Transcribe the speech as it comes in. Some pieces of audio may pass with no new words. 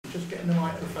getting the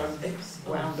microphone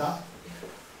wound up.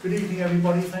 Good evening,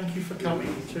 everybody. Thank you for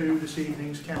coming to this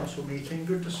evening's council meeting.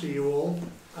 Good to see you all.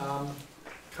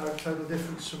 Total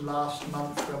difference from last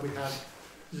month where we had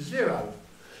 0.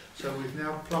 So we've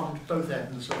now plumbed both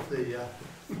ends of the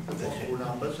possible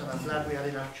numbers, and I'm glad we had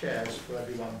enough chairs for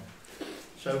everyone.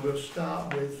 So we'll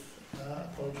start with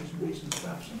apologies and reasons for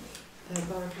absence.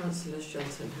 Borough Councillor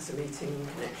Shelton has a meeting in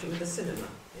connection with the cinema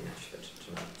in Ashford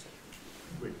tonight.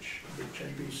 Which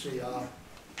ABC are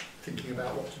thinking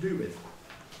about what to do with.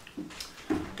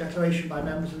 Declaration by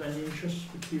members of any interest,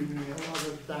 peculiarly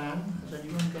other than. Has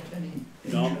anyone got any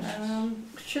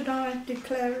interest? Should I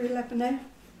declare 11F?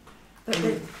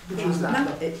 Which is that?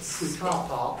 No, it's with car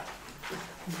park.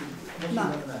 What's no,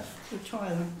 11F? the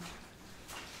toilet.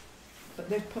 But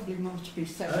there's probably more to be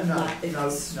said. No, you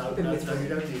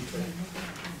don't need to.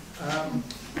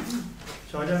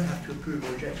 So I don't have to approve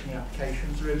or reject any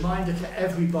applications. A reminder to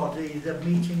everybody, the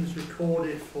meeting is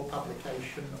recorded for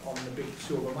publication on the big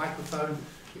silver microphone.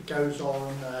 It goes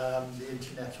on the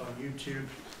internet, on YouTube,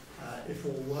 if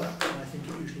all works, and I think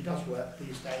it usually does work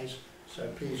these days, so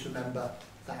please remember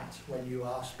that when you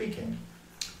are speaking.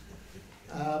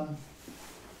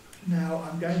 Now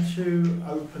I'm going to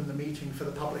open the meeting for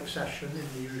the public session in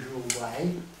the usual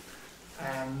way,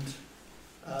 and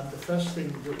the first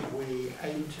thing that we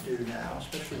aim to do now,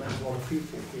 especially when there's a lot of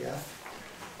people here,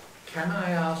 can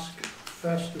I ask,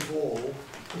 first of all,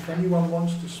 if anyone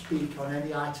wants to speak on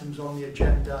any items on the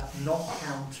agenda not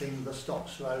counting the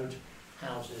Stocks Road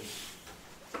houses?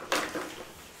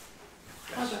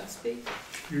 I'd like to speak.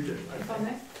 You do? If Okay. I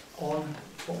may. On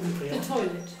what will it be? The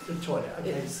toilet. The toilet, okay.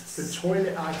 Yes. The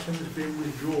toilet item has been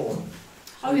withdrawn.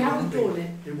 Oh, you haven't drawn it?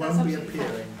 It That's won't be absolutely fine.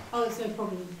 appearing. Oh, there's no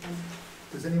problem.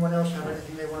 Does anyone else have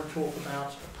anything they want to talk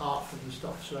about apart from the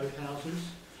Stocks Road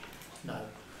houses? No.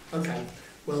 Okay.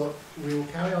 Well, we will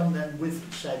carry on then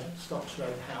with said Stocks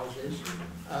Road houses.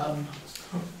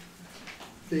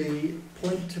 The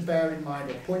point to bear in mind,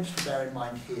 or points to bear in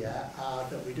mind here, are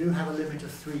that we do have a limit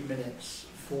of 3 minutes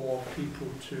for people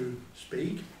to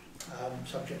speak,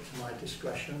 subject to my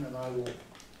discretion, and I will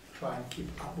try and keep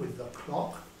up with the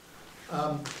clock.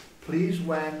 Please,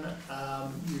 when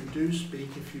you do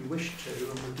speak, if you wish to,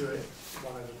 and we'll do it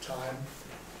one at a time,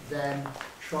 then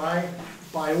try,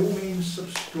 by all means,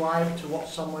 subscribe to what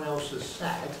someone else has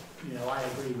said. You know, I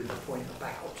agree with the point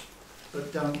about,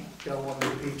 but don't go on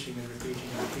repeating the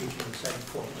same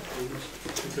point, please,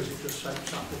 because it just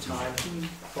soaks up the time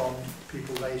from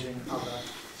people raising other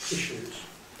issues.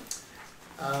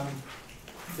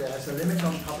 There's a limit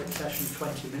on public session,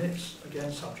 20 minutes,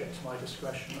 again subject to my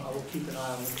discretion. I will keep an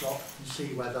eye on the clock and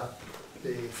see whether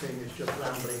the thing is just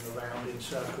rambling around in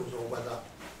circles or whether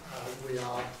we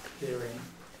are hearing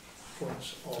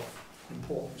points of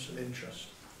importance and interest.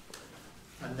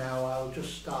 And now I'll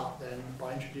just start then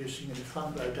by introducing in the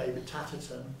front row David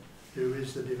Tatterton, who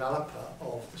is the developer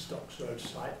of the Stocks Road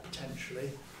site,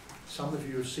 potentially. Some of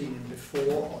you have seen him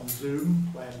before on Zoom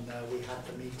when we had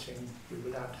the meeting. We were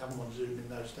allowed to have him on Zoom in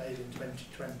those days in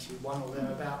 2021 or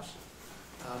thereabouts.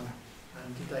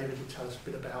 And David will tell us a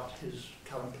bit about his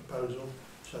current proposal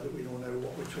so that we all know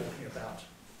what we're talking about.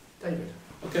 David.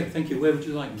 Okay, thank you. Where would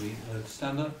you like me to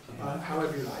stand up?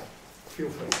 However you like. Feel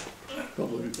free.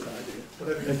 Probably a good idea.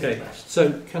 Whatever you Okay, think best.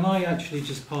 so can I actually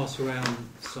just pass around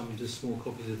some just small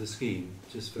copies of the scheme,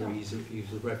 just for ease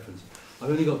of reference? I've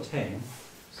only got 10.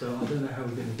 So I don't know how we're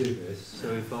going to do this.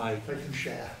 So if They can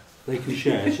share. they can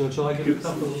share. Shall I give a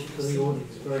couple to the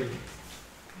audience? Very.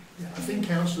 Yeah, I think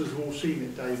councillors have all seen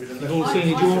it, David. You've all seen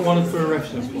it. Do you want one for a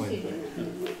reference Have you point? seen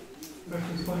it?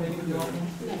 Reference point. No.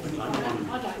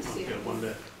 I'd like to see it.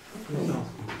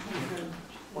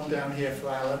 One down here for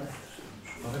Alan.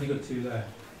 I've only got 2 there.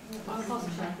 I'll pass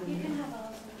it back. You can have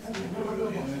ours.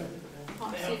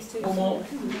 One more.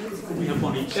 We have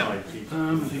one each side, please.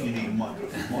 I think you need a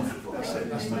microphone.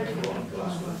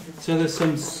 So there's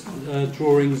some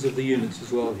drawings of the units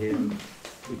as well here,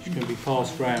 which can be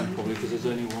passed round probably because there's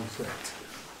only one set.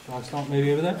 Shall I start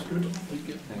maybe over there?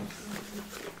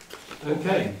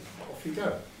 Okay. Off you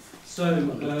go. So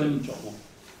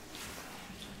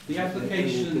the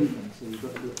application.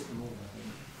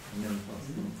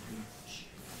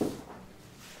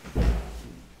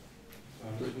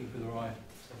 I'm looking for the right.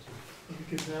 Have you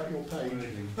given out your page?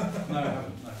 No, I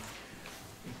haven't. No.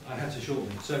 I had to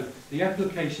shorten it. So the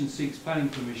application seeks planning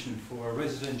permission for a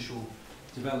residential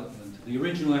development. The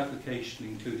original application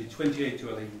included 28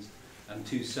 dwellings and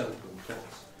 2 sellable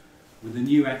plots, with a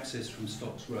new access from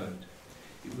Stocks Road.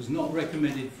 It was not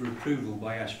recommended for approval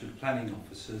by Ashford planning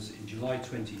officers in July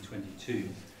 2022,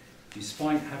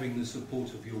 despite having the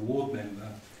support of your ward member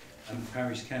and the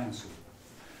parish council.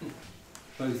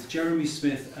 Both Jeremy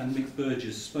Smith and Mick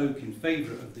Burgess spoke in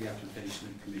favour of the application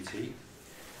at committee.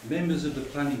 Members of the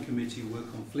Planning Committee were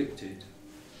conflicted.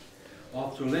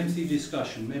 After a lengthy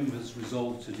discussion, members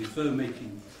resolved to defer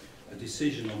making a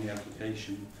decision on the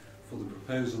application for the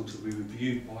proposal to be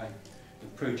reviewed by the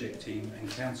project team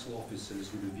and council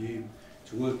officers with a view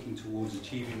to working towards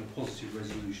achieving a positive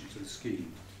resolution to the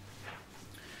scheme.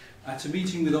 At a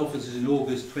meeting with officers in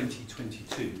August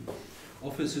 2022,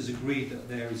 officers agreed that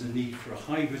there is a need for a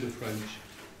hybrid approach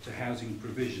to housing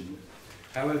provision.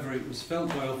 However, it was felt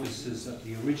by officers that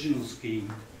the original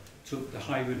scheme took the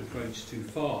hybrid approach too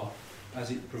far, as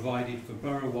it provided for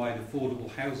borough-wide affordable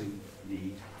housing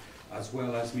need, as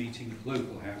well as meeting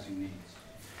local housing needs.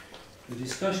 The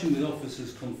discussion with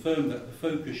officers confirmed that the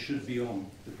focus should be on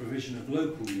the provision of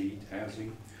local need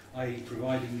housing, i.e.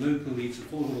 providing local needs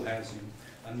affordable housing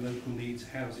and local needs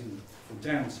housing for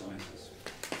downsizers.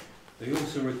 They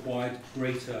also required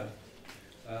greater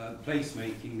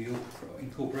placemaking, the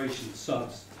incorporation of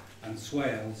subs and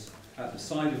swales at the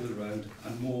side of the road,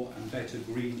 and more and better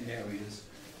green areas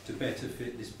to better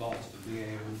fit this part of the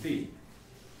AOB.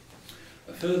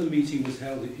 A further meeting was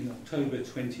held in October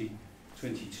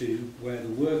 2022 where the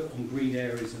work on green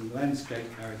areas and landscape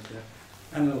character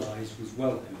analysed was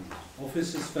welcomed.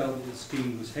 Officers felt that the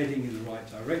scheme was heading in the right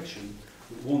direction,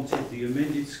 but wanted the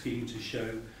amended scheme to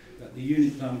show that the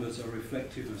unit numbers are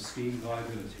reflective of scheme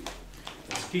viability.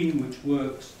 A scheme which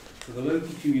works for the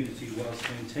local community whilst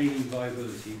maintaining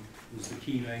viability was the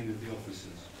key aim of the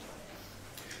officers.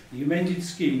 The amended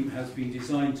scheme has been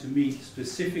designed to meet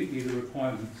specifically the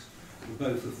requirements for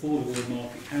both affordable and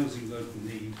market housing local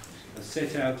need as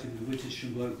set out in the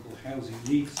Wittersham Local Housing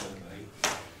Needs Survey.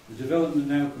 The development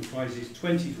now comprises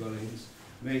 20 dwellings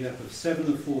made up of 7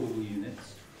 affordable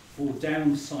units, 4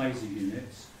 downsizer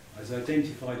units as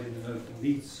identified in the Local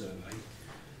Needs Survey,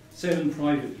 7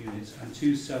 private units and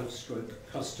 2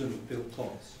 self-stroke custom-built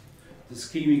plots. The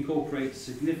scheme incorporates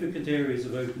significant areas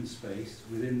of open space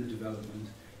within the development,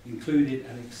 including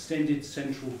an extended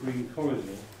central green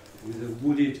corridor with a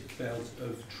wooded belt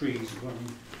of trees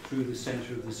running through the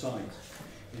centre of the site.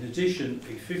 In addition,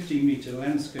 a 15-metre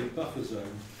landscape buffer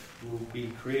zone will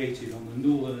be created on the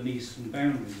northern and eastern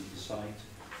boundaries of the site.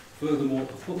 Furthermore, a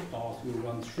footpath will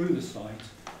run through the site,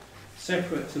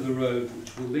 separate to the road,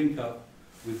 which will link up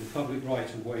with the public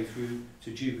right-of-way through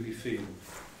to Jubilee Field.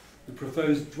 The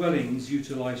proposed dwellings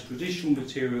utilise traditional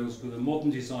materials with a modern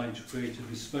design to create a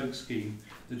bespoke scheme.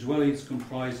 The dwellings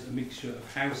comprise a mixture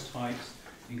of house types,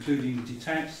 including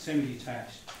detached,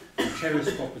 semi-detached and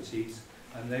terrace properties,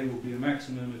 and they will be a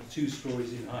maximum of 2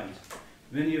 stories in height.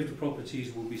 Many of the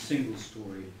properties will be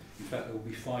single-storey. In fact, there will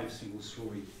be 5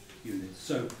 single-storey units.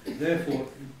 So, therefore,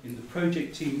 in the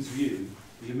project team's view,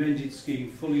 the amended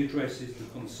scheme fully addresses the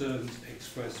concerns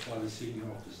expressed by the senior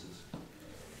officers.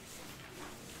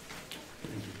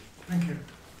 Thank you. Thank you.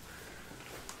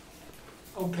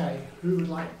 Okay, who would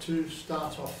like to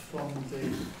start off from the...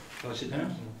 Shall I sit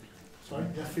down? Sorry,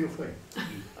 yeah, feel free.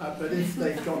 But if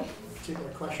they've got particular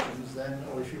questions then,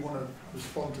 or if you want to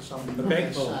respond to something that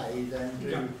they say,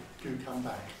 then do come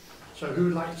back. So who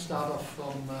would like to start off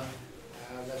from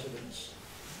residents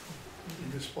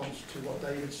in response to what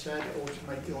David said, or to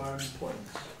make your own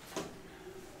points?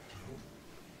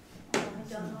 I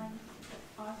don't mind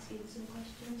asking some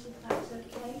questions if that's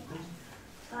okay.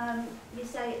 You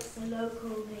say it's a local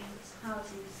needs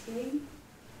housing scheme.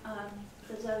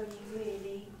 There's only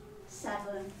really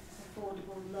 7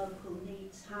 affordable local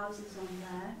needs houses on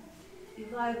there. Your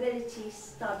viability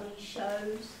study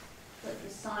shows that the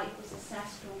site was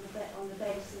assessed on the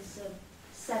basis of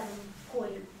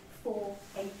 7.4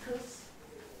 acres.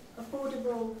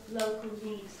 Affordable local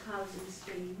needs housing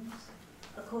schemes,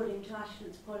 according to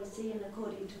Ashford's policy and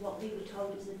according to what we were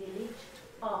told as a village,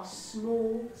 are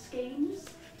small schemes.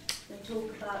 They talk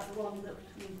about the one that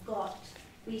we've got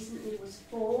recently was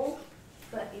 4,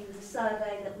 but in the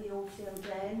survey that we all filled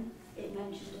in, it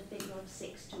mentioned a figure of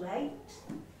 6 to 8.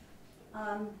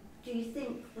 Do you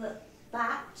think that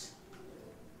that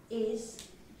is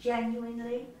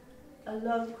genuinely a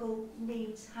local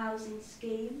needs housing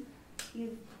scheme?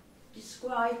 You've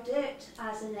described it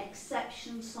as an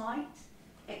exception site.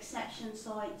 Exception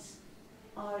sites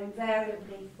are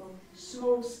invariably for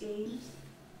small schemes,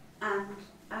 and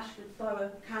Ashford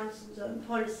Borough Council's own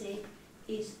policy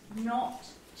is not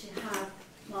to have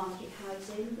market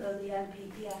housing, though the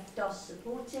MPPF does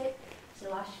support it,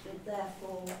 so Ashford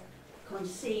therefore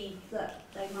concede that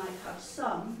they might have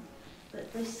some,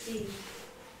 but this seems,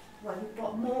 well, you've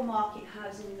got more market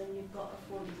housing than you've got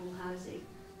affordable housing.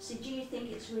 So do you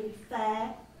think it's really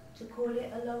fair to call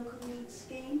it a local needs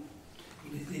scheme?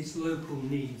 It's local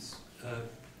needs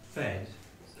fed,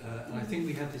 think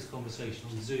we had this conversation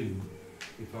on Zoom,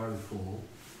 if I recall,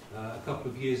 a couple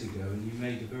of years ago, and you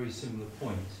made a very similar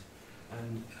point.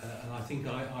 And I think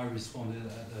I responded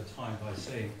at the time by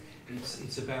saying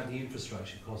it's about the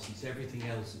infrastructure costs. It's everything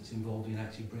else that's involved in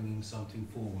actually bringing something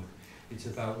forward. It's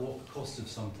about what the cost of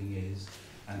something is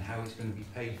and how it's going to be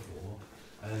paid for.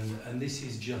 And this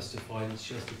is justified. It's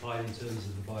justified in terms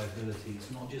of the viability. It's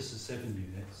not just the 7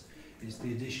 units. It's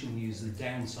the additional use, the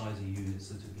downsizing units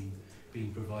that are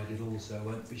being provided also,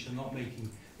 which are not making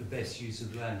the best use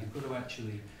of land. You've got to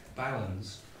actually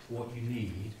balance what you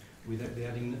need with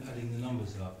adding the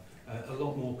numbers up. A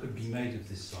lot more could be made of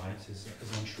this site, as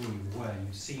I'm sure you're aware.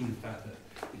 You've seen the fact that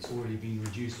it's already been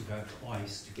reduced about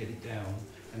twice to get it down,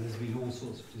 and there's been all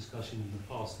sorts of discussion in the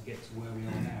past to get to where we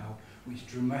are now, which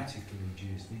dramatically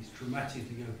reduced, and it's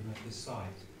dramatically opened up this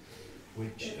site.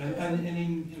 Which and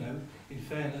in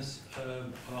fairness,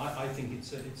 I think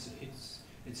it's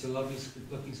a lovely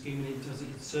looking scheme, and it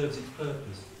serves its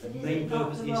purpose. The main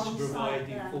purpose is to provide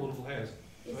the affordable house.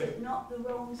 Is it not the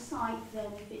wrong site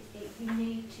then if you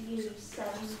need to use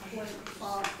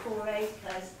 7.4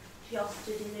 acres just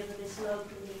to deliver this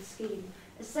local need scheme?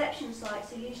 Exception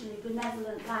sites are usually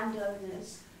benevolent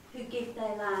landowners who give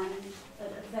their land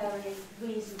at a very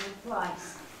reasonable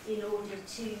price in order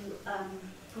to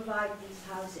provide these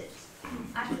houses.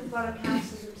 Ashford Borough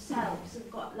Council themselves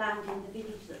have got land in the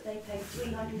village that they paid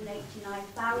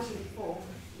 $389,000 for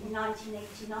in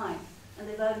 1989, and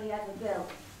they've only ever built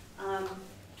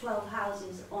 12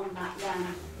 houses on that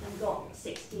land and got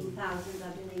 16,000, I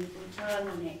believe, return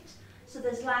on it. So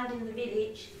there's land in the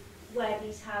village where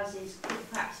these houses could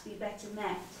perhaps be better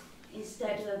met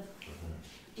instead of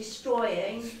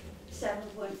destroying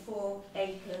 7.4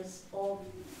 acres of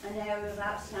an area of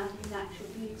outstanding natural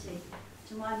beauty.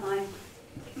 To my mind,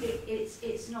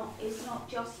 it's not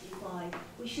justified.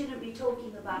 We shouldn't be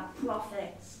talking about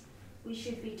profits. We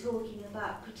should be talking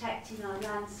about protecting our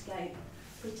landscape,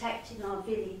 protecting our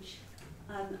village,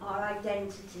 our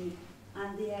identity,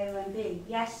 and the AONB.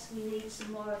 Yes, we need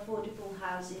some more affordable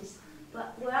houses,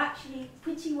 but we're actually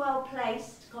pretty well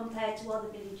placed compared to other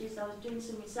villages. I was doing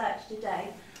some research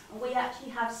today, and we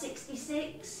actually have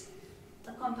 66.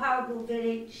 A comparable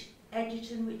village,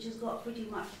 Edgerton, which has got pretty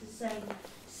much the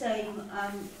same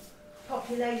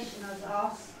population as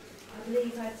us, I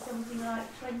believe had something like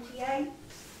 28.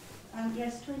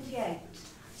 Yes, 28.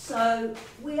 So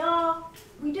we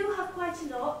do have quite a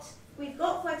lot. We've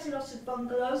got quite a lot of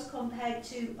bungalows compared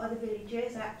to other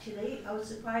villages, actually. I was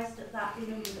surprised at that, the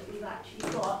number that we've actually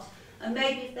got. And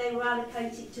maybe if they were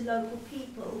allocated to local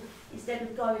people, instead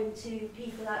of going to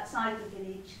people outside the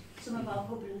village, some of our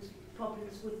problems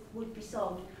would be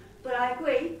solved. But I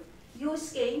agree, your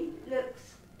scheme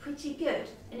looks pretty good,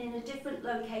 and in a different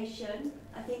location,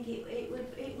 I think it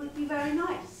would be very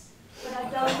nice. But I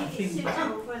don't think it's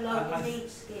suitable for a local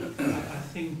needs scheme. I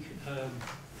think a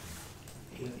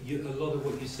lot of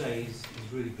what you say is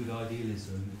really good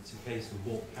idealism. It's a case of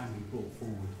what can be brought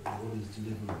forward, or what is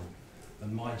deliverable.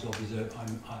 And my job is,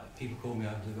 people call me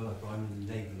a developer, I'm an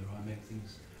enabler, I make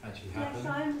things actually happen. Yes,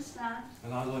 I understand.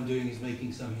 And all I'm doing is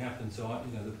making something happen, so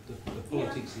the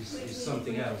politics is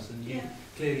something else, and you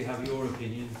clearly have your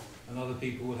opinion, and other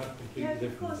people will have completely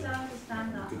different. Of course, I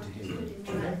understand that. Good to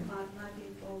hear. My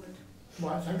view forward.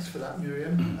 Right, thanks for that,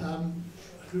 Miriam.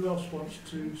 Who else wants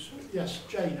to? Yes,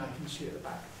 Jane, I can see at the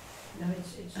back. No,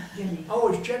 it's Jenny. Oh,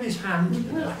 it's Jenny's hand.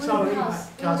 Sorry,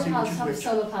 can't see which is have which.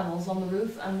 solar panels on the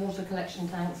roof and water collection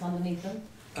tanks underneath them.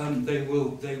 They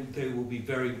will be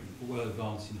very well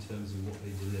advanced in terms of what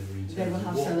they deliver. In terms They will of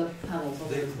have what solar panels on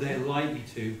the roof. they're likely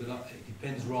to, but it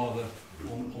depends rather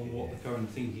on what the current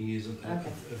thinking is of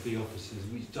the officers,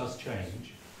 which does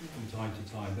change from time to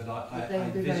time. But I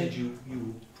envisage you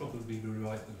will probably be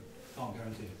right, but can't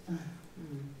guarantee it.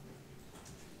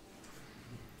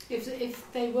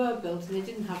 If they were built and they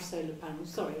didn't have solar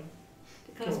panels, sorry,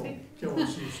 can I speak? Go on,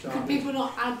 so you start. Could people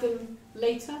not add them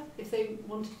later if they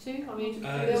wanted to? I mean,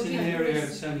 it's an area of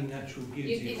outstanding natural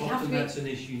beauty. Often that's an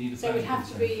issue you need a so it would have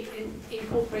to consent. be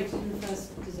incorporated in the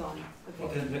first design.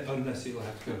 Okay. Unless it will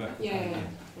have to go back to Yeah.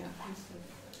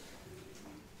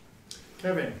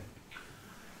 Kevin.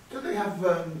 Do they have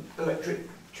electric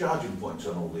charging points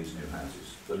on all these new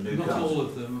houses? For new Not cars? all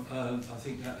of them. I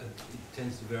think that it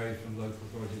tends to vary from local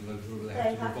authority to local authority. They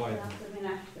have to provide them. have them in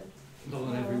Ashford. Not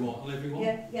on every one. On every one?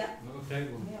 Yeah. Okay,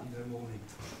 well, Yeah. you know more than me.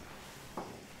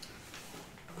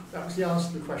 That was the answer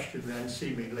to the question then,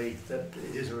 seemingly, that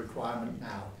it is a requirement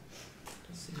now.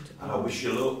 And I wish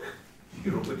you luck.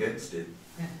 You're up against it.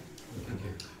 Thank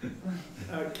you.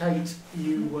 Kate,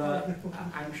 you were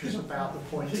anxious about the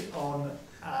point on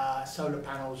solar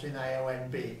panels in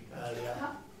AONB earlier.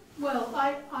 Well,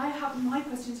 my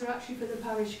questions are actually for the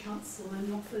parish council and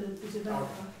not for the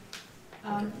developer.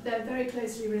 They're very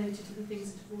closely related to the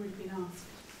things that have already been asked.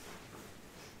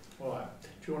 All right.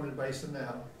 Do you want to base them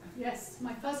now? Yes,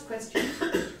 my first question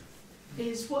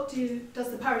is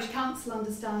does the parish council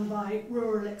understand by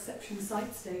rural exception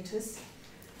site status?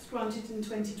 It's granted in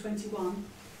 2021.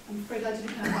 I'm afraid I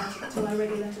didn't know about it until I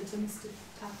read a letter to Mr.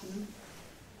 Tappan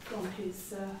from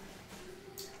his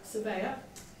surveyor.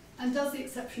 And does the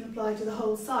exception apply to the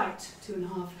whole site,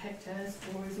 2.5 hectares,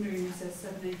 or as Miriam says,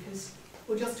 7 acres,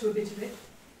 or just to a bit of it?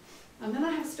 And then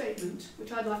I have a statement,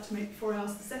 which I'd like to make before I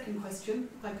ask the second question,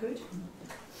 if I could.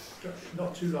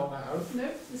 Not too long, I hope. No,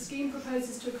 the scheme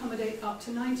proposes to accommodate up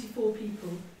to 94 people,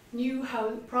 new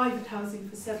private housing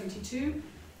for 72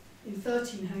 in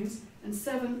 13 homes, and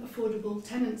 7 affordable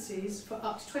tenancies for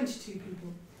up to 22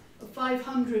 people. Of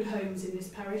 500 homes in this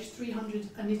parish, 300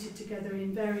 are knitted together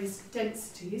in various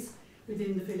densities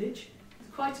within the village,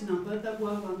 quite a number that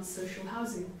were once social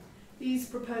housing. These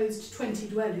proposed 20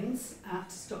 dwellings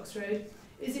at Stocks Road,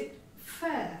 is it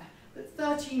fair that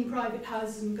 13 private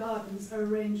houses and gardens are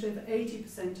arranged over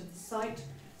 80% of the site,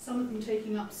 some of them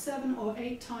taking up 7 or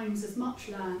 8 times as much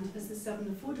land as the 7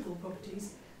 affordable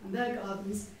properties, and their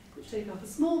gardens, which take up a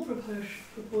small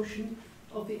proportion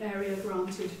of the area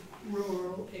granted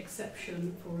rural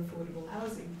exception for affordable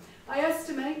housing? I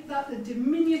estimate that the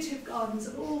diminutive gardens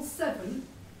of all 7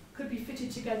 could be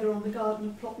fitted together on the garden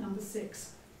of plot number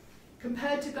 6.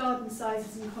 Compared to garden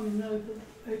sizes and common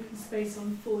open space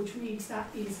on Forge Meads, that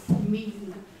is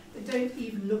mean. They don't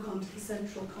even look onto the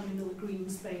central communal green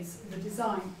space of the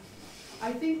design.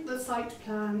 I think the site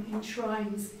plan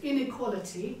enshrines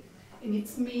inequality in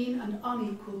its mean and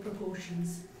unequal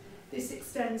proportions. This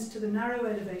extends to the narrow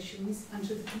elevations and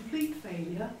to the complete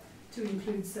failure to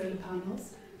include solar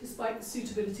panels, despite the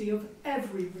suitability of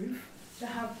every roof to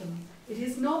have them. It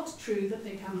is not true that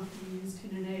they cannot be used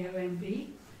in an AONB,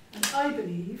 and I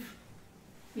believe,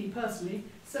 me personally,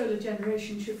 solar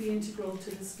generation should be integral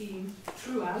to the scheme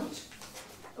throughout.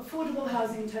 Affordable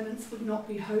housing tenants would not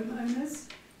be homeowners,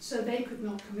 so they could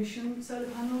not commission solar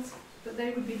panels, but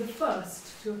they would be the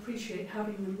first to appreciate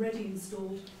having them ready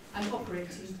installed and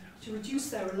operating to reduce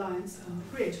their reliance on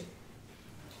the grid.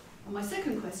 And my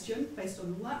second question, based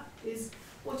on all that, is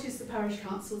what is the parish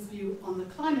council's view on the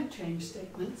climate change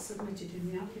statement submitted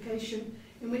in the application,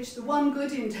 in which the one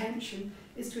good intention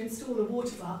is to install a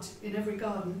water butt in every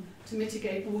garden to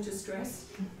mitigate water stress,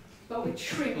 but which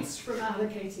shrinks from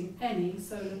allocating any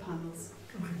solar panels?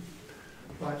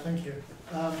 Right, thank you.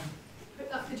 Hope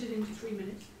that fitted into 3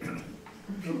 minutes.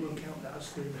 We'll count that as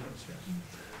 3 minutes, yes.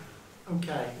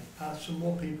 Okay, some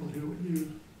more people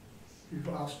you've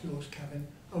asked yours, Kevin.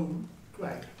 Oh,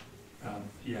 Greg.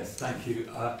 Yes, thank you.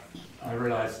 I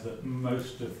realise that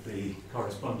most of the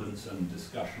correspondence and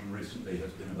discussion recently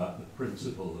has been about the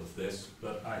principle of this,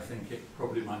 but I think it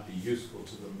probably might be useful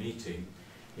to the meeting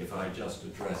if I just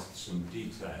addressed some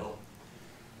detail.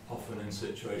 Often in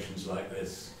situations like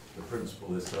this, the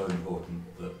principle is so important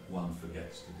that one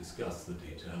forgets to discuss the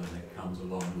detail and it comes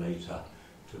along later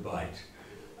to bite.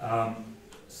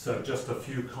 So just a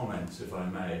few comments, if I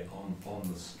may, on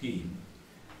the scheme.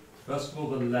 First of all,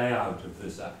 the layout of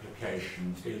this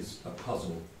application is a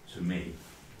puzzle to me.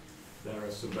 There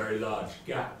are some very large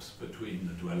gaps between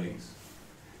the dwellings,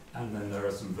 and then there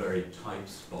are some very tight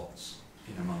spots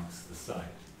in amongst the site.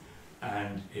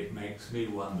 And it makes me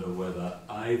wonder whether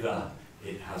either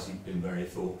it hasn't been very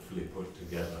thoughtfully put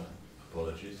together,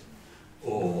 apologies,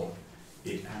 or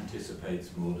it anticipates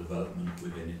more development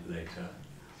within it later,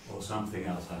 or something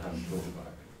else I haven't thought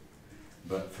about.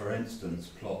 But for instance,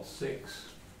 plot 6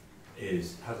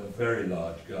 has a very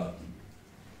large garden,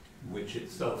 which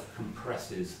itself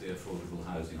compresses the affordable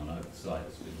housing on either side,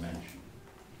 as we've mentioned.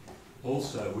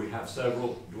 Also, we have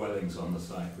several dwellings on the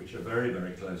site which are very,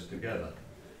 very close together.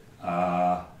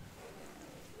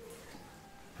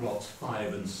 Plots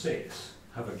 5 and 6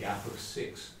 have a gap of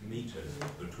 6 metres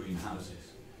between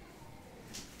houses.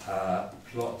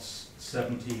 Plots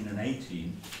 17 and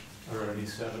 18 are only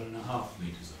 7.5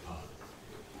 metres apart.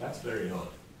 That's very odd.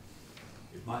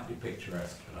 It might be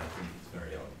picturesque, but I think it's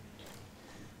very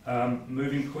odd.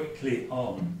 Moving quickly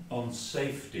on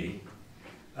safety,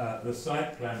 the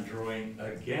site plan drawing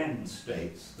again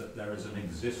states that there is an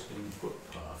existing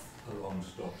footpath along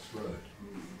Stocks Road.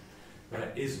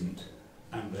 There isn't,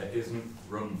 and there isn't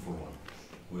room for one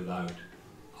without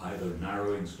either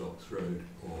narrowing Stocks Road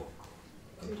or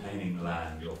obtaining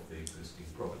land off the existing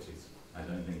properties. I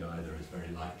don't think either is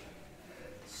very likely.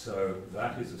 So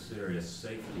that is a serious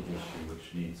safety issue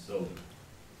which needs solving.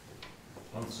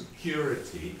 On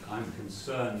security, I'm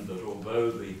concerned that although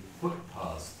the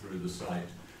footpaths through the site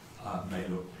may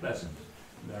look pleasant.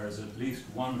 There is at least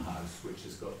one house which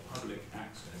has got public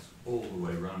access all the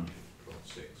way round it, plot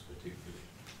 6 particularly.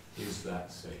 Is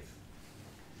that safe?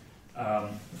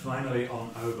 Finally,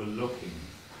 on overlooking,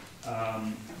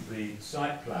 the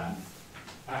site plan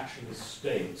actually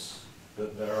states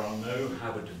that there are no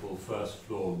habitable first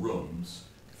floor rooms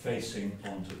facing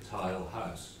onto Tile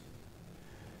House.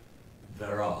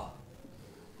 There are.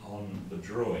 On the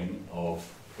drawing of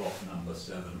plot number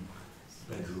 7,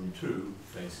 bedroom 2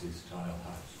 faces Tile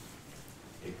House.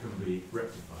 It can be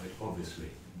rectified, obviously,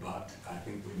 but I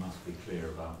think we must be clear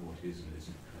about what is and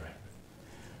isn't correct.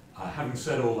 Having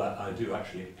said all that, I do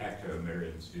actually echo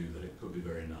Miriam's view that it could be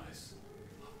very nice.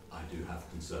 I do have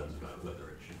concerns about whether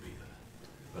it should be there,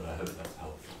 but I hope that's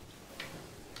helpful.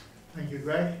 Thank you,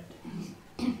 Greg.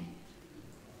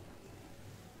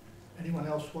 Anyone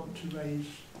else want to raise?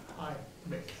 Hi,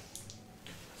 Mick.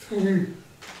 Thank you.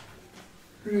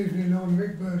 Good evening, I'm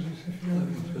Mick Burgess. If you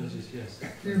Mick Burgess, yes.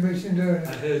 You mentioned earlier.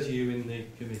 I heard you in the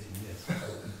committee, yes.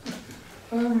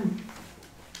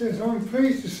 Yes, I'm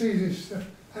pleased to see this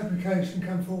application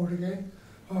come forward again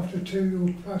after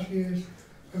 2+ years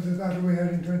of the battle we had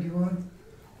in 21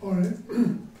 on it.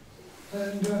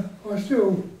 And I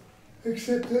still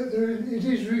accept that it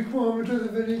is a requirement of the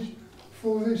village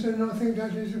for this, and I think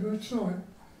that is a good sign.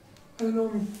 And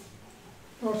I'm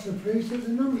not so pleased that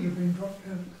the numbers have been dropped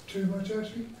down too much,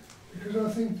 actually, because I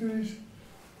think there is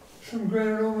some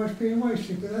ground almost being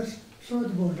wasted, but that's beside the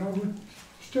point. I would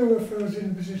still, if I was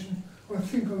in a position, I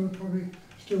think I would probably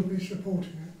still be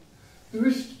supporting it. There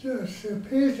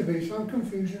appears to be some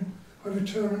confusion over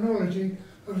terminology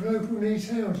of local needs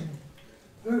housing.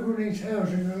 Local needs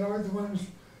housing are like the ones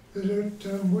that are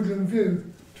at Woodland View,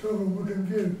 12 Woodland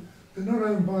View. They're not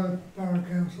owned by the Borough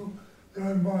Council, they're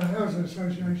owned by a housing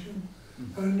association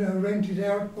and rented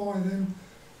out by them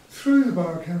through the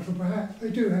Borough Council. Perhaps they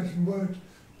do have some words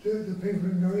that the people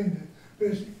who go in there.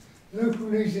 But local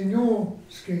needs in your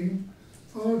scheme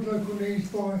aren't local needs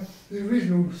by the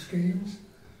original schemes,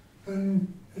 and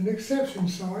an exception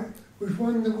site was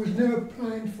one that was never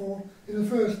planned for in the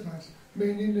first place,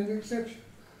 meaning an exception,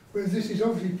 whereas this is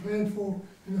obviously planned for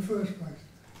in the first place.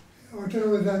 I don't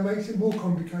know whether that makes it more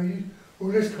complicated or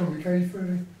less complicated for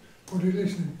anybody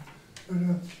listening,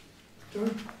 but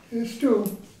it's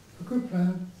still a good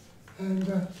plan, and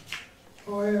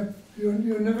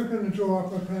you're never going to draw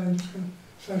up a plan that's going to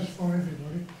satisfy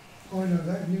everybody. I know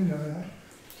that, and you know that,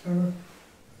 so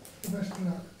the best of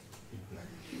luck.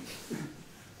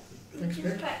 To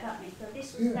respect that, Nicola,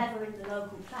 this was never in the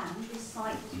local plan. This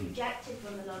site was rejected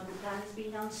from the local plan as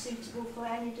being unsuitable for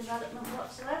any development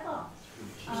whatsoever.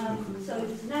 So it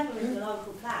was never in the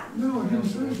local plan. No, I didn't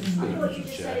say it. I thought you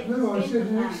just said it was No, I in said the an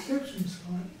plan. exception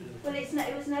site. Well,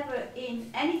 it was never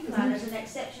in any plan as an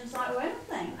exception site or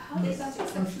anything. How is that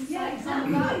exception? Yeah,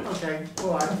 exactly. Okay,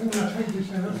 all I right. think we'll take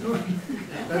this out.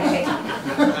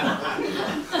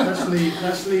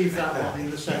 Let's leave that one in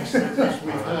the sense that, as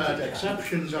we've heard,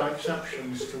 exceptions are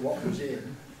exceptions to what was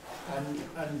in.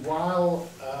 And while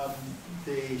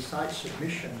the site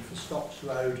submission for Stocks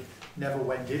Road never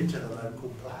went into the local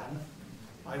plan,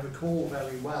 I recall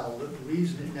very well that the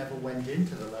reason it never went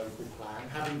into the local plan,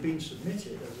 having been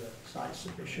submitted as a site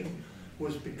submission,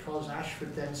 was because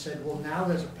Ashford then said, well, now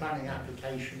there's a planning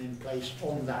application in place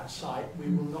on that site, we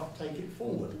will not take it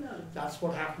forward. No. That's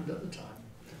what happened at the time.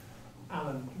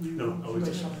 Alan, you No, I would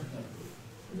say say- something?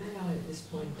 May I at this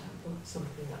point have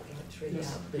something that I'd like to read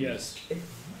Yes. out? Yes.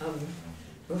 If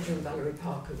Roger and Valerie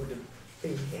Parker would have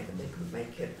been here but they couldn't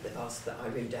make it, they asked that I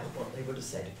read out what they would have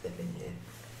said if they'd been here.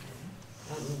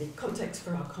 The context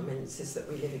for our comments is that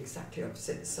we live exactly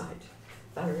opposite the site.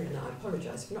 Valerie and I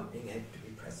apologise for not being able to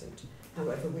be present.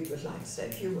 However, we would like to say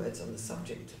a few words on the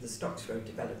subject of the Stocks Road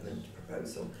development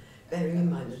proposal. Bearing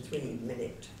in mind the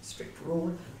 3-minute strict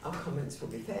rule, our comments will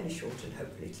be fairly short and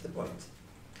hopefully to the point.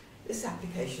 This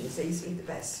application is easily the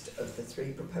best of the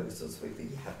 3 proposals we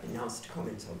have been asked to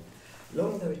comment on.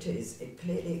 Long though it is, it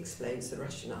clearly explains the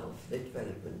rationale for the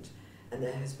development, and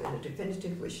there has been a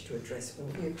definitive wish to address all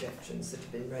the objections that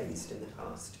have been raised in the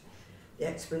past. The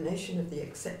explanation of the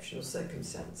exceptional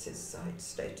circumstances, site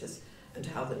status, and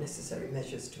how the necessary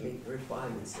measures to meet the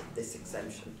requirements of this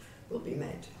exemption will be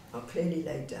met are clearly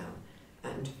laid down,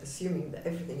 and assuming that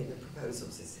everything in the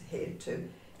proposals is adhered to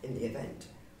in the event,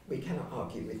 we cannot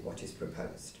argue with what is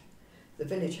proposed. The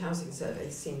village housing survey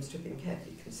seems to have been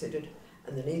carefully considered,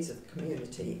 and the needs of the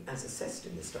community, as assessed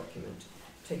in this document,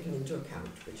 taken into account,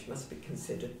 which must be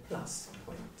considered plus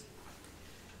point.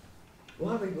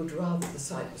 While we would rather the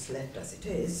site was left as it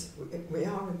is, we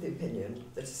are of the opinion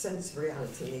that a sense of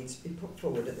reality needs to be put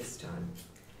forward at this time.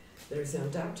 There is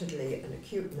undoubtedly an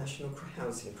acute national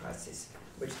housing crisis,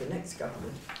 which the next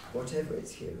government, whatever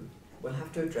its hue, will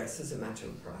have to address as a matter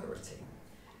of priority.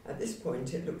 At this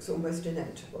point, it looks almost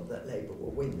inevitable that Labour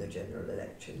will win the general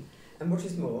election, and what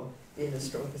is more, be in a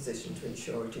strong position to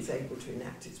ensure it is able to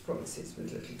enact its promises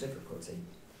with little difficulty.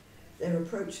 Their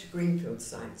approach to greenfield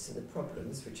sites and the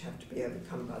problems which have to be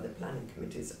overcome by the planning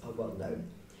committees are well known,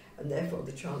 and therefore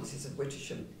the chances of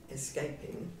Wittersham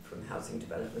escaping from housing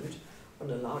development on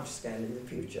a large scale in the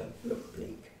future look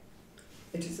bleak.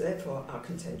 It is therefore our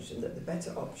contention that the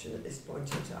better option at this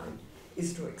point in time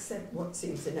is to accept what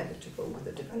seems inevitable with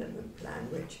a development plan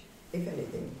which, if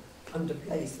anything,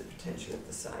 underplays the potential of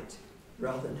the site,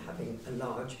 rather than having a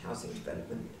large housing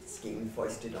development scheme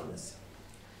foisted on us.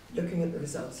 Looking at the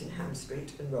results in Ham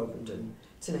Street and Rolvenden,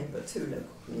 to name but two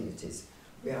local communities,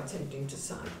 we are tending to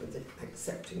side with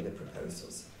accepting the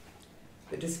proposals.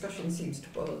 The discussion seems to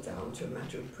boil down to a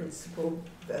matter of principle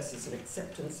versus an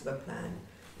acceptance of a plan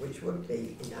which would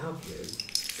be, in our view,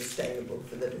 sustainable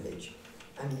for the village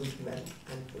and would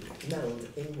meld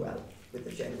in well with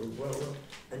the general rural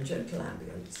and gentle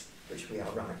ambience which we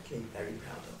are rightly very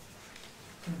proud of.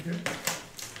 Thank you.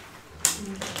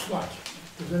 Right.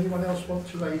 Does anyone else want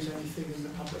to raise anything in the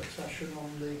public session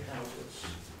on the houses?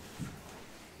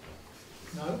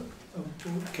 No?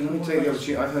 Can I take the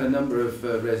opportunity? I've had a number of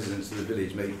residents of the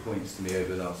village make points to me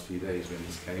over the last few days when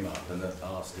this came up, and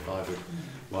asked if I would,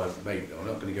 I'm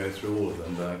not going to go through all of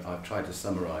them, but I've tried to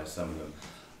summarise some of them.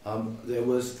 There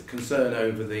was concern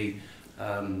over the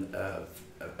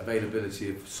availability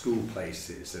of school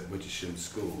places at Wittersham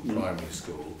School, primary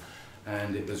school,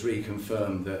 and it was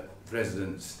reconfirmed that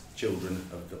residents, children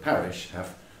of the parish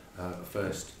have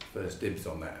first dibs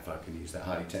on that, if I can use that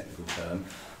highly technical term.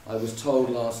 I was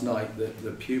told last night that the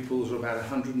pupils are about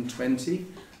 120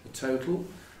 the total,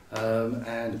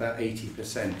 and about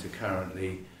 80% are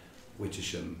currently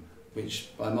Wittersham, which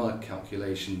by my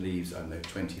calculation leaves, I don't know,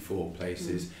 24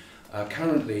 places.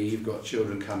 Currently you've got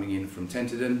children coming in from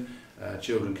Tenterden,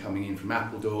 children coming in from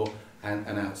Appledore,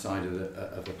 and outside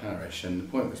of the parish. And the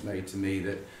point was made to me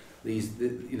that the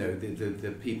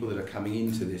people that are coming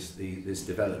into this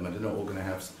development are not all going to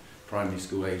have primary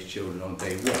school age children on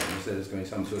day one, so there's going to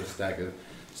be some sort of staggered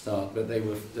start, but they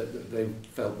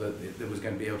felt that there was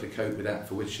going to be able to cope with that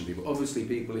for Wittersham people. Obviously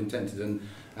people in Tenterden,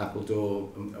 Appledore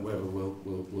and wherever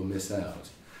will miss out.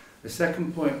 The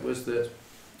second point was that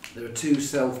there are two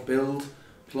self-build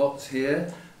plots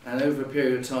here, and over a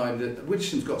period of time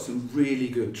Wittersham's got some really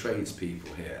good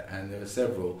tradespeople here, and there are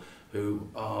several who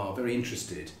are very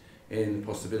interested in the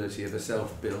possibility of a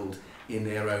self-build in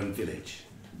their own village.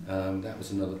 That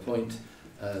was another point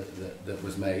that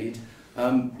was made.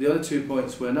 The other 2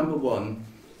 points were, number one,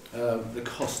 the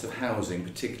cost of housing,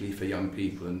 particularly for young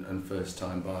people and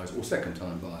first-time buyers or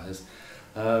second-time buyers.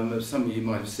 Some of you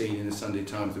might have seen in the Sunday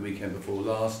Times the weekend before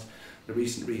last, the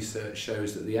recent research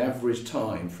shows that the average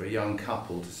time for a young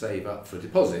couple to save up for a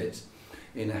deposit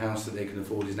in a house that they can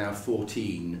afford is now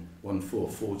 14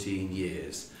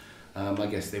 years. I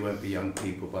guess they won't be young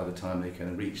people by the time they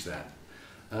can reach that.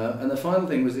 And the final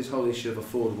thing was this whole issue of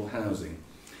affordable housing.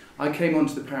 I came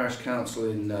onto the parish council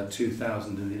in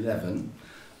 2011,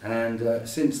 and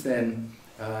since then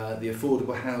the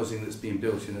affordable housing that's been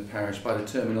built in the parish, by the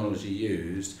terminology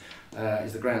used,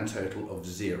 is the grand total of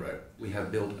 0. We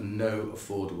have built no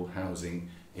affordable housing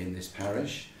in this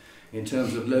parish. In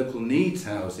terms of local needs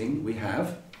housing, we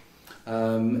have.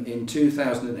 In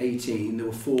 2018 there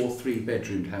were 4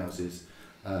 3-bedroom houses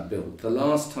built. The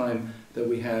last time that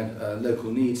we had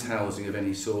local needs housing of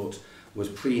any sort was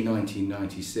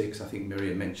pre-1996. I think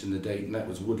Miriam mentioned the date, and that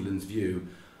was Woodlands View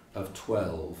of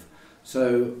 12.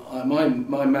 So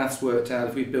my maths worked out,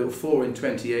 if we built 4 in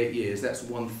 28 years, that's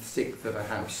 1/6 of a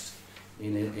house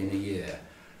in a year.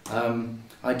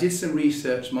 I did some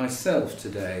research myself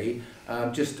today,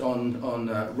 just on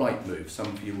Rightmove. Some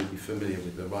of you will be familiar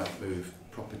with the Rightmove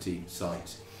property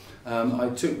site. I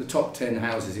took the top 10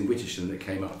 houses in Wittersham that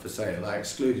came up for sale. I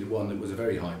excluded one that was a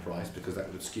very high price because that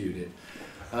would have skewed it.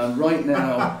 Right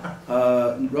now,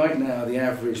 the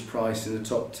average price in the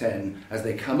top 10 as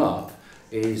they come up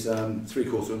is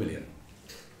 £750,000.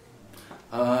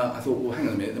 I thought, well, hang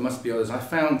on a minute, there must be others. I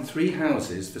found 3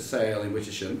 houses for sale in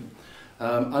Wittersham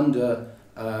under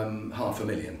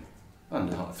 £500,000.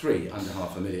 Under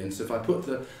 £500,000. So if I put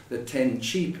the 10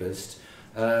 cheapest,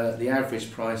 the average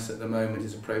price at the moment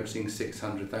is approaching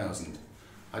 £600,000.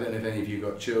 I don't know if any of you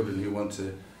got children who want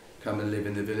to come and live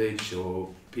in the village,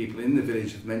 or people in the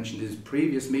village have mentioned in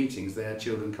previous meetings their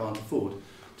children can't afford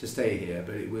to stay here.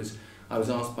 But I was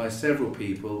asked by several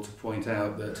people to point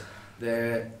out that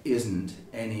there isn't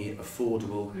any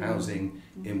affordable housing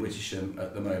in Wittersham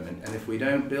at the moment. And if we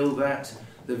don't build that,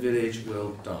 the village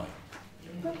will die.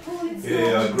 But Paul, it's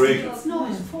Yeah, not, I agree. it's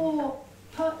not for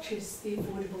purchase the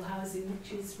affordable housing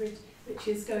which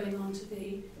is going onto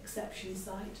the exception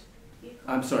site.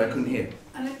 I'm sorry, I couldn't hear.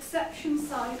 An exception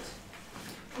site,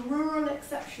 a rural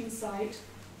exception site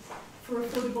for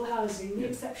affordable housing. The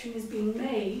exception is being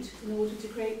made in order to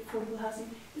create affordable housing.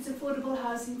 It's affordable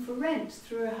housing for rent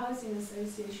through a housing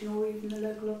association or even a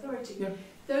local authority. Yeah.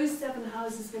 Those 7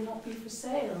 houses will not be for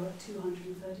sale at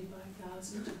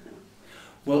 235,000.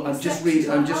 Well, I'm just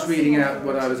reading out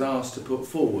what I was asked to put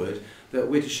forward, that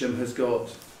Wittersham has got,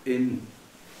 in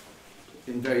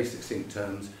very succinct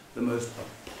terms, the most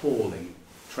appalling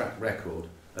track record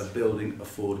of building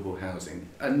affordable housing.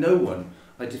 And no one,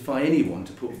 I defy anyone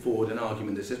to put forward an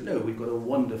argument that says, no, we've got a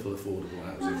wonderful affordable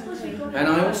housing. And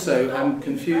I also am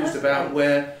confused about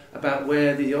where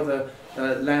the other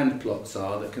land plots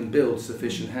are that can build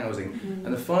sufficient housing.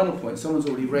 And the final point, someone's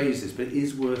already raised this, but it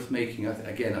is worth making,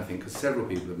 again, I think, because several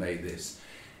people have made this.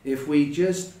 If we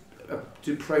just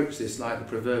approach this like the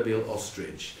proverbial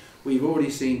ostrich, we've already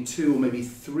seen 2 or maybe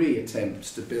 3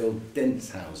 attempts to build dense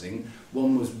housing.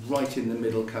 One was right in the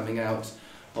middle, coming out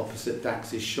opposite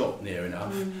Dax's shop near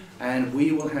enough, and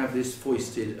we will have this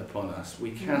foisted upon us.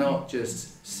 We cannot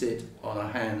just sit on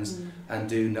our hands and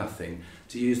do nothing.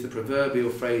 To use the proverbial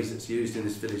phrase that's used in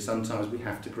this village, sometimes we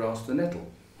have to grasp the nettle.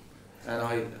 And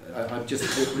I'm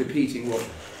just repeating what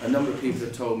a number of people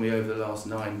have told me over the last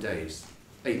 8 days,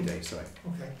 sorry.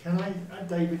 Okay, can I,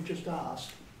 David, just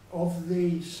ask, of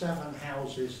the 7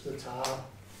 houses that are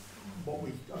what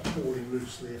we are calling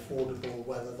loosely affordable,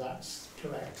 whether that's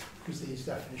correct, because these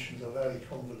definitions are very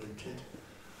convoluted,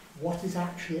 what is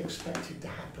actually expected to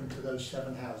happen to those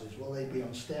 7 houses? Will they be on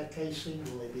staircasing?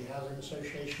 Will they be housing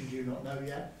association? Do you not know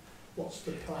yet? What's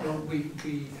the plan? Well,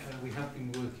 we have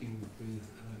been working with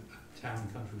Town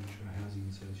Country Housing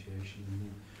Association,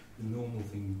 and the normal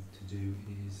thing to do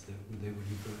is that they would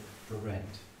be for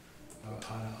rent. I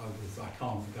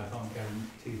can't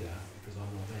guarantee that because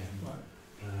I'm not there. Right.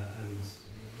 And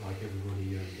like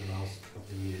everybody over the last couple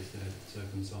of years, their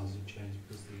circumstances have changed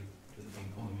because of the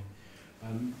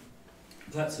economy.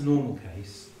 That's a normal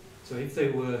case. So if they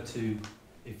were to,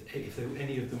 if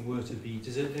any of them were to be,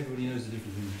 everybody knows the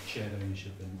difference between shared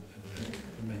ownership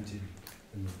and rented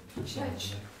and Shared.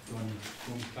 Do you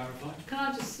want to clarify? Can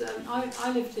I just,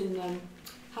 I lived in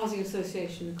housing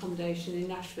association accommodation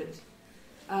in Ashford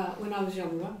when I was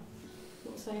younger,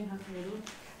 not saying how little,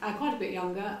 quite a bit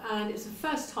younger, and it's the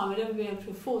first time I'd ever been able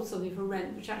to afford something for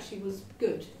rent, which actually was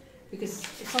good, because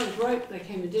if I was broke, they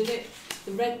came and did it,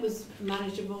 the rent was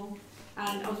manageable,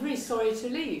 and I was really sorry to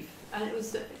leave. And it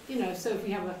was, you know, so if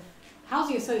we have a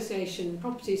housing association,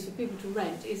 properties for people to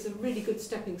rent is a really good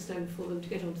stepping stone for them to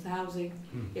get onto the housing,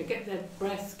 you know, get their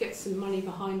breath, get some money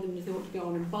behind them if they want to go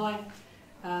on and buy.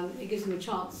 It gives them a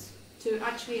chance to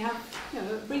actually have, you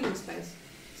know, a breathing space.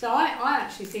 So I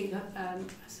actually think that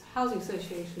housing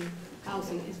association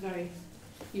housing is very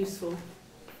useful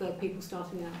for people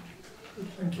starting out.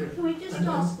 Thank you. Can we just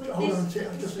ask, would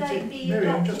this state be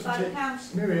adopted by the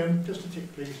council? Miriam, just a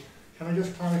tick please. Can I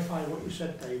just clarify what you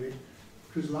said, David?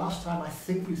 Because last time I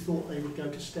think you thought they would go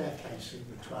to staircasing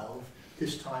with 12.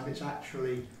 This time it's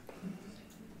actually,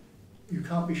 you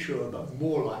can't be sure, but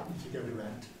more likely to go to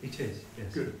rent. It is,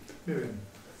 yes. Good. Miriam.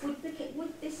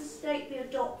 Would this estate be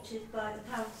adopted by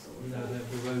the council? No,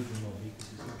 the road will not be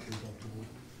because it's not to adoptable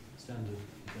standard.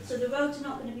 So the roads are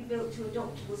not going to be built to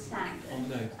adoptable standard? Oh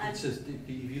no, it's just, if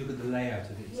you look at the layout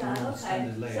of it, it's yeah, not okay.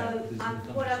 standard layout. So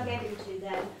what I'm getting to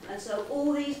then, and so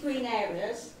all these green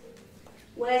areas,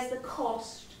 where's the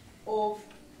cost of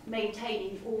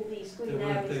maintaining all these green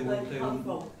areas going to come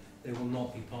from? They will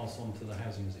not be passed on to the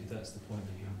housing, if that's the point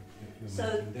that you're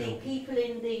so making. The people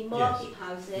in the market yes.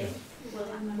 housing yes.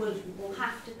 will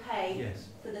have to pay yes.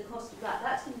 for the cost of that.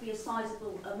 That's going to be a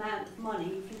sizable amount of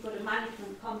money if you've got a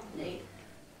management company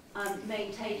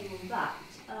maintaining all that.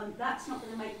 That's not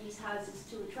going to make these houses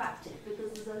too attractive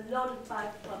because there's a lot of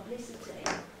bad publicity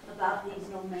about these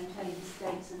non-maintained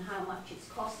estates and how much it's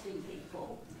costing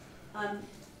people.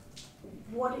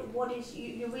 What is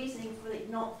your reasoning for it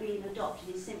not being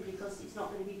adopted is simply because it's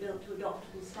not going to be built to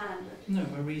adoptable standard? No,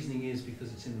 my reasoning is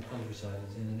because it's in the countryside,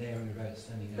 it's in an area of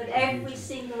outstanding. But every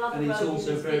single other road and it's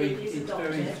also very,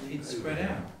 it's spread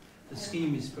out. The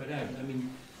scheme is spread out. I mean,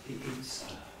 it's.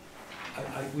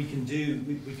 We can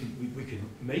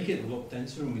make it a lot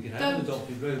denser and we can have an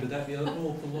adopted road, but that'd be an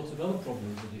awful lot of other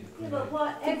problems with it. Yeah,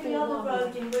 but every other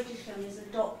road in Wittersham is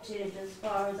adopted as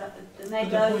far as the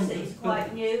Meadows is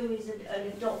quite new, is an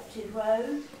adopted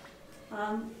road.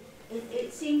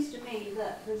 it seems to me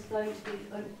that there's going to be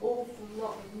an awful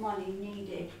lot of money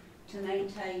needed to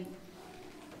maintain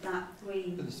that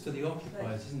green. But it's for the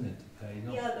occupiers, isn't it, to pay,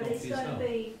 not, Yeah, but not it's for going yourself. to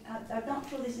be, I'm not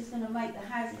sure this is going to make the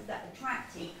houses that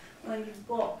attractive when you've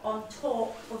got on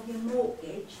top of your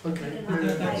mortgage. Okay, you're gonna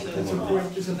have to pay for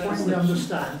it. it's a point we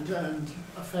understand and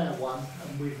a fair one,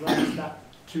 and we've raised that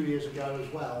 2 years ago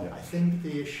as well. Yeah. I think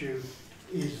the issue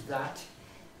is that,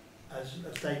 as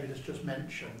David has just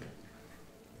mentioned,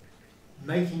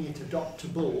 making it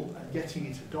adoptable and getting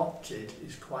it adopted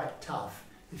is quite tough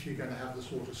if you're going to have the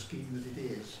sort of scheme that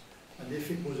it is. And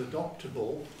if it was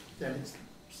adoptable, then it's,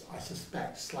 I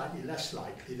suspect, slightly less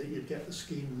likely that you'd get the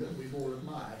scheme that we've all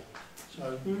admired.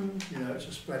 So, you know, it's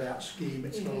a spread out scheme,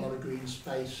 it's got a lot of green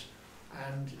space,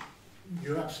 and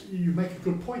you make a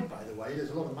good point, by the way.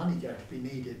 There's a lot of money going to be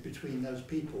needed between those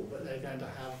people, but they're going to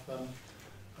have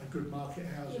a good market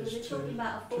houses They're talking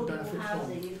about to benefit affordable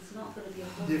housing, from. it's not going to be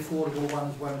The affordable. affordable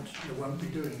ones won't be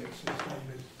doing it, says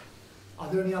David.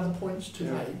 Are there any other points to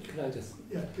make? Could I just...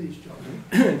 Yeah, please, John.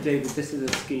 David, this is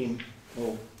a scheme,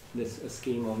 or a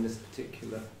scheme on this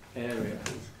particular area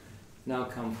has now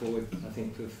come forward, I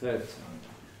think, for the third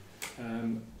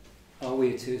time. Are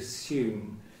we to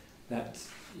assume that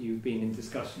you've been in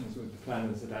discussions with the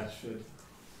planners at Ashford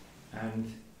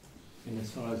and, in as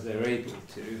far as they're able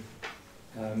to,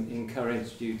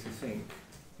 encouraged you to think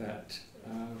that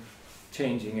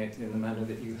changing it in the manner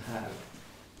that you have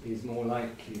is more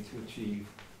likely to achieve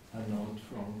a nod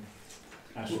from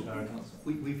Ashford Borough Council?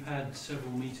 We've had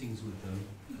several meetings with them.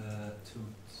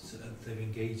 They've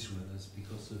engaged with us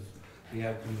because of the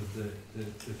outcome of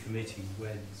the committee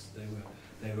when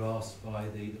they were asked by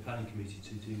the planning committee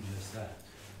to do just that.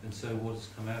 And so what's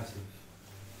come out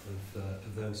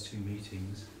of those two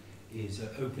meetings is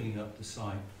opening up the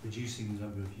site, reducing the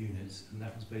number of units, and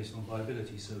that was based on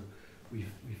viability. So we've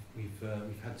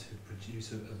had to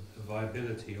produce a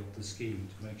viability of the scheme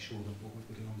to make sure that what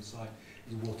we're putting on the site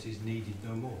is what is needed,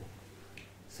 no more.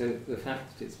 So the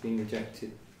fact that it's been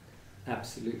rejected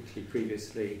absolutely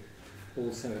previously,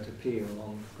 also at appeal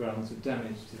on grounds of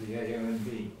damage to the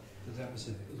AONB. But that was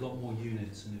a lot more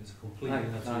units, and it was a completely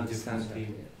and utterly different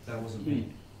scheme. That wasn't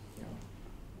me.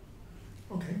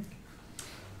 Yeah. Okay.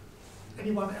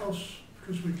 Anyone else?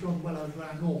 Because we've gone well over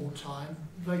our normal time.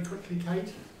 Very quickly,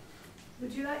 Kate.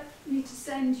 Would you like me to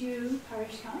send you,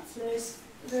 parish councillors,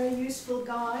 a very useful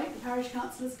guide, the Parish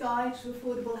Councillor's Guide to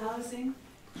Affordable Housing,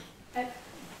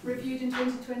 reviewed in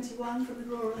 2021 from the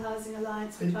Rural Housing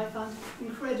Alliance, which I found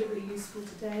incredibly useful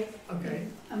today. Okay.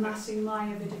 Amassing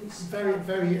my evidence.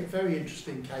 Very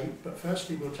interesting, Kate. But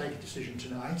firstly, we'll take a decision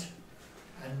tonight,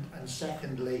 and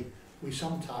secondly, we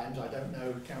sometimes, I don't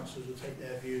know, councillors will take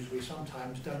their views, we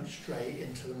sometimes don't stray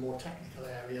into the more technical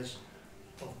areas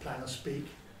of planner speak,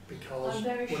 because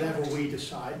whatever we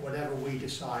decide,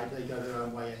 they go their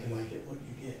own way anyway. You get what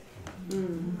you get.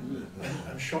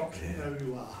 And shocked though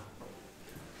you are.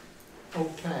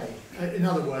 Okay. In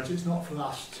other words, it's not for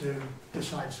us to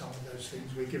decide some of those things.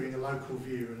 We're giving a local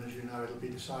view, and as you know, it'll be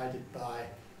decided by,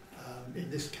 in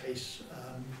this case,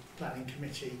 planning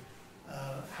committee,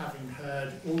 having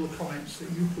heard all the comments that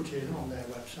you put in on their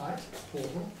website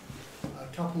portal,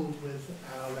 coupled with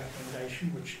our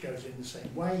recommendation, which goes in the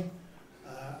same way,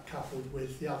 coupled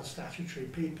with the other statutory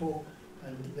people,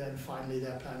 and then finally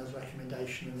their planner's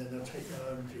recommendation, and then they'll take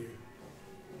their own view.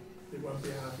 It won't be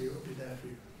our view, it'll be their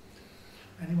view.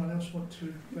 Anyone else want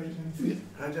to raise anything?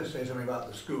 Can I just say something about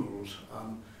the schools?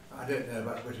 I don't know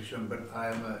about Wittersham, but I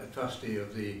am a trustee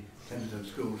of the Tenterden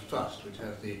Schools Trust, which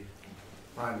has the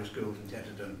primary schools in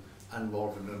Tenterden and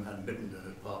Wolverhampton and Bittenden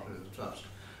as part of the trust.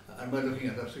 And we're looking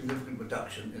at a significant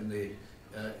reduction in the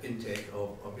intake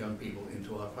of young people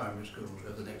into our primary schools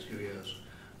over the next few years.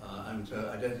 And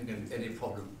I don't think any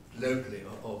problem locally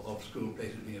of school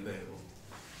places being available.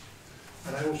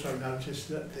 And I also noticed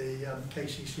that the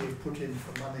KCC have put in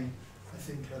for money, I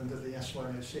think under the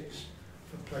S106,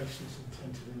 for places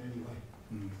intended in anyway.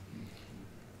 Mm-hmm.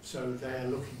 So they're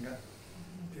looking at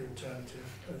the alternative.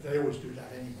 They always do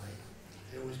that anyway.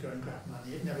 They always go and grab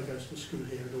money. It never goes to school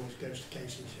here, it always goes to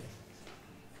KCC,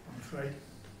 I'm afraid.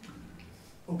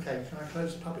 Okay, can I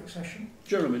close the public session?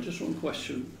 Jeremy, just one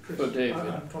question Chris, for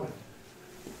David.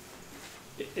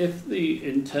 If the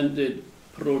intended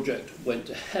project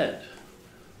went ahead,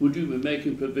 would you be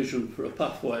making provision for a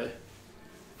pathway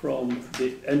from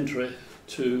the entry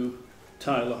to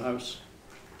Tyler House?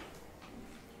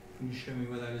 Can you show me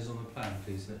where that is on the plan,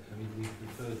 please? I mean, we've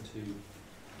referred to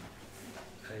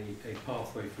a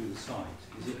pathway through the site.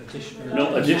 Is it additional?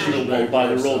 Not additional one by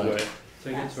the roadway. Say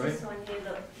again, sorry? This one here,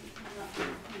 look.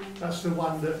 That's the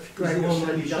one that Greg the one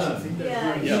said he that doesn't shown? think there's Yeah,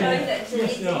 room. it showed that it's an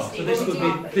Yes, they are. existing So this would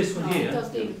one. be this one No, here. it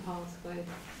does need a pathway.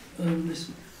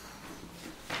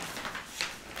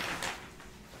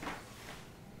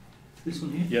 This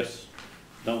one here. Yes.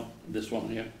 No, this one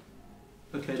here.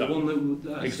 Okay, So, the one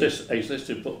that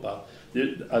Existing footpath.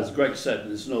 As Greg said,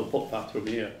 there's no footpath from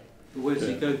here. But where does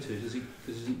Yeah. he go to? Does he?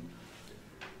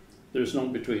 There's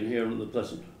none between here and the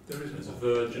Pleasant. There isn't. There's a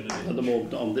verge and an At the inch.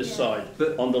 moment, on this Yeah. side,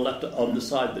 But on the left, on the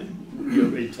side that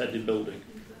you're intended building.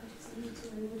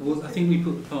 well, I think we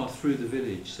put the path through the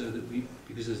village so that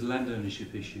because there's land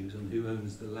ownership issues on who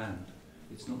owns the land.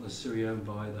 It's not necessarily owned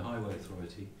by the highway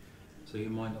authority, so you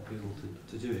might not be able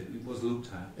to do it. It was looked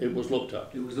at. It was looked at.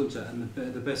 It was looked at, and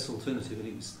the best alternative, and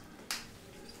it was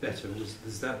better,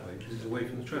 was that way, because it's away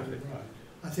from the traffic.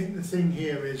 I think the thing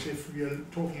here is, if you're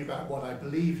talking about what I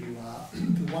believe you are,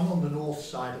 the one on the north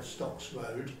side of Stocks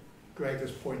Road, Greg has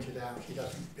pointed out he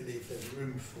doesn't believe there's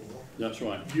room for. That's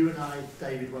right. You and I,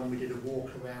 David, when we did a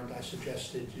walk around, I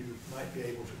suggested you might be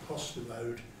able to cross the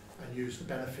road and use the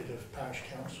benefit of parish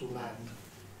council land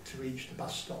to reach the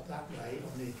bus stop that way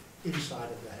on the inside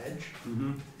of the hedge,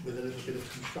 with a little bit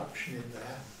of construction in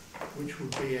there, which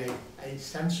would be a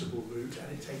sensible route,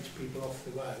 and it takes people off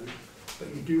the road.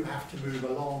 But you do have to move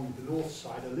along the north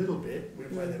side a little bit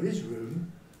where there is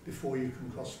room before you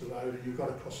can cross the road, and you've got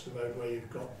to cross the road where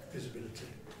you've got visibility.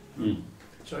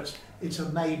 So it's a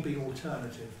maybe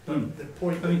alternative. But the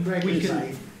point that Greg is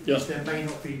saying is there may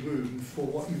not be room for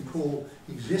what you call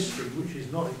existing, which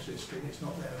is not existing, it's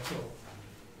not there at all.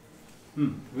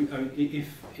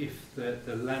 If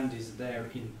the land is there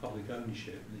in public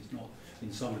ownership and it's not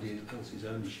in somebody else's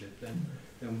ownership,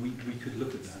 then we could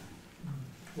look at that.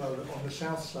 Well, on the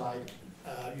south side,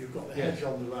 you've got the hedge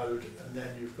on the road, and then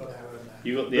you've got our own land.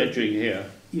 You've got the edging here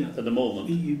at the moment.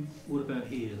 What about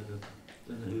here?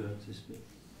 I don't know who owns this bit.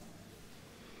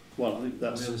 Well, I think On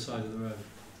that's the other side of the road.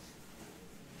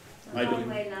 The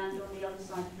highway land on the other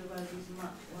side of the road is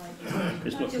much wider.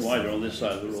 it's much wider on this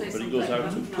side of the road, but it goes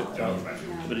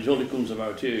out but it only comes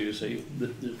about here, you see. The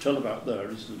turnabout there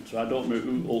isn't, so I don't know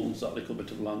who owns that little bit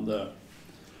of land there.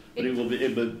 But it would be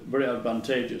very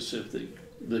advantageous if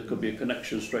there could be a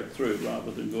connection straight through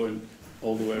rather than going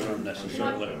all the way around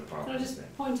necessarily. Can I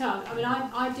just point out, I mean,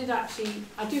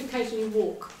 I do occasionally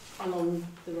walk along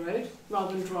the road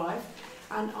rather than drive,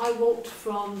 and I walked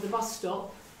from the bus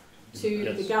stop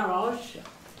to the garage,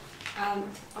 I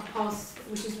passed,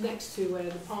 which is next to where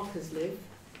the Parkers live,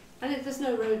 and there's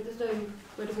no road, there's no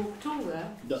way to walk at all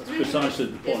there. That's precisely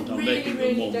the point I'm making.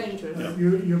 It's really dangerous. Yeah.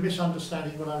 You're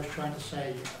misunderstanding what I was trying to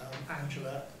say,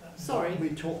 Angela. Sorry. What we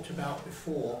talked about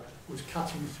before was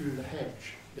cutting through the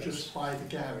hedge just by the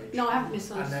garage. No, I haven't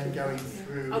misunderstood. And then going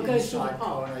through I'll go through the inside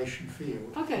park. Coronation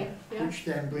Field. Okay, yeah. Which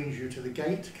then brings you to the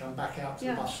gate, come back out to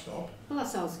the bus stop. Well, that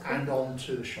sounds cool. And on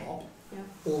to the shop. Yeah.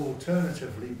 Or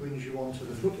alternatively brings you onto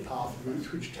the footpath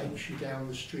route, which takes you down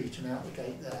the street and out the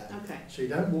gate there. Okay. So you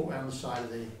don't walk around the side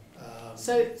of the...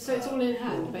 So it's all in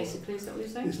hand, basically, is that what you're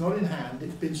saying? It's not in hand,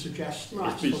 it's been suggested.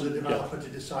 Right. It's for the developer to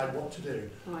decide what to do.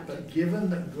 Right. But given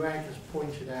that Greg has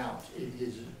pointed out in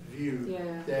his view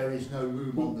there is no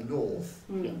room on the north,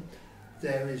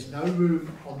 there is no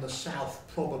room on the south,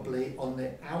 probably on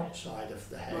the outside of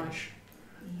the hedge. Right.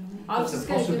 I was The just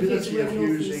going to confuse possibility where of north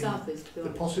and using south is, to be the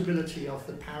honest. possibility of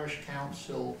the parish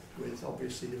council, with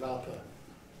obviously developer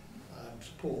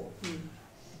support,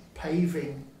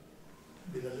 paving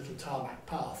with a little tarmac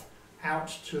path out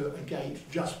to a gate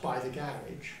just by the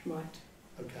garage. Right.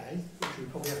 Okay, which we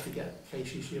probably have to get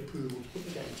KCC approval to put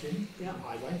the gate in, Yeah. the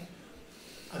highway.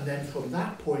 And then from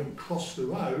that point, cross the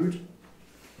road,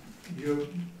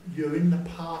 you're in the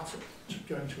part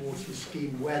going towards the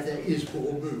scheme where there is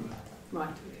more room. Right,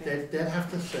 okay. They'd have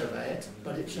to survey it,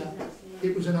 but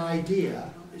it was an idea,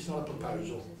 it's not a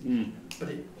proposal. But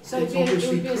So it's it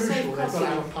obviously would be a safe crucial, they've got to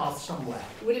have crossing? a path somewhere.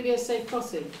 Would it be a safe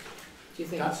crossing, do you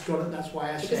think? That's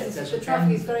why I said Because there's the a traffic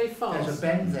bend. is very fast. There's a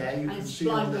bend there, you and can it's see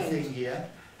on blind the bend. thing here.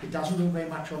 It doesn't look very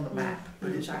much on the map,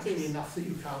 but it's it actually is. enough that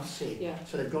you can't see. Yeah.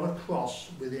 So they've got to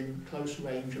cross within close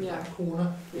range of Yeah. that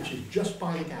corner, which is just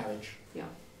by the garage. Yeah.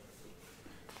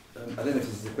 I don't know if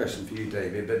this is a question for you,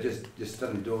 David, but just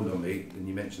suddenly dawned on me, and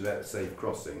you mentioned about safe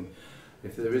crossing.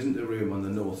 If there isn't a room on the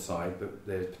north side, but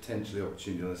there's potentially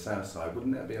opportunity on the south side,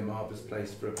 wouldn't that be a marvellous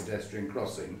place for a pedestrian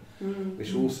crossing,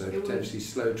 which also It would. potentially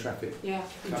slow traffic Yeah,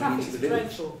 the coming traffic's into the village?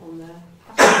 dreadful on there.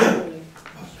 Absolutely.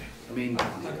 I mean,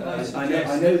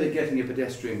 I know that getting a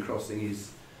pedestrian crossing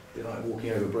is a bit like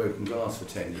walking over broken glass for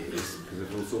 10 years because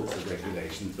of all sorts of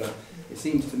regulations, but it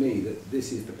seems to me that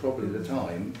this is probably the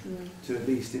time to at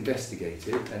least investigate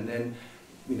it, and then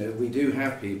you know, we do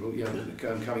have people, you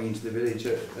know, coming into the village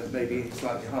at maybe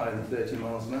slightly higher than 30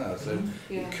 miles an hour. So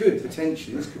Yeah. this could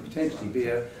potentially be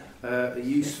a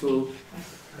useful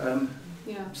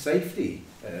safety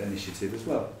initiative as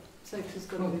well. Safety's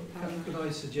got to be paramount. Could I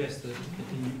suggest that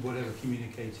in whatever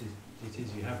communicated it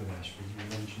is you have with Ashford,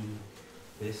 you mention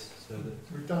this, so that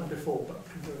we've done before, but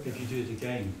if you do it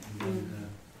again, then,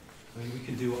 I mean, we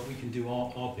can do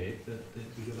our bit, but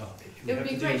we got up. It would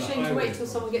be a great shame to wait till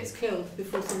someone gets killed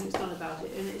before something's done about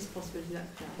it, and it is a possibility that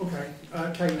could happen.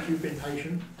 Okay, Kate, you've been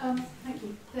patient. Thank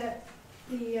you.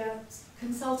 The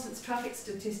consultant's traffic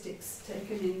statistics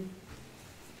taken in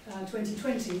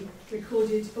 2020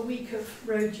 recorded a week of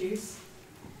road use,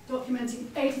 documenting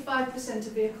 85%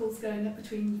 of vehicles going at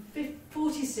between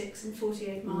 46 and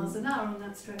 48 miles an hour on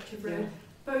that stretch of road,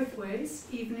 both ways,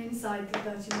 even inside the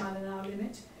 30-mile-an-hour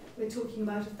limit. We're talking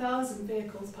about 1,000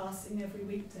 vehicles passing every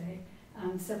weekday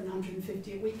and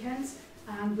 750 at weekends.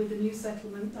 And with the new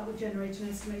settlement, that would generate an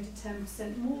estimated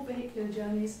 10% more vehicular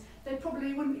journeys. They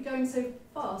probably wouldn't be going so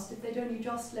fast if they'd only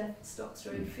just left Stocks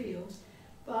Road Field.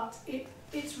 But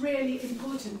it's really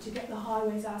important to get the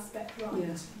highways aspect right.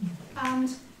 Yeah.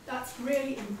 And that's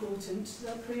really important,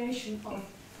 the creation of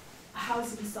a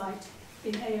housing site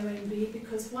in AONB,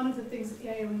 because one of the things that the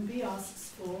AONB asks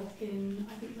for in,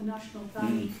 I think, the National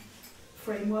Planning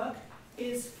Framework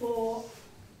is for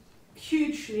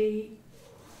hugely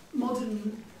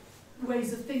modern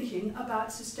ways of thinking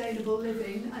about sustainable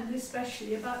living, and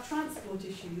especially about transport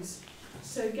issues.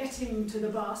 So getting to the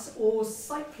bus or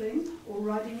cycling or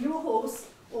riding your horse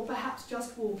or perhaps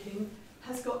just walking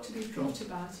has got to be thought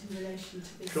about in relation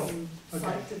to this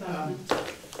site development.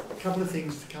 A couple of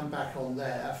things to come back on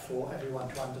there for everyone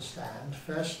to understand.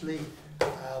 Firstly,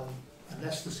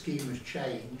 unless the scheme was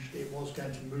changed, it was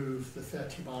going to move the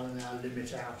 30-mile-an-hour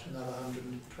limit out another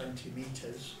 120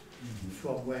 metres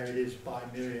from where it is by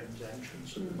Miriam's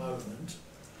entrance at the moment,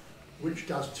 which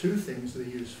does two things that are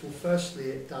useful. Firstly,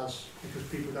 it does, because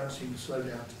people don't seem to slow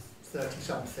down to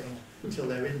 30-something until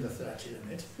they're in the 30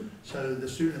 limit. So the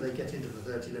sooner they get into the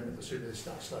 30 limit, the sooner they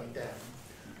start slowing down.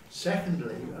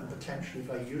 Secondly, and potentially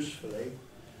very usefully,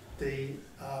 the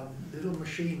little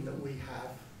machine that we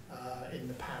have in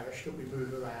the parish that we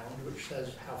move around, which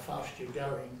says how fast you're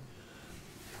going,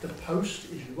 the post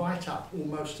is right up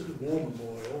almost at the War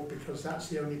Memorial, because that's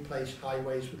the only place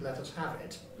highways would let us have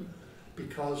it,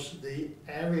 because the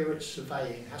area it's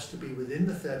surveying has to be within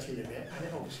the 30 limit, and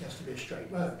it obviously has to be a straight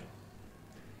road.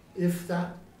 If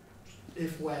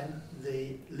when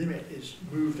the limit is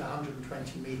moved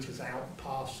 120 metres out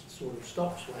past sort of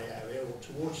Stocksway area or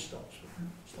towards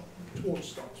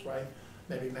Stocksway,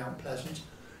 maybe Mount Pleasant,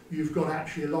 you've got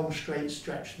actually a long straight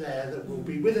stretch there that will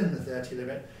be within the 30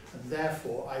 limit, and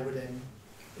therefore I would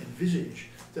envisage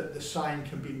that the sign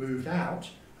can be moved out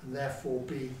and therefore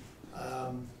be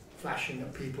flashing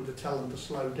at people to tell them to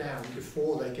slow down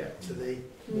before they get to the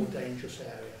more dangerous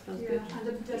area. Yeah, and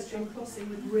a pedestrian crossing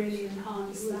would really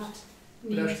enhance that.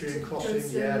 Pedestrian crossing,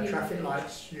 yeah, traffic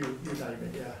lights, you name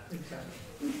it, yeah, exactly.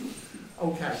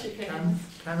 Okay,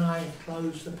 can I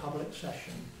close the public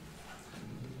session?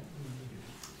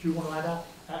 Do you want to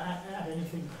add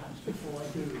anything perhaps before I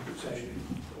do the session,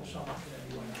 or sum up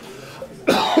anyone?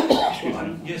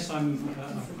 Yes, I'm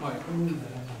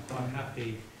quite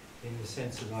happy in the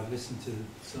sense that I've listened to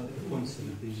some of the points that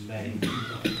have been made.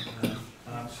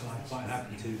 I'm quite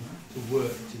happy to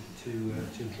work to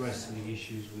address the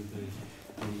issues with the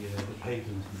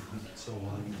pavement and so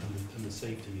on, and the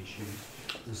safety issues.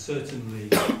 Will certainly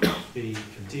be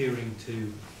adhering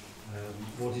to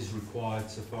what is required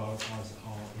so far as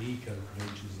our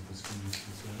eco-credentials of the scheme is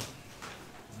concerned.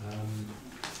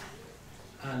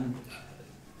 And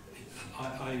I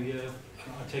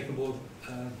take on board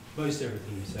most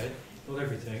everything you said, not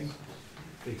everything,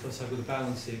 because I've got to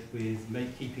balance it with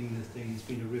keeping the thing. It's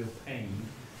been a real pain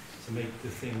to make the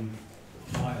thing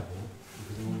viable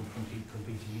because of all the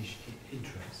competing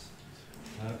interests.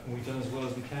 And we've done as well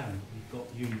as we can. We've got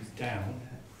the units down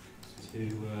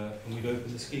and we've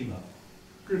opened the scheme up.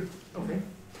 Good. Okay.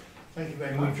 Thank you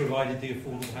very and much. We've provided the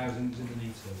affordable housing in the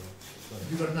needs survey.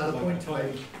 Have you got another point to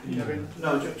make?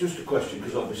 No, just a question,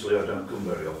 because obviously I don't come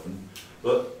very often.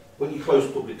 But when you close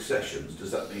public sessions,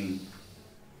 does that mean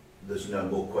there's no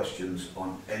more questions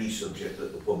on any subject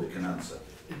that the public can answer?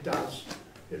 It does.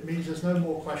 It means there's no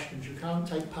more questions. You can't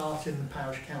take part in the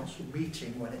parish council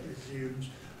meeting when it resumes,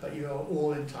 but you are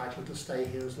all entitled to stay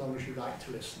here as long as you like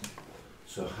to listen.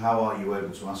 So how are you able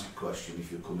to ask a question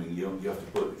if you're coming? You have to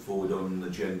put it forward on an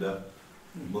agenda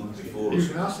a month before. You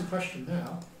can ask the question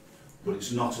now. But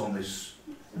it's not on this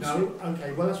No?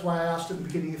 Okay, well that's why I asked at the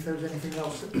beginning if there was anything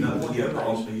else that you No, wanted yeah, to but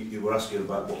raise. you were asking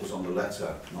about what was on the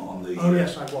letter, not on the... Oh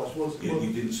yes, I was.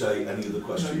 You didn't say any of the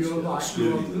questions, no, you're right.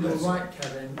 excluding the You're letter. right,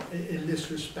 Kevin, in this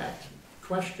respect.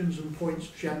 Questions and points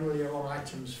generally are on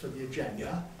items for the agenda.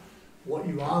 Yeah. What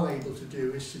you are able to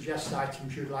do is suggest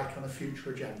items you'd like on a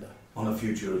future agenda. On a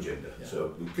future agenda. Yeah.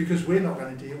 So because we're not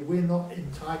going to deal, we're not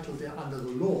entitled under the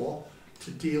law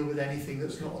to deal with anything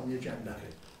that's not on the agenda.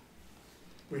 Okay.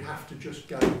 We have to just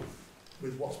go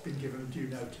with what's been given due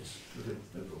notice. Okay,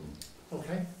 no problem.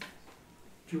 Okay?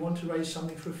 Do you want to raise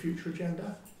something for a future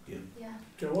agenda? Yeah. Yeah.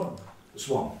 Go on. The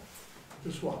Swan.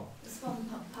 The Swan. The Swan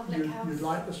Public House. You'd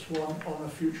like the Swan on a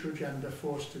future agenda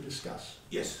for us to discuss?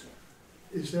 Yes.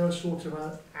 Is there a sort of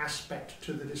an aspect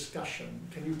to the discussion?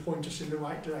 Can you point us in the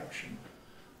right direction?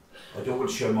 I don't want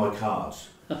to show my cards.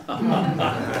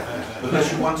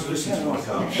 Unless you want to listen to my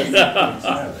cards.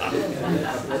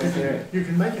 You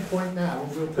can make a point now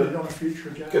and we'll put it on a future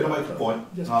agenda. Can I make a point?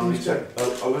 Yes, I'll please do.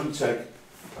 only take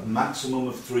a maximum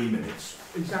of 3 minutes.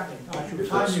 Exactly. I shall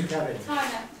time you, Kevin.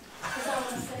 Time it. Because I want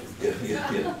to say.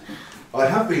 Yeah. I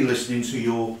have been listening to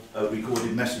your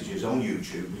recorded messages on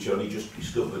YouTube, which I only just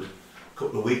discovered a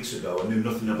couple of weeks ago. I knew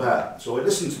nothing about, so I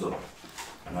listened to them.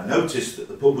 And I noticed that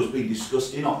the pub was being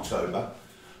discussed in October,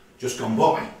 just gone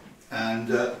by. And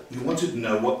you wanted to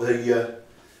know what the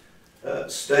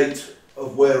state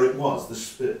of where it was,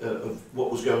 of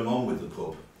what was going on with the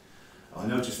pub. I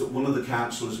noticed that one of the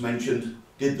councillors mentioned,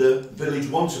 did the village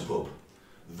want a pub?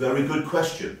 Very good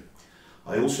question.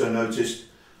 I also noticed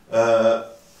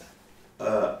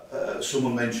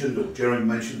someone mentioned, or Jeremy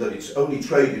mentioned, that it's only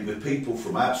traded with people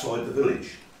from outside the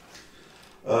village.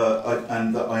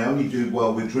 And that I only do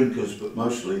well with drinkers, but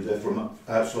mostly they're from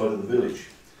outside of the village.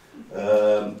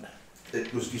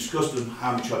 It was discussed on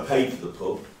how much I paid for the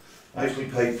pub. I actually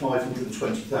paid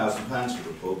 £520,000 for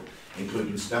the pub,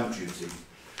 including stamp duty.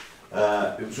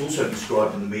 It was also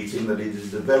described in the meeting that it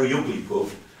is a very ugly pub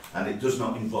and it does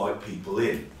not invite people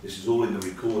in. This is all in the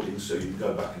recording, so you can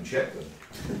go back and check them.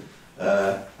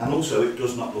 And also it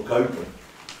does not look open.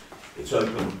 It's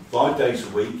open 5 days a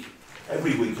week,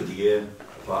 every week of the year,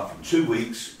 apart from 2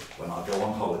 weeks when I go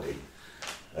on holiday.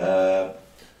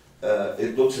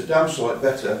 It looks a damn sight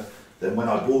better than when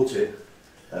I bought it.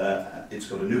 It's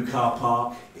got a new car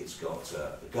park, it's got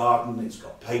a garden, it's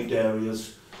got paved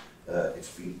areas,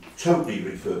 it's been totally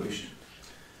refurbished.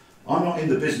 I'm not in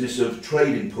the business of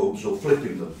trading pubs or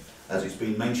flipping them, as it's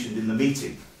been mentioned in the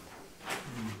meeting.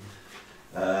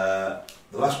 The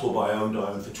last pub I owned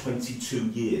for 22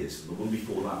 years, and the one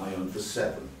before that I owned for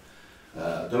 7.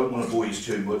 I don't want to bore you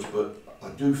too much, but I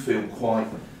do feel quite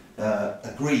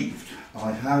aggrieved.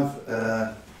 I have,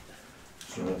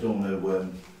 sorry, I don't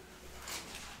want to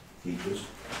keep this.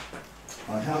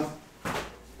 I have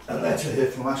a letter here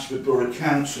from Ashford Borough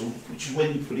Council, which is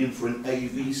when you put in for an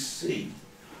AVC,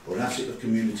 or an asset of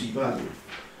community value.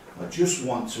 I just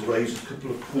want to raise a couple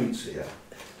of points here.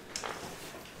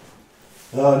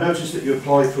 I noticed that you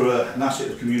applied for an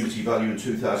asset of community value in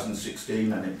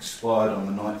 2016 and it expired on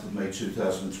the 9th of May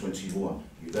 2021.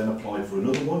 You then applied for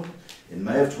another one in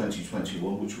May of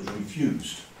 2021, which was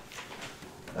refused.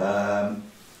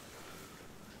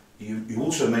 You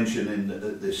also mentioned in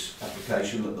this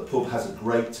application that the pub has a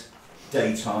great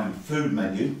daytime food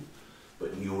menu,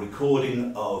 but in your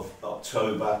recording of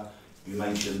October, you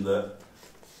mentioned that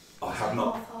I have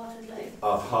not...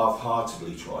 I've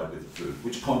half-heartedly tried with the food,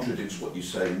 which contradicts what you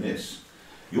say in this.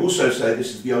 You also say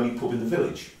this is the only pub in the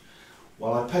village.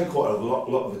 Well, I pay quite a lot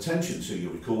of attention to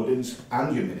your recordings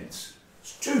and your minutes.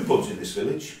 There's 2 pubs in this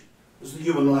village. There's the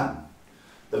Ewe and Lamb.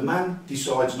 The man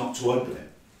decides not to open it.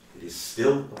 It is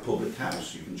still a public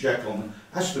house. You can check on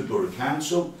Ashford Borough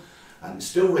Council, and it's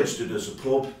still registered as a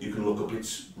pub. You can look up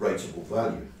its rateable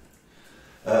value.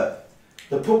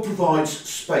 The pub provides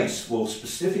space for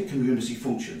specific community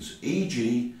functions,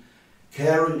 e.g.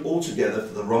 caring altogether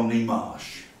for the Romney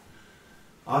Marsh.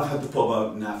 I've had the pub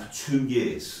open now for 2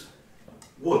 years.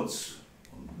 Once,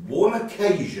 on one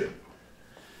occasion,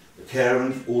 the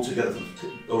caring altogether for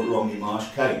the Romney Marsh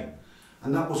came.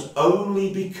 And that was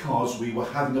only because we were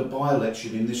having a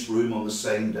by-election in this room on the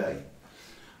same day.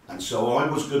 And so I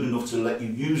was good enough to let you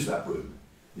use that room.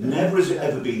 Never has it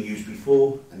ever been used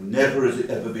before, and never has it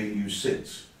ever been used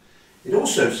since. It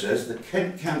also says that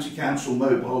Kent County Council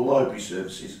Mobile Library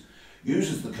Services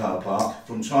uses the car park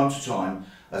from time to time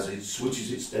as it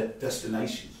switches its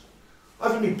destinations.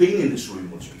 I've only been in this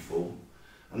room once before,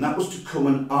 and that was to come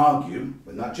and argue,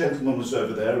 when that gentleman was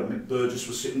over there and Mick Burgess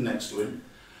was sitting next to him,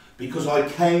 because I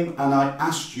came and I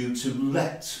asked you to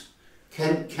let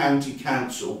Kent County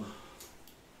Council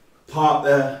park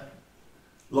their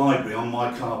library on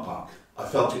my car park. I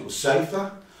felt it was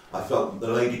safer. I felt that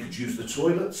the lady could use the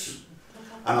toilets.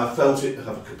 And I felt it to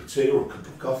have a cup of tea or a cup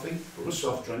of coffee or a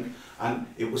soft drink, and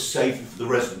it was safer for the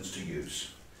residents to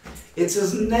use. It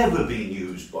has never been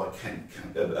used by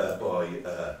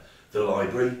the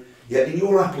library, yet in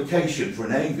your application for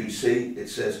an AVC it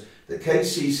says the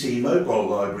KCC mobile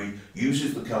library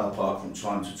uses the car park from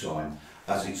time to time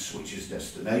as it switches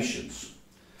destinations.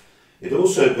 It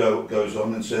also goes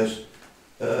on and says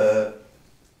that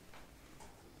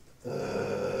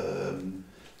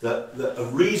a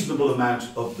reasonable amount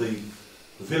of the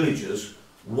villagers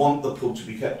want the pub to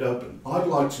be kept open. I'd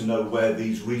like to know where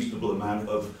these reasonable amount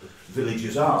of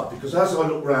villagers are, because as I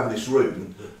look around this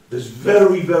room, there's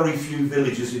very, very few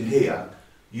villagers in here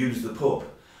use the pub.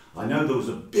 I know there was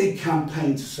a big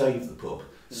campaign to save the pub,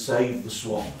 save the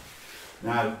Swan.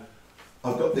 Now,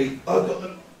 I've got the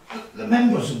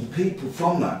members of the people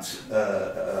from that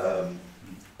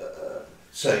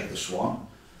Save the Swan.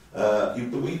 By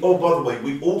the way,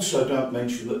 we also don't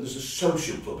mention that there's a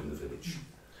social club in the village.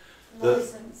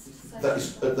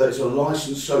 That is a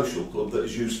licensed social club that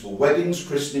is used for weddings,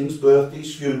 christenings,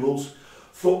 birthdays, funerals,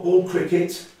 football,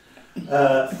 cricket,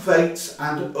 fetes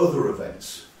and other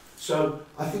events. So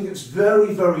I think it's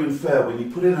very, very unfair when you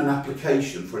put in an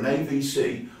application for an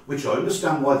AVC, which I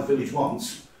understand why the village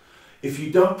wants, if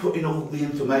you don't put in all the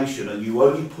information and you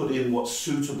only put in what's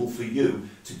suitable for you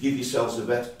to give yourselves a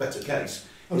better case.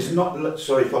 Okay. It's not,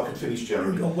 sorry if I could finish,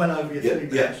 Jeremy. You've gone well over your 3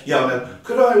 minutes. Yeah, I know.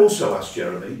 Could I also ask,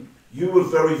 Jeremy, you were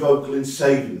very vocal in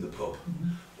saving the pub. Mm-hmm.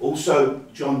 Also,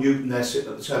 John Newton there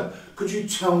sitting at the table. Could you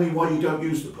tell me why you don't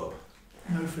use the pub?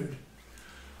 No food.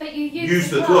 But you use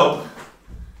the club.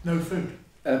 No food.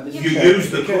 You use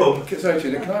the club. Sorry,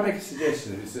 Julia, can I make a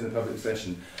suggestion if it's in a public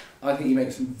session? I think you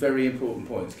make some very important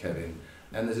points, Kevin,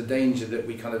 and there's a danger that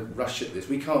we kind of rush at this.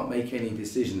 We can't make any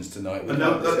decisions tonight.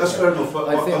 No, that's fair enough.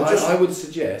 I would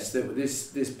suggest that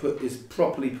this is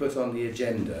properly put on the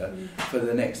agenda for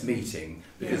the next meeting,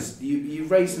 because you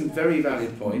raised some very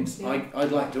valid points. Yeah.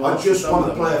 I'd like to. I just want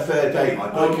to play a fair game. I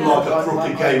don't like a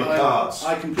crooked game of cards.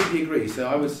 I completely agree. So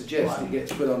I would suggest it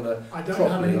gets put on the.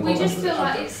 We just feel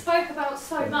like it's spoke about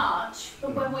so much,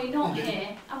 but when we're not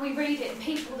here and we read it,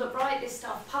 people that write this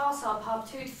stuff pass our pub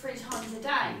 2 to 3 times a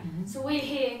day. So we're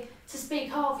here to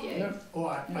speak our view. No, all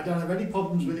right. I don't have any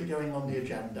problems with it going on the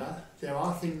agenda. There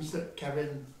are things that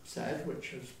Kevin said,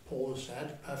 which, as Paul has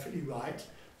said, perfectly right.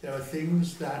 There are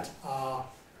things that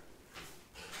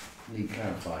need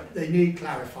clarifying. They need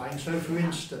clarifying. So, for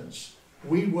instance,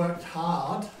 we worked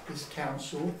hard, this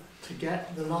council, to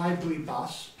get the library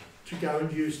bus to go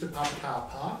and use the pub car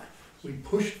park. We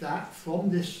pushed that from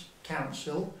this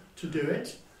council to do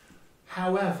it.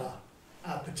 However,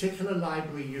 a particular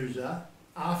library user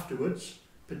afterwards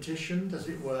petitioned, as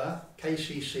it were,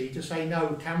 KCC to say,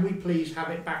 no, can we please have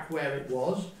it back where it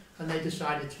was? And they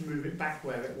decided to move it back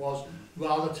where it was,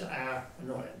 rather to our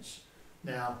annoyance.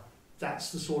 Now,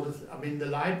 that's the sort of, I mean, the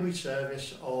library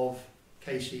service of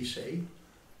KCC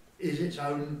is its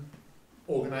own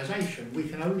organisation. We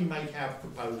can only make our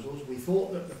proposals. We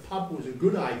thought that the pub was a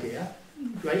good idea,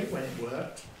 great when it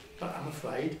worked, but I'm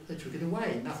afraid they took it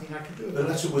away. Nothing I could do about it. The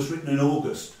letter was written in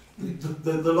August.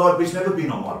 The library's never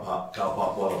been on my car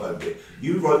park while I've owned it.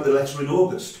 You wrote the letter in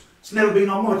August. It's never been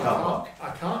on my car park.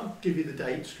 I can't give you the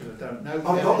dates because I don't know.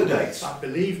 I've got the dates. But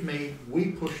believe me,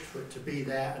 we pushed for it to be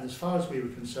there, and as far as we were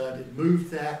concerned, it moved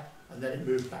there, and then it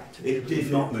moved back to. It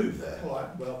did not move there. All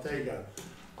right. Well, there you go.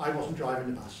 I wasn't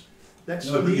driving the bus.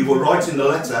 No, but you were writing the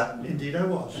letter. Indeed, I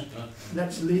was.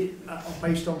 Let's leave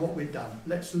based on what we've done.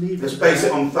 Let's leave. Let's base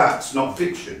it on facts, not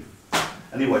fiction.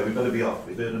 Anyway, we better be off.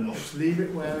 We better not. Let's leave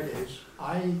it where it is.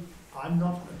 I'm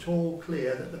not at all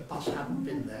clear that the bus hadn't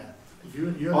been there.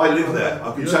 I live there.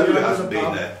 I can tell you it hasn't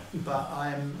been there. But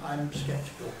I'm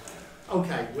sceptical.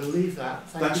 Okay, we'll leave that.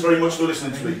 Thanks very much for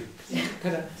listening to me.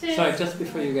 Sorry, just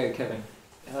before you go, Kevin.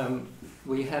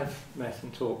 We have met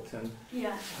and talked, and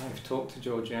I've talked to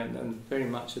Georgia and very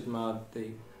much admired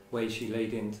the way she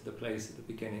laid into the place at the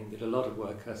beginning, did a lot of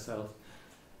work herself.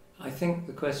 I think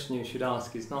the question you should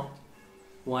ask is not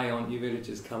why aren't you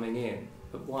villagers coming in,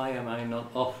 but why am I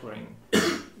not offering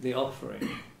the offering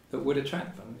that would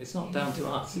attract them? It's not down to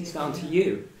us, it's down to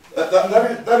you.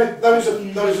 That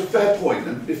is a fair point,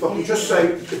 and if I can just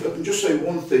say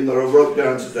one thing that I wrote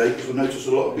down today, because I noticed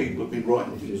a lot of people have been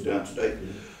writing things down today.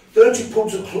 30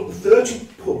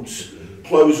 pubs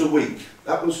close a week.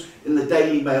 That was in the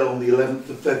Daily Mail on the 11th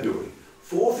of February.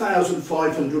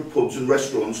 4,500 pubs and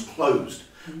restaurants closed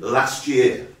last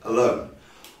year alone.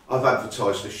 I've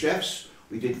advertised for chefs.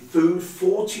 We did food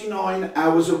 49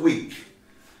 hours a week,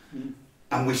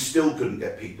 and we still couldn't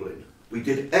get people in. We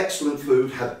did excellent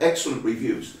food, had excellent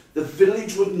reviews. The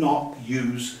village would not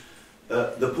use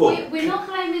the pub. We're not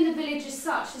blaming the village as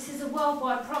such. This is a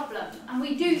worldwide problem, and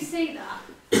we do see that.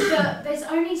 But there's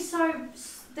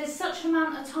such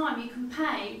amount of time you can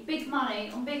pay big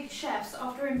money on big chefs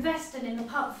after investing in the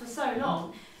pub for so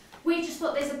long. We just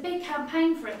thought there's a big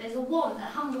campaign for it. There's a want, a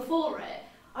hunger for it.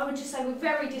 I would just say we're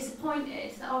very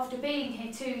disappointed that after being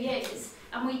here 2 years,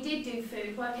 and we did do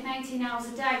food, working 18 hours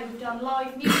a day, we've done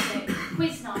live music,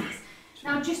 quiz nights.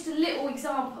 Now just a little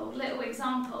example,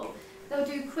 they'll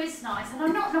do quiz nights, and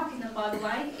I'm not knocking them by the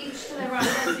way, each to their own.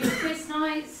 They'll do quiz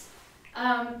nights,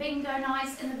 bingo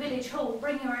nights in the village hall,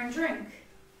 bring your own drink.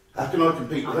 How can I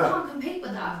compete with that? I can't compete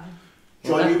with that.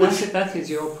 John, that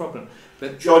is your problem.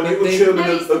 But John, you were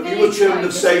chairman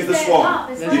of Save the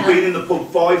Swan. You've been in the pub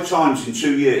 5 times in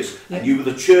 2 years, and you were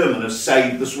the chairman of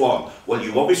Save the Swan. Well,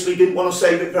 you obviously didn't want to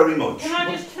save it very much. Can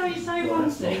I just say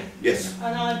one thing? Yes.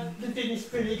 And I've lived in this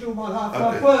village all my life. Okay.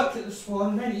 I've worked at the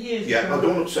Swan many years ago. Yeah, I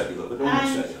don't want to upset you, look. I don't want to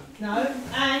upset you. No,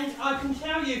 and I can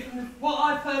tell you from what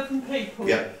I've heard from people.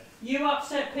 Yeah. You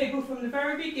upset people from the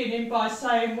very beginning by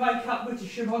saying "Wake up,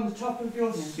 Wittersham" on the top of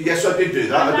your. Yes, I did do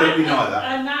that. I don't deny that.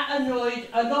 And that annoyed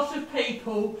a lot of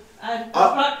people. And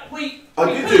I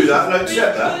did do that, and I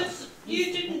accept that. Because you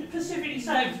didn't specifically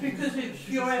say it was because it's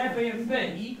your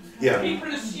Airbnb. Yeah.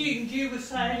 People assumed you were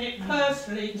saying it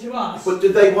personally to us. But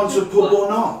did they want a pub or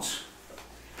not?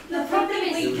 The problem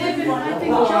is everyone. I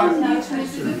think John Newton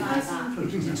is a good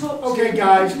person to talk to. Okay,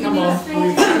 guys, come on. Please,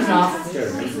 enough. By the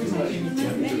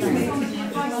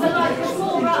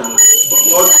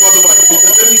way, if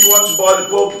the village wants to buy the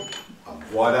pub, I'm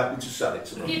quite happy to sell it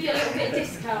to them. Give you a little bit of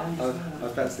discount. I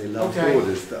fancy large Okay.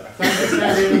 orders. Thank you,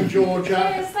 Kelly and Georgia.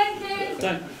 Yes, thank you.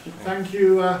 Thank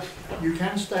you. You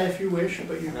can stay if you wish,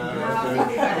 but you can go.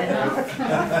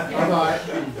 All right.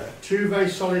 2 very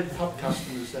solid pub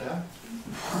customers there.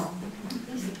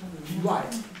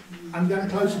 Right. I'm going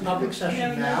to close the public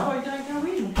session now. No, don't go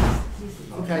in.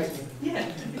 Okay. Yeah,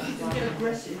 if you get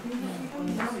aggressive.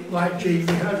 Right, Jean,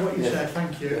 we heard what you said.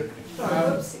 Thank you.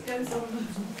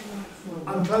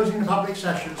 I'm closing the public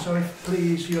session, so if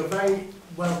please, you're very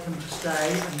welcome to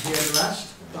stay and hear the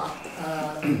rest, but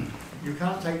you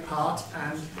can't take part,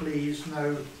 and please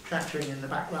no chattering in the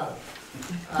back row.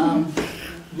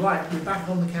 Right, we're back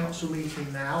on the council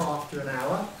meeting now after an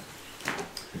hour.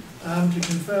 To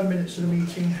confirm minutes of the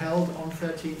meeting held on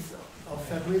 13th of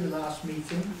February, the last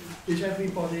meeting. Is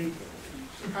everybody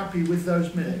happy with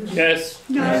those minutes? Yes.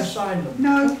 No. Can I sign them?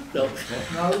 No. No.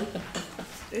 No?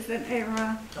 There's an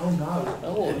error. Oh no.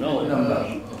 Oh no.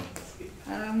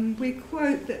 We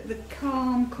quote that the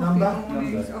calm coffee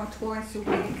mornings are twice a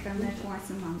week and they're twice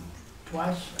a month.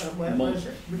 Twice? Where is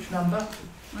it? Which number?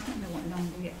 I don't know what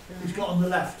number yet. It's got on the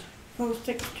left.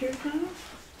 462.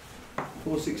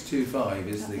 4625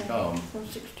 is the calm.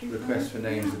 4625. Request for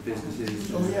names of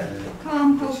businesses. Oh yeah.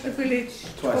 Calm holds the village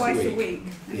twice a week.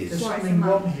 There's something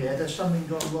wrong here. There's something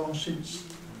gone wrong since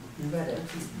we read it.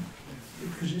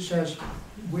 Because it says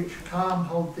which calm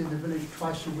hold in the village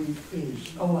twice a week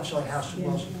is. Oh, sorry, House of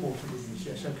Wells and Porter Williams.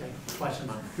 Yes, okay. Twice a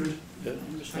month. Good. Yeah.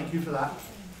 Thank you for that.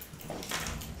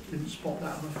 Didn't spot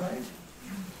that, I'm afraid.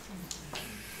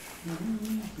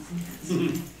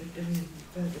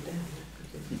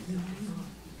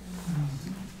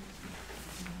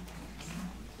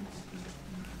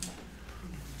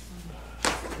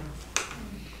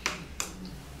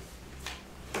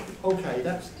 Okay,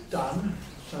 that's done.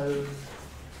 So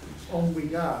on we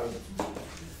go.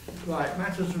 Right,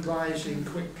 matters arising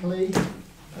quickly.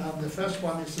 The first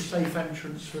one is the safe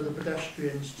entrance for the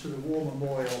pedestrians to the War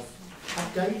Memorial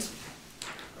update.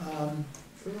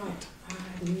 Right.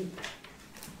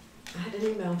 I had an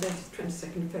email dated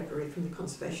 22nd February from the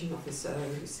Conservation Officer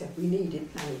who said we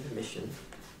needed planning permission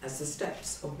as the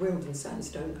steps of Weald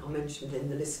Sandstone are mentioned in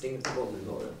the listing of the War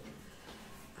Memorial.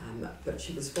 But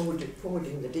she was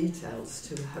forwarding the details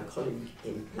to her colleague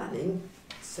in planning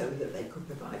so that they could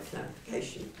provide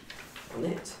clarification on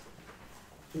it.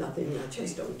 Nothing. I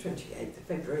chased on the 28th of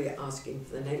February asking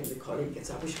for the name of the colleague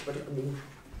as I wish to put it on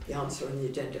the answer on the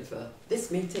agenda for this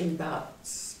meeting, but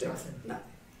still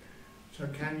nothing. So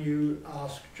can you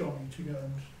ask Johnny to go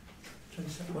and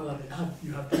chase that? Well,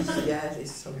 you have this? Yeah,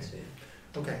 this okay. Yeah.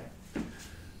 Okay.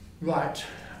 Right.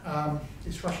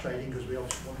 It's frustrating because we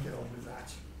obviously want to get on with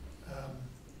that.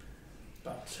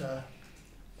 But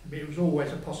it was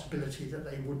always a possibility that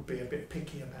they would be a bit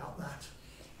picky about that.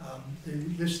 The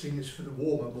listing is for the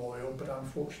War Memorial, but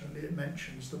unfortunately it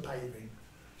mentions the paving.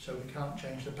 So we can't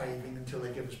change the paving until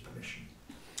they give us permission.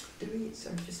 Do we, so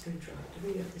I'm just going to try, do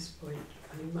we at this point,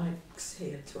 I mean Mike's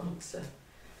here to answer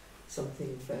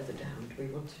something further down. Do we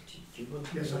want to? Do you want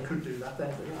to? Yes, I could do that.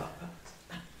 Further up.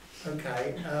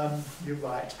 Okay, you're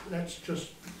right. Let's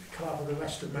just cover the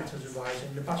rest of matters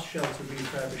arising. The bus shelter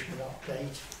refurbishment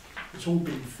update. It's all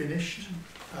been finished.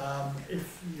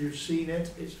 If you've seen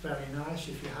it, it's very nice.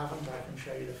 If you haven't, I can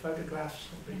show you the photographs,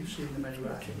 but you've seen them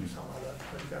anywhere. I think some other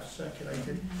photographs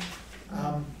circulated.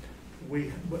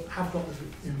 We have got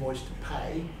the invoice to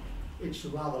pay. It's a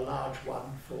rather large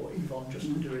one for Yvonne just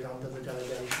to do it under the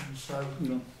delegation. So,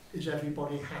 is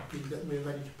everybody happy that we're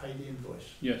ready to pay the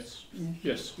invoice? Yes.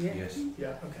 Yes. Yes.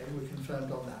 Yeah, okay, we're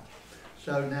confirmed on that.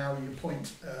 So now you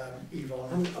point,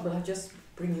 Yvonne. Well, I just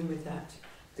bring in with that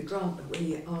the grant that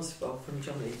we asked for from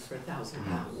John Leeds for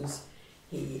 £1,000.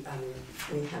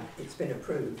 It's been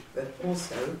approved, but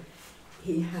also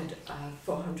he had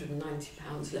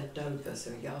 £490 left over,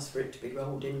 so he asked for it to be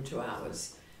rolled into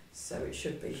ours. So it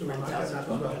should be So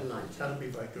 £1,490. That'll be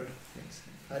very good.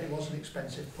 It was an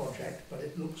expensive project, but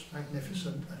it looks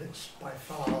magnificent, and it's by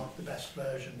far the best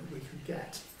version that we could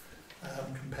get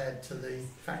compared to the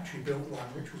factory-built one,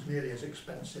 which was nearly as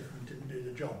expensive and didn't do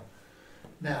the job.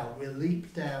 Now, we'll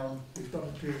leap down. We've got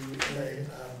to do the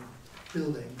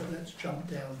building, but let's jump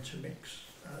down to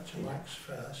wax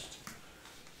first.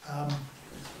 Number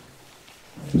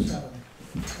 7.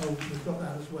 Oh, we've got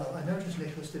that as well. I noticed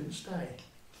Nicholas didn't stay.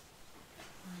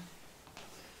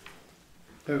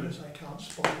 Because I can't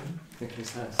spot him.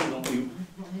 Nicholas has. No,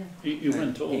 he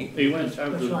went off. He went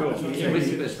out the door.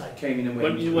 Elizabeth came in and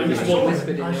went. When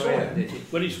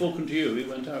he's spoken to you, he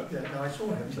went out. Yeah, no, I saw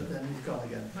him, but then he's gone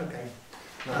again. Okay.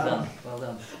 Well done. Well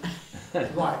done.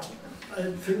 Right.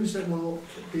 Things that will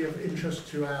be of interest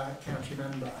to our county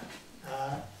member.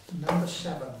 Number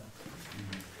 7.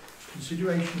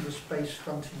 Consideration of the space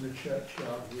fronting the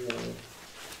churchyard wall.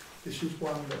 This is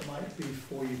one that might be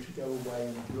for you to go away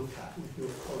and look at with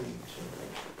your colleagues.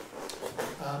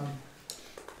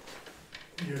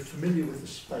 You're familiar with the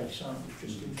space, aren't you?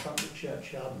 Just in front of the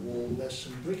churchyard wall, there's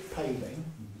some brick paving,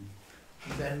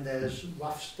 and then there's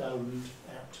rough stones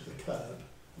out to the curb,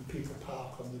 and people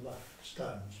park on the rough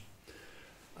stones.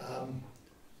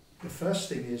 The first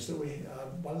thing is that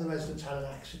one of the residents had an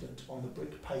accident on the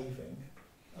brick paving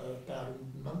about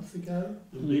a month ago.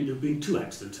 There have been 2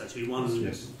 accidents actually,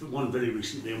 one very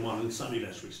recently and one slightly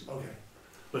less recently. Okay.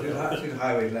 But it's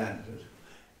highway land, is it?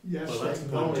 Yes, well, they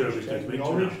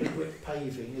acknowledge the brick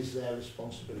paving is their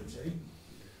responsibility,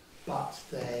 but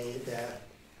their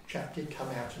chap did come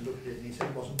out and look at it and he said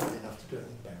it wasn't good enough to do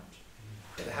anything about.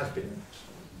 But there has been an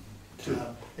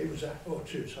accident. It was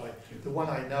two, sorry. The one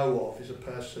I know of is a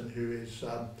person who is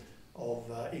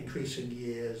of increasing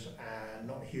years and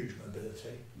not huge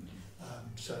mobility,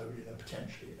 so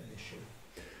potentially an issue.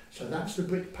 So that's the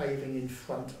brick paving in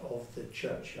front of the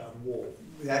churchyard wall.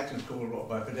 The accident's caused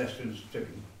by pedestrians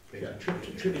tripping. Yeah,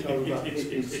 tripped over.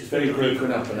 It's very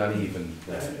broken up and uneven.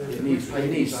 It needs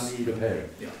repairing.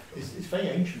 Yeah. It's very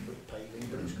ancient brick paving,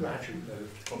 but it's gradually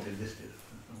moved. Probably listed.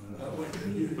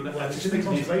 It's in the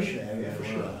conservation area for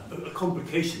sure. A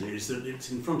complication is that it's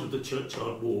in front of the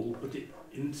churchyard wall, but it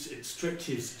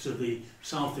stretches to the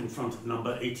south in front of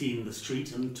number 18, the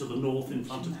street, and to the north in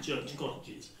front of the church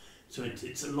cottages. So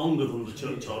it's longer than the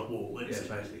churchyard wall. Yes,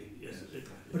 I see. Yes.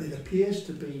 But it appears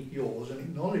to be yours and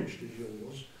acknowledged as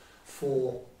yours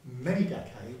for many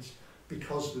decades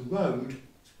because the road,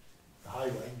 the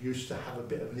highway, used to have a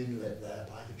bit of an inlet there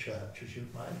by the church, as you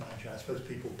might imagine. I suppose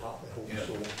people park their horse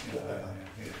or whatever.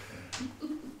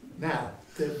 Now,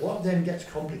 what then gets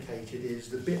complicated is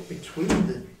the bit between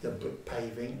the brick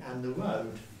paving and the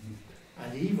road.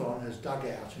 And Yvonne has dug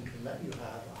out and can let you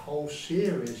have a whole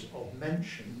series of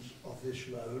mentions of this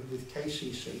road with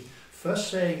KCC,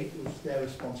 first saying it was their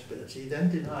responsibility, then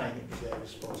denying it was their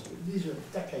responsibility. These are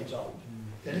decades old.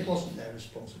 Then it wasn't their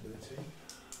responsibility.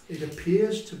 It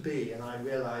appears to be, and I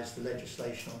realise the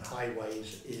legislation on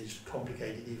highways is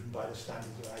complicated even by the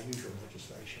standards of our usual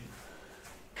legislation.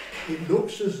 It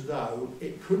looks as though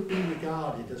it could be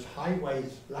regarded as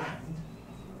highways land,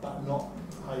 but not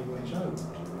highways owned.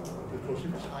 Because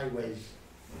if it's highways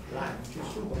land, you've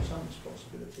still got some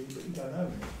responsibility, but you don't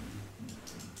own it.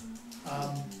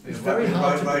 It's very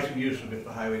hard to use of it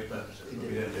for highways purposes.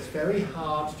 It's very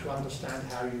hard to understand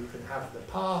how you can have the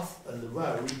path and the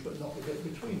road, but not the bit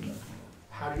between them.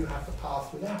 How do you have the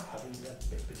path without having that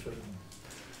bit between them?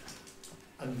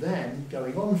 And then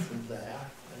going on from there,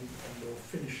 and we'll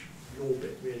finish your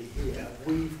bit really here.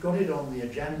 We've got it on the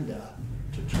agenda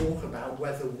to talk about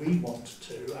whether we want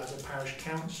to, as a parish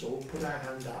council, put our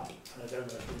hand up, and I don't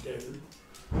know if we do,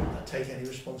 take any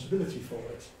responsibility for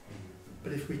it.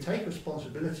 But if we take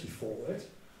responsibility for it,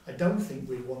 I don't think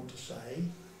we want to say,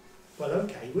 well,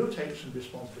 okay, we'll take some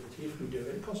responsibility if we do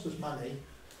it. It costs us money.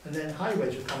 And then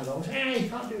highways will come along and say, hey, you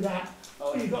can't do that.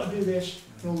 Oh, you've got to do this,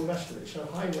 and all the rest of it. So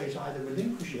highways either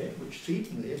relinquish it, which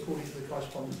seemingly, according to the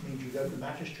correspondence, means you go to the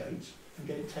magistrates and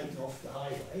get it taken off the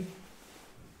highway,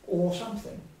 or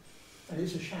something. And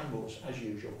it's a shambles, as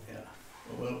usual. Yeah.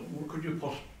 Well, could you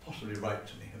possibly write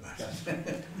to me about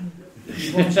it?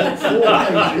 You want 4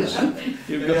 pages?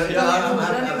 You've got I'm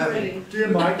happy. Dear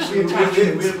Mike, see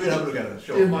attachment. We'll have a look at it,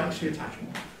 sure. Dear Mike, see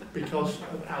attachment. Because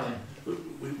of Alan.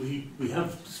 We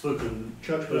have spoken,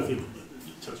 Church warden,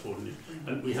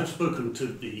 and we have spoken to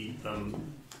the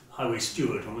highway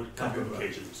steward on a couple of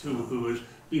occasions, who has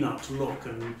been out to look,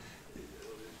 and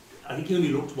I think he only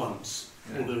looked once,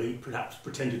 although he perhaps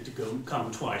pretended to come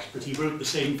twice, but he wrote the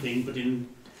same thing but in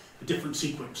a different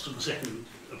sequence to the second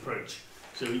approach.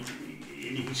 So he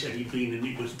said he'd been, and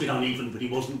it was a bit uneven, but he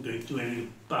wasn't going to do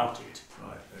anything about it.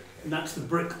 Right, okay. And that's the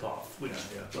brick path, which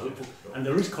and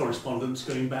there is correspondence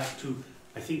going back to,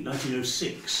 I think,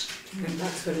 1906.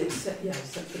 That's what it says,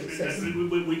 yes, that's what it says.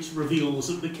 Which reveals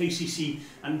that the KCC,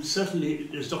 and certainly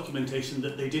there's documentation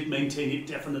that they did maintain it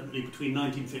definitely between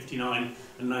 1959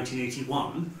 and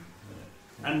 1981,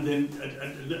 and then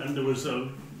and there was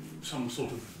some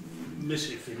sort of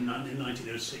missive in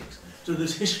 1906. So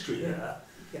there's history there.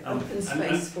 Yeah, open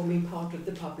space forming part of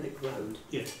the public road.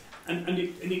 Yes, and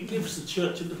it gives the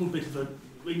church a little bit of a.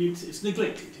 I mean, it's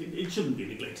neglected. It shouldn't be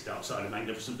neglected outside a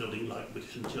magnificent building like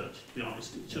Wittersham Church, to be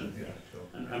honest. It shouldn't. Yeah, sure.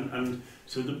 And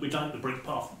so that we'd like the brick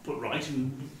path put right,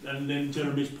 and then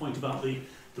Jeremy's point about the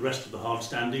rest of the hard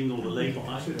standing or the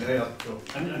lay-by. Yeah, sure.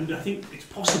 And I think it's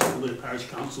possible that the parish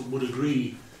council would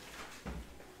agree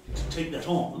to take that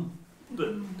on,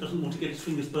 but doesn't want to get its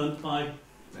fingers burnt by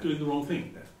doing the wrong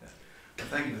thing. Well,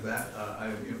 thank you for that.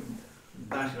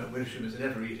 Nice about Wittersham is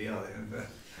never easy, are they?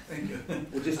 Thank you.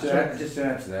 Well, just to add to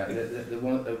that, the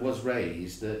one that was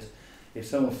raised that if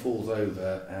someone falls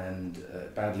over and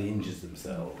badly injures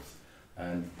themselves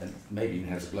and maybe even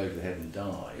has a blow to the head and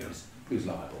dies, who's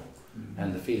liable? Mm-hmm.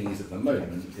 And the feeling is at the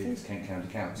moment it's Kent County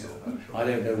Council. Yeah, sure. I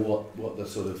don't know what the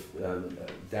sort of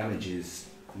damages,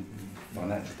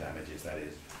 financial damages that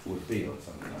is, would be or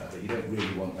something like that, but you don't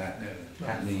really want that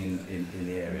happening in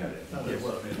the area.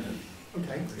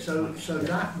 Okay, so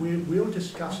that we'll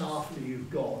discuss after you've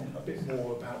gone a bit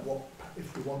more about what,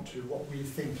 if we want to, what we're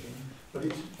thinking. But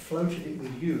it's floated it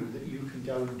with you that you can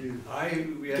go and do.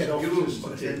 You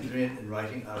send to me in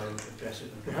writing. I'll address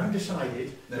it. We haven't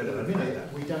decided. But at the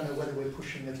minute, we don't know whether we're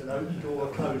pushing it an open door,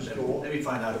 a closed door. Let me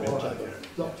find out.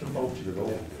 Locked and bolted.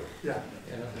 Yeah.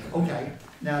 Okay.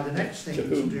 Now the next thing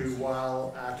to do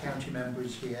while our county member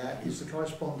is here is the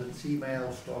correspondence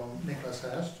email from Nicholas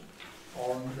Hurst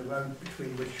on the road between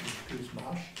Wittersham and Goose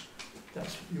Marsh.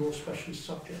 That's your specialist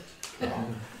subject.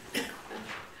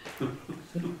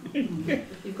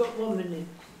 You've got 1 minute.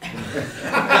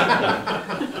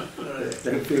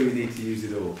 Don't feel you need to use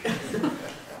it all.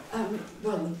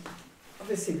 Well,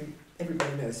 obviously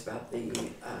everybody knows about the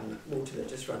water that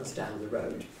just runs down the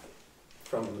road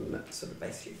from sort of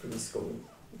basically from the school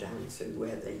down to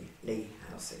where the Lee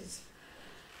house is.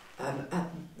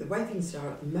 The way things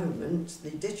are at the moment, the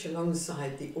ditch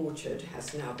alongside the orchard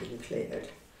has now been cleared.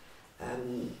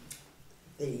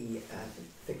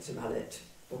 Victor Mallet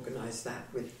organised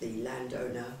that with the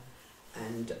landowner,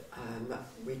 and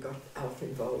we got Alf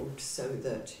involved so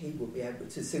that he will be able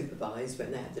to supervise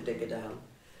when they had the digger down,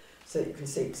 so you can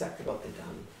see exactly what they've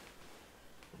done.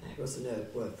 There was a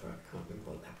word for it, I can't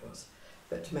remember what that was,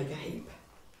 but to make a heap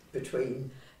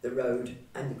between the road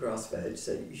and the grass verge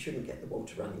so that you shouldn't get the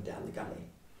water running down the gully.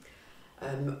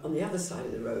 On the other side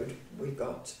of the road we've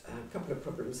got a couple of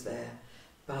problems there,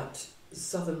 but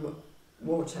Southern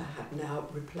Water have now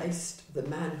replaced the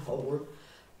manhole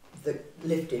that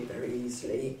lifted very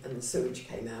easily and the sewage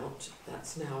came out.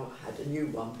 That's now had a new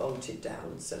one bolted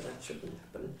down, so that shouldn't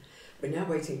happen. We're now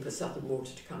waiting for Southern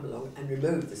Water to come along and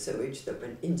remove the sewage that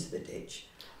went into the ditch.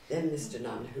 Then Mr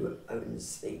Nunn, who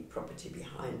owns the property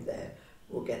behind there,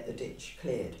 will get the ditch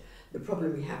cleared. The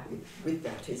problem we have with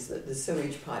that is that the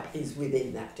sewage pipe is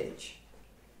within that ditch.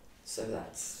 So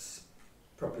that's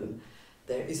a problem.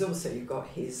 There is also, you've got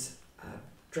his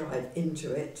drive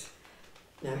into it.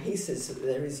 Now he says that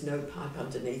there is no pipe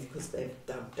underneath because they've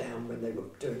dug down when they were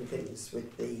doing things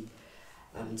with the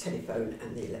telephone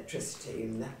and the electricity,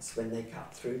 and that's when they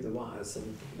cut through the wires,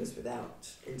 and he was without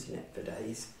internet for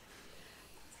days.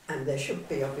 And there should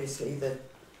be, obviously,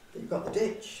 you've got the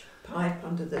ditch, pipe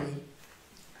under the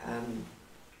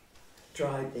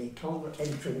drive, the culvert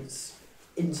entrance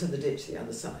into the ditch the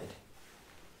other side.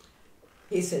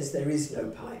 He says there is no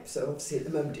pipe, so obviously at the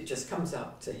moment it just comes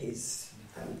up to his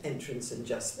entrance and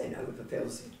just then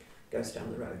overfills and goes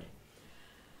down the road.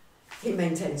 He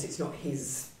maintains it's not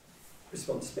his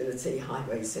responsibility.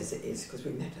 Highways says it is, because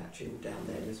we met actually all down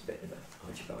there and there's a bit of a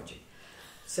argy-bargy.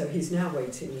 So he's now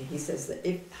waiting. He says that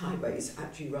if Highways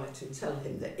actually write and tell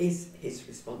him that is his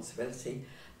responsibility,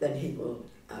 then he will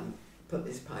put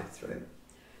this pipe through.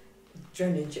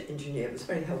 Drainage engineer was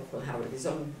very helpful, however. He's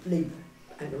on leave,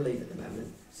 annual leave at the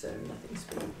moment, so he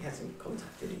hasn't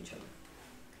contacted each other.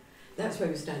 That's where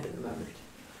we stand at the moment.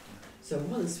 So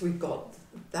once we've got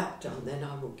that done, then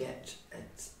I will get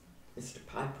at Mr.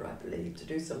 Piper, I believe, to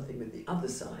do something with the other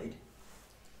side,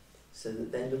 so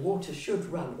that then the water should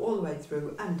run all the way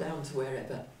through and down to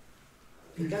wherever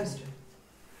it goes to.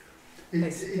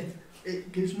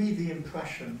 It gives me the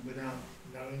impression, without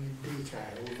knowing in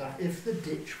detail, that if the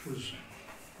ditch was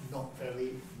not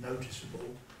very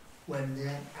noticeable when the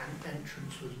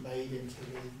entrance was made into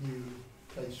the new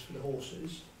place for the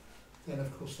horses, then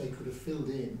of course they could have filled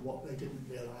in what they didn't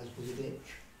realise was a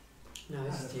ditch. No, and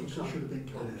of course it should have been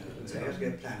told. They have to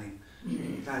get planning.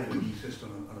 Planning would insist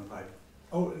on a pipe.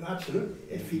 Oh, absolutely.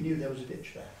 If he knew there was a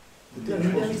ditch there. No, he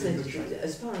knows that,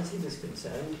 as far as he was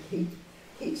concerned,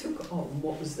 he took on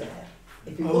what was there.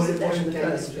 If he wasn't there in the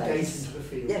first place, into the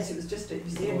field. yes, it was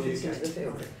the entrance into the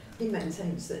field. Okay. He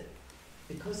maintains that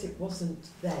because it wasn't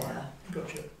there,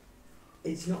 gotcha.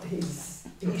 It's not his.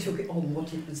 He took it on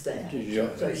what it was there, Yeah.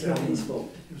 so it's not his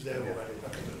fault. It was there already.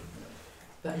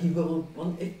 But he will,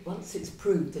 once it's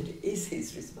proved that it is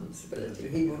his responsibility,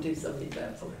 he will do something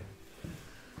about it.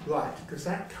 Right, does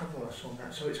that cover us on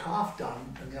that? So it's half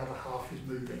done and the other half is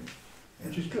moving,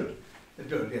 which is good. It's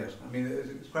good, yes. I mean,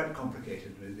 it's quite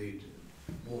complicated with the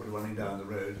water running down the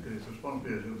road, because it's the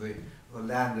responsibility of the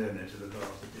landowner to look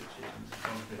after the ditches, and it's the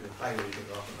responsibility of highways to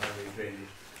look after highway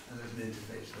drainage, and there's an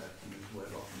interface to that, and this is where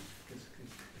it often gets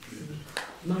confused.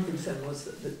 My concern was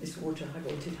that this water, I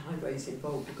wanted Highways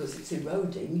involved because it's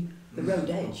eroding the road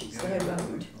edge, it's their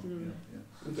road.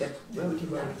 We get road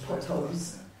around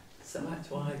potholes, so that's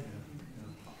why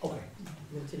Okay.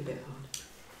 it's a bit hard.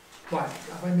 Right,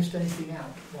 have I missed anything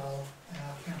out while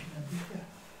our county members here?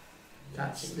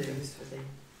 That's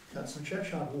the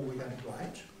churchyard wall we're going to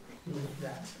write, with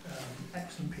that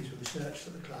excellent piece of research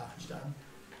that the clerk has done,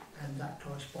 and that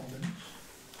correspondence.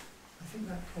 I think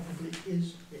that probably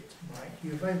is it, Mike.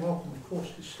 You're very welcome, of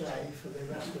course, to stay for the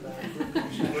rest of our group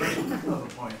conversation. Other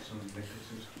points on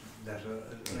Nicholas's letter,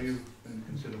 are you going to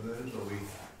consider those, or we?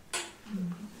 You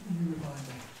remind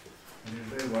me. And you're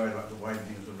very worried about the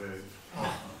widening of the road.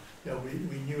 Yeah,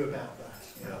 we knew about that.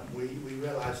 Yeah. We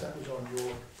realised that was on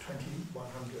your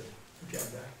 2100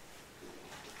 agenda.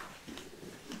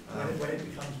 When it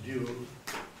becomes due.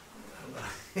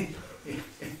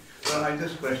 Well, I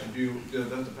just questioned, does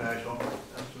the parish office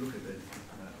have to look at it?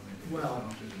 Well,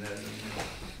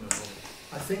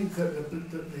 I think that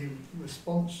the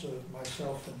response of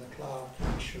myself and the clerk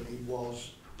initially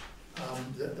was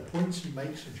that the points he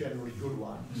makes are generally good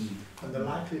ones, and the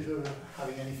likelihood of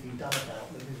having anything done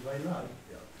about them is very low.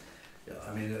 Yeah,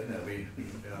 I mean, we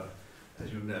are,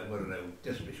 as you know,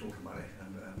 desperately short of money,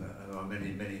 and there are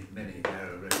many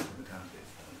narrow roads in the county.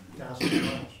 Thousands of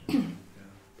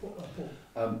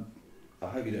miles. I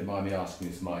hope you don't mind me asking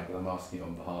this, Mike, but I'm asking it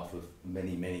on behalf of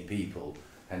many people,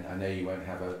 and I know you won't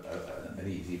have an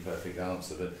easy, perfect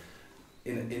answer, but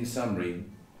in summary,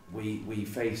 we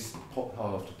face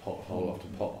pothole after pothole after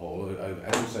pothole over,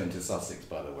 and also into Sussex,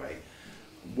 by the way.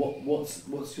 What's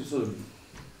your sort of,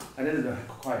 I don't know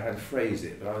quite how to phrase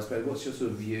it, but I suppose what's your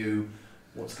sort of view?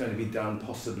 What's going to be done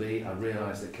possibly? I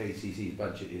realise that KCC's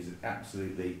budget is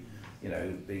absolutely,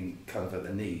 being cut off at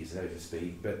the knees, so to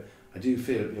speak, but I do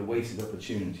feel it would be a wasted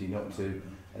opportunity not to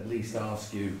at least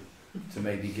ask you to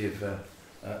maybe give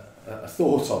a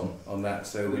thought on that.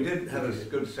 So we did have a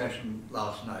good session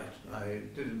last night. I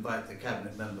did invite the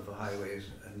Cabinet Member for Highways,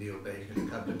 Neil Baker, to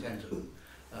come to Tenton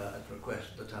at the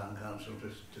request of the Town Council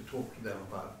to talk to them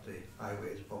about the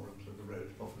highways problems of the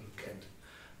roads problems of Kent.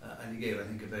 And he gave, I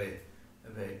think, a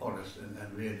very honest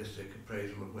and realistic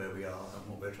appraisal of where we are and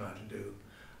what we're trying to do.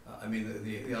 I mean,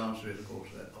 the answer is, of course,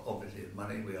 obviously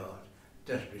money. We are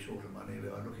desperately short of money. We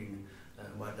are looking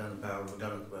right down the barrel of a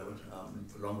gun at the moment,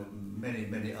 along with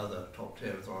many other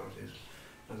top-tier authorities.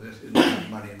 So there's enough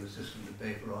money in the system to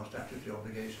pay for our statutory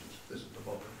obligations. This is the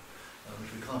problem,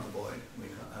 which we can't avoid.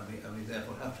 And we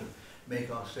therefore have to make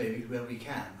our savings where we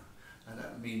can. And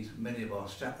that means many of our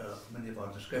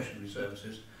discretionary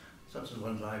services, such as the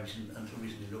ones I until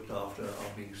recently looked after,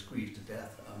 are being squeezed to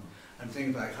death. And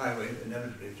things like highways,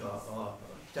 inevitably, are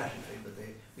statutory, but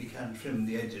we can trim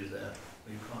the edges there.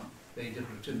 You can't very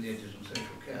difficult to trim the edges on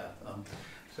social care.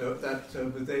 So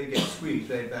they get squeezed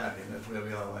very badly, and that's where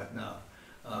we are right now.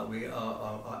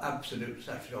 Our absolute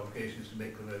statutory obligation is to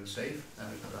make the roads safe, and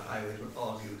the highways will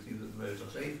argue with you that the roads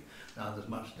are safe. Now there's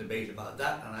much debate about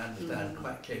that, and I understand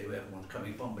quite clearly where everyone's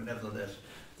coming from, but nevertheless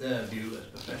their view as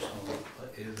professionals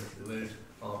is that the roads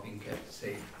are being kept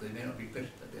safe. They may not be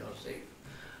finished, but they are safe,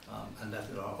 and that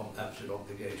is our absolute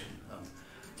obligation.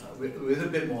 With a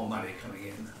bit more money coming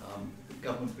in, the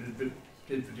government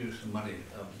did produce some money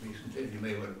recently. You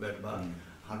may well have read about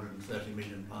 £130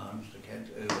 million to Kent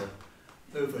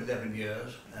over 11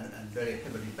 years, and very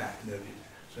heavily backloaded.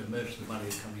 So most of the money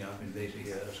is coming out in later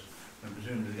years, and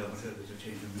presumably the government there's a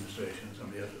change of administration and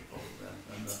somebody else has followed that.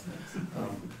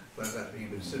 And, well, that's being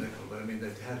a bit cynical, but I mean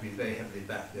it has been very heavily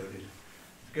backloaded.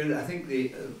 Good. I think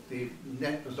the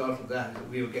net result of that is that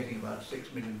we were getting about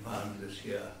 £6 million this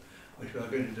year, which we are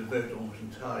going to devote almost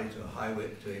entirely to a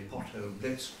highway, to a pothole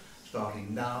blitz,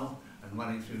 starting now and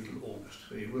running through till August.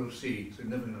 So you will see a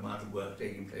significant amount of work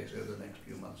taking place over the next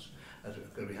few months. As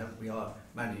we are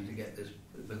managing to get this,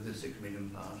 with this £6 million,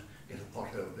 get a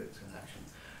pothole blitz in action.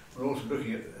 We're also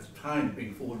looking at trying to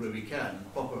bring forward where we can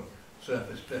proper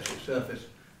surface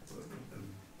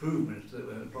improvements that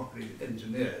were properly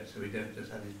engineered, so we don't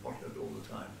just have these potholes all the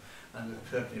time. And there's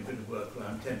certainly a bit of work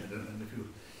around Tenterden, and if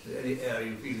any area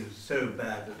you feel is so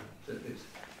bad that it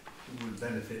would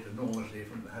benefit enormously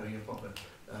from having a proper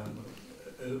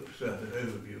surface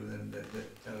overview, then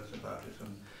tell us about it.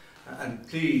 And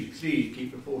please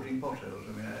keep reporting potholes.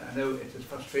 I mean, I know it's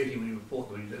frustrating when you report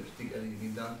them and you don't think anything's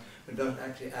been done, but it does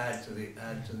actually add to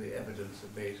the evidence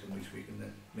base in which we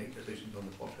can make decisions on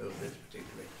the pothole bits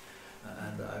particularly.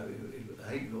 And I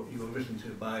think you were written to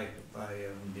by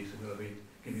Lisa will be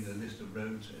giving a list of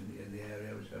roads in the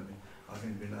area which I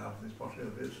think been out for this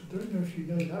pothole bits. I don't know if you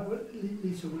know that, but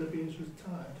Lisa Willoughby is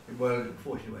retired. Well,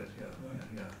 before she went,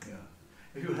 yeah.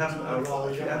 If you haven't, I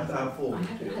haven't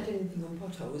had anything on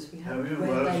potholes. We have.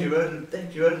 Well, she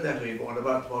wrote a letter report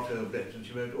about pothole bits, and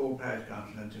she wrote all parish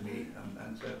council and to me,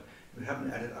 and so if you haven't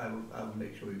had it, I will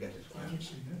make sure you get it. I haven't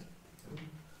seen it.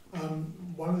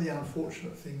 One of the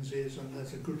unfortunate things is, and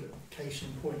there's a good case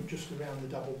in point just around the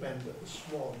double bend at the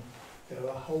Swan, there are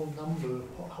a whole number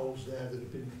of potholes there that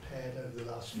have been repaired over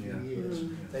the last few years.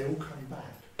 They all come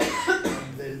back.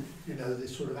 And the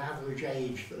sort of average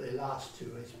age that they last to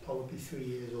is probably 3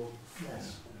 years or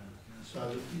less.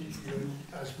 So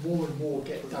as more and more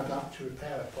get dug up to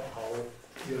repair a pothole,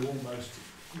 you're almost,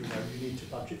 you need to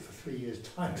budget for 3 years'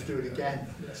 time to do it again.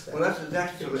 Well, that's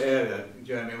the sort of area,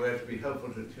 Jeremy, where it would be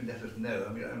helpful to let us know.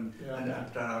 I mean, and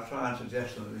I'll try and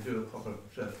suggest that they do a proper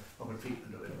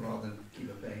treatment of it rather than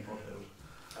keep paying potholes.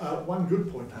 One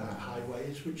good point about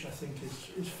highways, which I think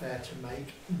is fair to make,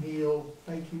 Neil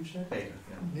Baker, you said? Baker,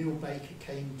 yeah. Neil Baker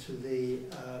came to the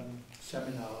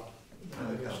seminar,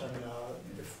 seminar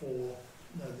before,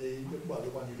 the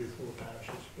one you do for the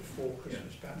parishes, before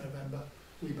Christmas, about November.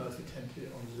 We both attended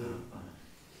it on Zoom.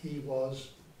 He was,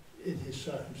 in his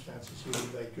circumstances, he was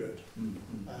very good.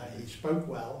 He spoke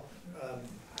well, and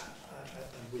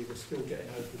we were still getting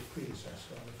over his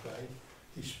predecessor, I'm afraid.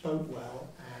 He spoke well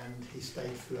and he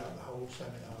stayed throughout the whole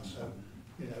seminar, so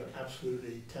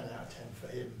absolutely 10 out of 10 for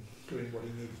him doing what he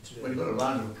needed to do. Well, he got a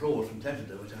round of applause from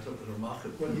Tenterden, which I thought was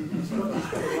remarkable. Well,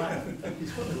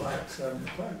 he's got the right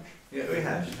approach. Yeah, we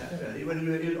have.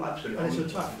 Absolutely. And it's a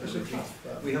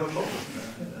tough. We have a problem,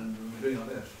 and we're doing our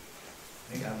best.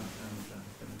 I think Alan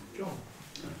and John.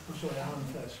 I'm sorry, Alan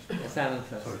first. It's Alan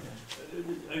first. Sorry.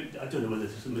 I don't know whether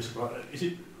this is a misappropriation. Is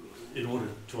it in order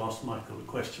to ask Michael a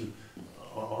question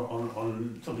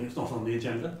on something that's not on the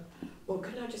agenda? Well,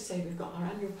 can I just say we've got our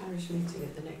annual parish meeting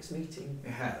at the next meeting.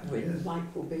 Yes.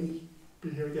 Mike will be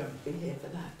here again. Be here for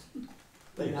that.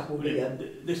 But yes. that will be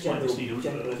this might just need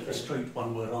a straight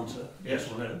one-word answer.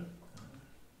 Yes or no.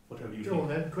 Whatever you Go on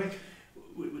then, quick.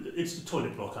 It's the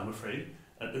toilet block, I'm afraid,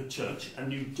 at the church,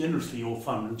 and you generously, your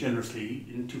fund generously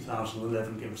in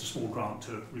 2011 gave us a small grant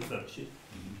to refurbish it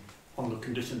on the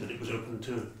condition that it was open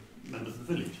to members of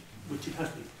the village, which it has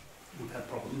been. We've had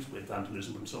problems with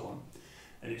vandalism and so on,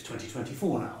 and it's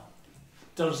 2024 now.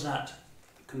 Does that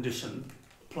condition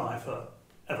apply for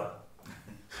ever?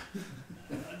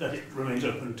 That it remains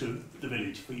open to the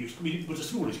village for use? I mean, it was the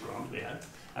smallest grant we had,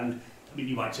 and I mean,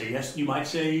 you might say yes, you might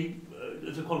say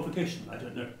there's a qualification. I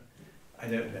don't know. I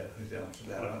don't know who's the answer to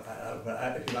that,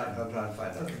 but if you like, I'll try and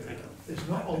find out. It's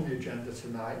not on the agenda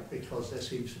tonight because there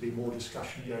seems to be more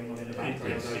discussion going on in the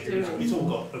background. It's all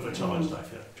got overcharged, I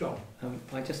fear. John?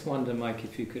 I just wonder, Mike,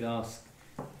 if you could ask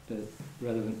the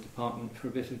relevant department for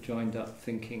a bit of joined-up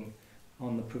thinking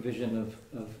on the provision of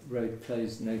road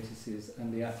closed notices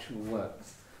and the actual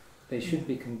works. They should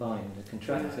be combined. A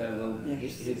contractor will,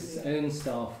 his own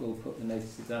staff will put the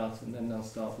notices out and then they'll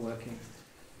start working.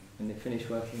 when they finish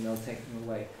working they'll take them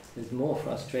away. There's more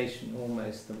frustration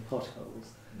almost than potholes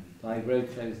by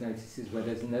road close notices where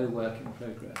there's no work in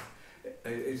progress.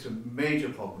 It's a major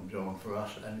problem, John, for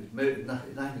us, and it's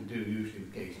nothing to do usually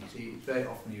with KCC. It's very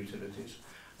often utilities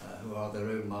who are their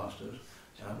own masters.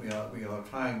 We are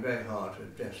trying very hard to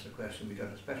address the question. We've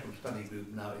got a special study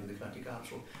group now in the County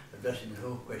Council addressing the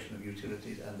whole question of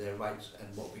utilities and their rights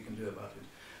and what we can do about it.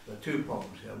 There are two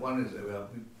problems here. One is that we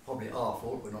probably our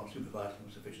fault, we're not supervising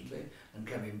them sufficiently, and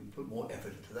can we put more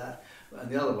effort into that?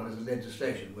 And the other one is the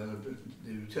legislation, where the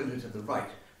utilities have the right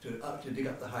to dig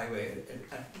up the highway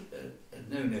at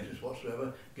no notice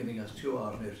whatsoever, giving us 2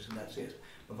 hours notice and that's it,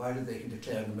 provided they can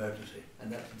declare an emergency.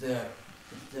 And that's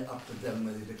up to them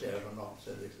whether they declare it or not,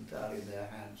 so it's entirely in their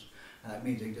hands. And that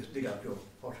means they can just dig up your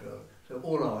pothole. So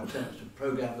all our attempts to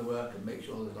programme the work and make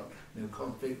sure there's not no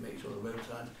conflict, make sure the road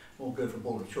signs all go from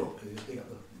ball to chalk because they just dig up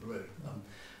the road.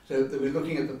 So we're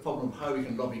looking at the problem of how we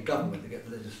can lobby government to get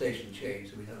the legislation changed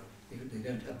so they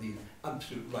don't have the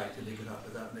absolute right to dig it up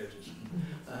without notice.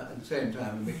 At the same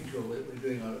time, we're making sure we're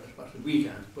doing as much as we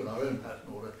can to put our own house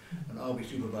in order, and are we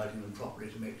supervising them properly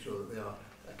to make sure that they are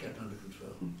kept under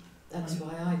control. That's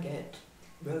why I get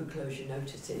road closure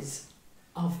notices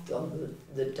after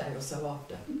the day or so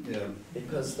after,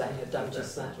 because they have done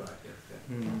just that. Right,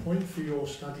 yeah. A point for your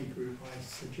study group, I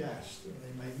suggest, and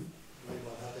they may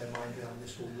well have their mind around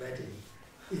this already,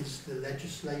 is the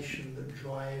legislation that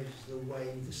drives the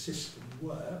way the system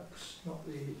works, not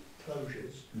the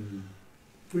closures,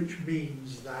 which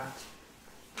means that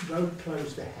road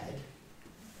closed ahead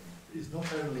is not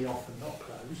only often not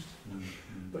closed,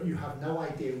 but you have no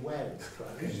idea where it's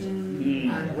closed.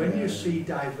 And when you see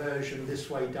diversion this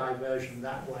way, diversion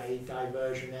that way,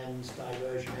 diversion ends,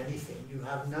 diversion anything, you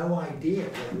have no idea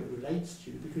where it relates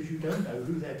to because you don't know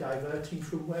who they're diverting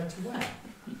from where to where.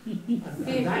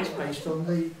 And that's based on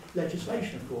the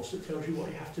legislation, of course, that tells you what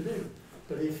you have to do.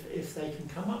 But if they can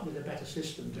come up with a better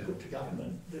system to put to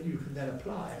government that you can then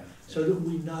apply, so that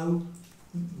we know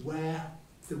where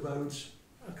the roads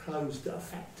are closed that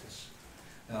affect us.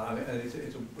 I mean,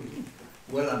 it's a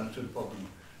well understood problem.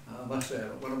 I must say,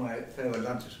 one of my fellow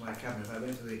lunches in my cabinet, I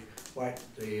went to the Black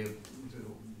Lion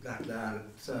at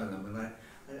Cernam,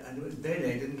 and they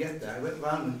didn't get there. I went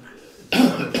round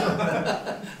and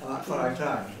about 5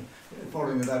 times,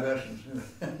 following the diversions.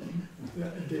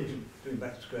 Yeah, indeed. Doing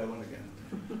back to square one again.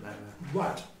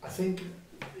 Right, I think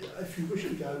if you wish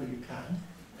to go, you can.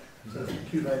 So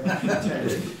thank you very much for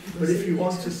attending. But if you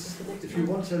want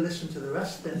to listen to the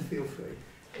rest, then feel free.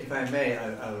 If I may,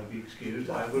 I will be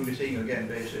excused. I will be seeing you again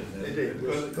very soon. Indeed.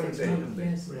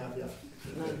 Yes. We have, yes.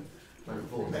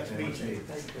 Next meeting.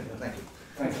 Thank you.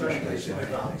 Thanks very much.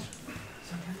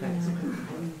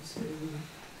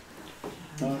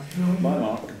 Bye,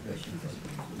 Mark.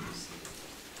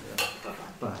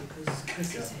 Because Chris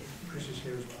is here. Chris is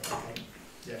here as well. Okay.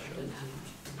 Yeah, sure.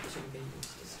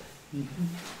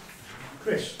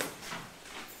 Chris,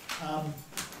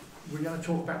 we're going to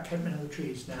talk about Kentmen and the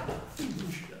trees now,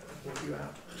 which brought you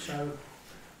out. So,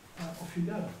 off you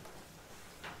go.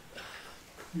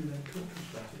 You then talk to us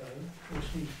about it, or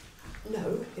Steve? No,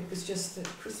 it was just that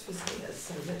Chris was here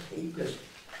so that he could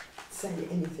say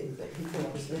anything that he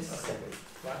thought was necessary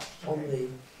on the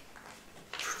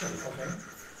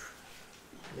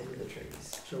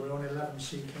trees. So we're on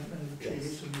 11C Kentmen and the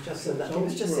trees. And just so that it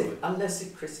was just unless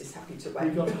Chris is happy to wait.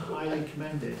 We got highly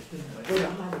commended, didn't we? We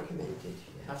got highly commended.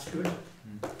 Yeah. That's good.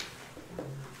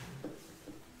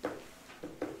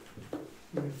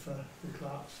 With the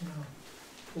clerks now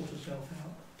pulled herself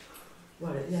out.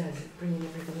 Well, yeah, bringing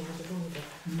everything out of order.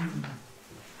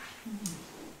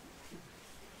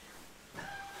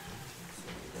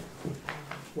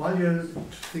 While you're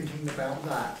thinking about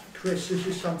that, Chris, this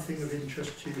is something of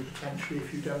interest to you potentially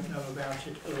if you don't know about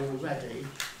it already.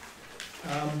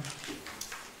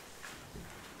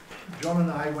 John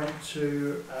and I went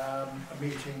to a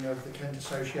meeting of the Kent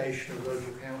Association of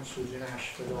Local Councils in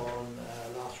Ashford on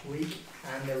last week,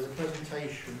 and there was a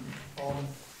presentation on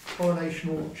Coronation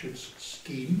Orchards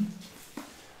scheme.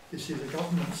 This is a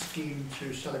government scheme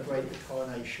to celebrate the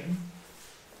coronation.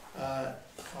 I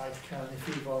can, if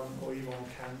Yvonne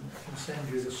can send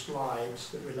you the slides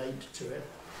that relate to it.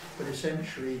 But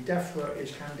essentially, DEFRA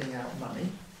is handing out money.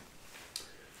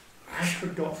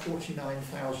 Ashford got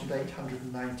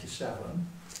 £49,897.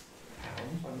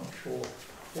 I'm not sure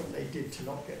what they did to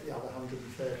not get the other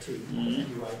 113.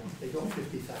 Anyway, they got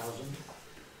 50,000.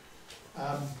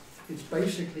 It's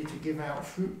basically to give out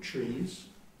fruit trees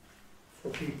for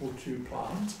people to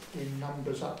plant in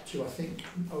numbers up to, I think,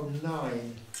 a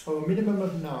minimum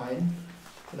of 9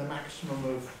 and a maximum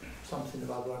of something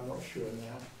or other, I'm not sure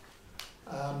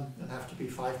and have to be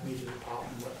 5 metres apart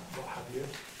and what have you.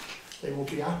 They will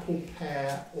be apple,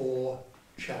 pear or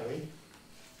cherry.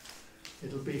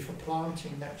 It'll be for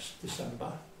planting next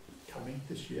December, coming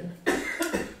this year.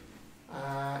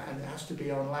 And it has to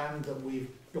be on land that we've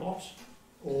got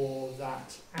or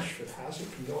that Ashford has.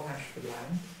 It can go on Ashford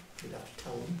land. We'd have to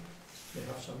tell them. They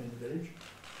have some in the village.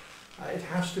 It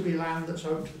has to be land that's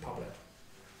open to the public.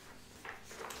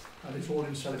 And it's all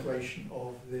in celebration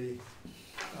of the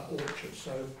orchard.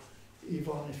 So,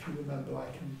 Yvonne, if you remember, I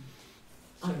can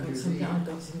send you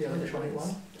the electronic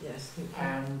one. Yes.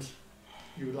 And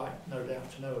you would like, no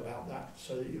doubt, to know about that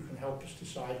so that you can help us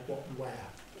decide what and where.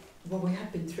 Well, we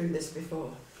have been through this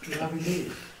before. You have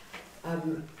indeed.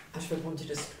 Ashford wanted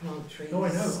us to plant trees. No,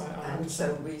 I know. And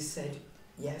so we said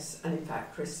yes. And in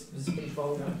fact, Chris was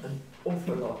involved an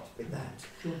awful lot with that.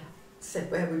 Sure.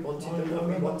 Said where we wanted and what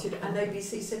we wanted, and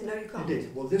ABC said no, you can't. They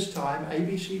did. Well, this time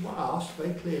ABC were asked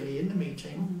very clearly in the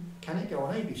meeting, can it go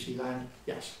on ABC land?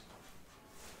 Yes.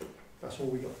 That's all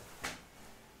we got.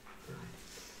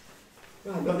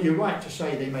 Right. But you're right to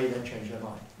say they may then change their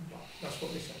mind. That's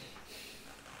what they said.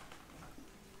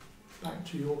 Back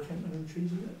to your Kentland and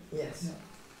trees, is it? Yes.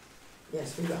 Yeah.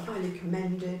 Yes, we were highly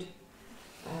commended.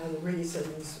 The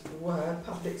reasons were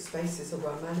public spaces are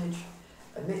well managed,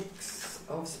 a mix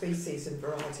of species and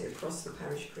variety across the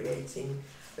parish, creating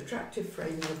attractive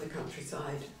framing of the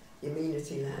countryside, the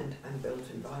amenity land and built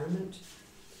environment,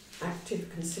 active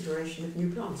consideration of new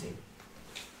planting.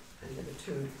 And there were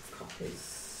 2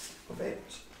 copies of it.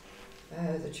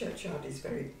 The churchyard is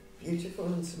very beautiful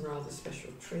and some rather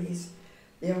special trees.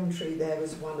 The elm tree there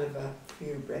was one of a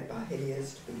few bred by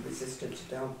Hilliers to be resistant to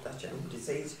Dutch elm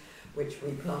disease, which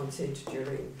we planted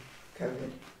during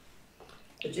COVID.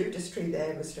 The Judas tree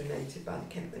there was donated by the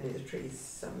Kentman in the Trees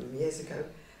some years ago,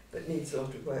 but needs a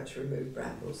lot of work to remove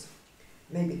brambles.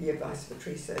 Maybe the advice of a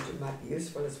tree surgeon might be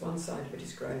useful, as one side of it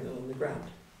is growing along the ground.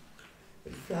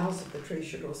 The flowers of the tree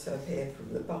should also appear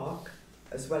from the bark,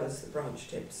 as well as the branch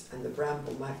tips, and the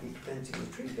bramble might be preventing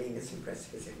the tree being as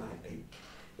impressive as it might be.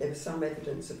 There was some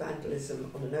evidence of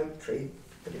vandalism on an oak tree,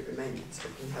 but it remained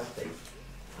looking healthy.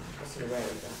 I wasn't aware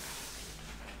of that.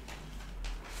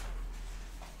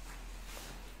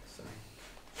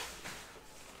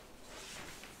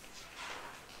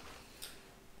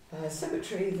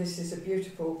 Cemetery, this is a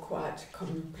beautiful, quiet,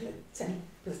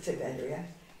 contemplative area.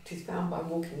 It is found by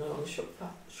walking along a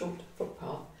short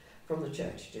footpath from the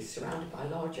church. It is surrounded by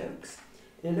large oaks.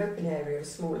 In an open area, a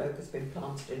small oak has been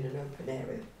planted in an open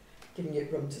area, giving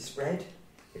it room to spread.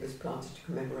 It was planted to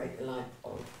commemorate the life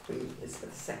of Queen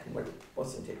Elizabeth II. Well, it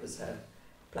wasn't, it was her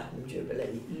Platinum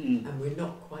Jubilee. And we're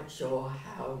not quite sure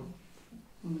how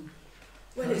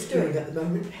well it's doing at the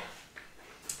moment.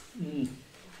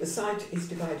 The site is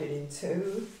divided in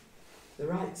 2. The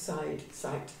right site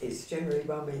is generally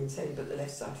well maintained, but the left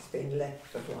side is being left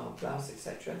for flowers,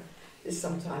 etc. This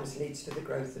sometimes leads to the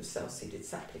growth of self-seeded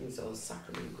saplings or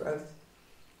suckering growth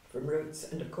from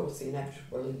roots, and of course the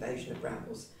inevitable invasion of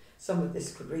brambles. Some of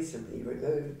this could reasonably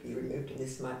be removed, and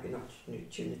this might be an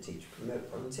opportunity to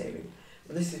promote volunteering.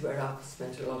 Well, this is where I've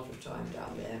spent a lot of time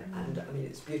down there, and I mean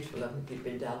it's beautiful. I haven't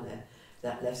been down there.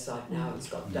 That left side now, it's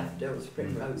got daffodils,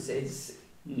 primroses.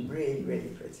 Really, really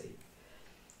pretty.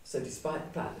 So despite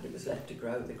the fact that it was left to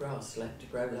grow, the grass left to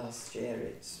grow last year,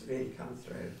 it's really come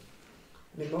through.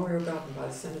 A memorial garden by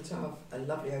the cenotaph, a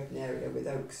lovely open area with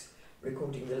oaks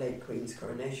recording the late Queen's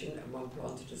coronation, and one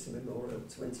planted as a memorial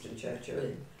to Winston Churchill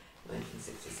in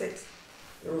 1966.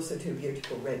 There are also 2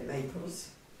 beautiful red maples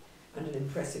and an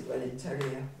impressive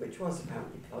Wellingtonia, which was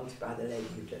apparently planted by the lady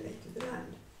who donated the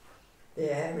land. The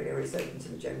area is open to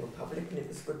the general public, and it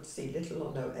was good to see little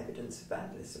or no evidence of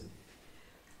vandalism.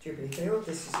 Jubilee Field,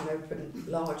 this is an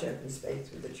large open space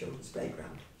with a children's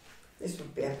playground. This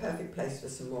would be a perfect place for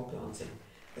some more planting.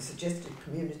 A suggested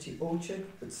community orchard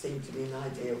would seem to be an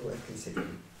idea worth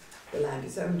considering. The land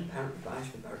is owned apparently by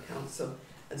Ashford Borough Council,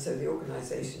 and so the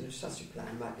organisation of such a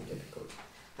plan might be difficult.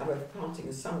 However, planting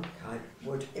of some kind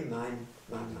would, in my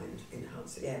mind,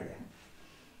 enhance the area.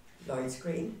 Lloyd's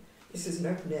Green. This is an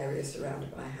open area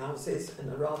surrounded by houses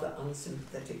and a rather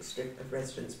unsympathetic strip of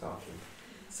residence parking.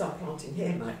 Some planting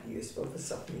here might be useful for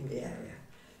softening the area.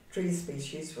 Tree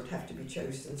species would have to be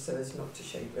chosen so as not to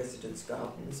shade residents'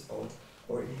 gardens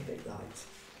or inhibit light.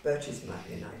 Birches might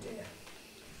be an idea.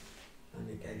 And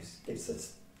it gives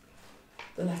us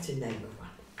the Latin name of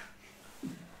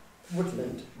one.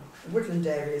 Woodland. Woodland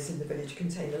areas in the village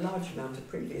contain a large amount of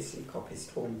previously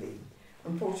coppiced hornbeam.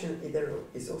 Unfortunately, there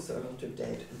is also a lot of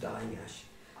dead and dying ash.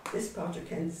 This part of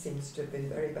Kent seems to have been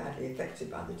very badly affected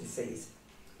by the disease.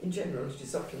 In general, it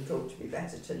is often thought to be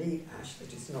better to leave ash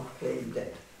that is not clearly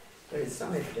dead. There is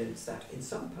some evidence that in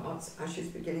some parts ash is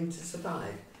beginning to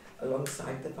survive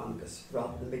alongside the fungus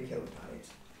rather than be killed by it.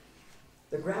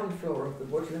 The ground floor of the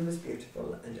woodland was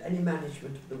beautiful, and any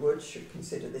management of the woods should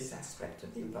consider this aspect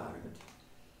of the environment.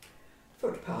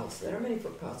 Footpaths. There are many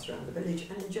footpaths around the village,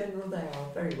 and in general they are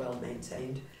very well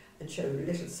maintained and show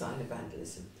little sign of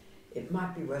vandalism. It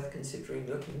might be worth considering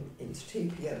looking into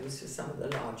TPOs for some of the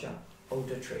larger,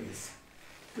 older trees.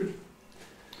 Good.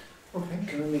 Okay.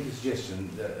 Can I make a suggestion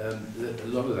that a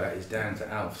lot of that is down to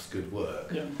Alf's good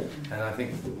work, and I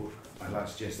think I'd like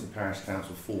to suggest the parish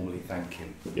council formally thank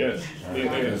him. Yes,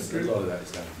 because a lot of that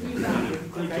is down to him.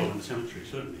 Great job in the cemetery,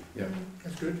 certainly. Yeah,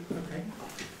 that's good. Okay.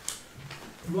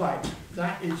 Right,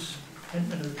 that is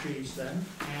Pentman of the Trees then,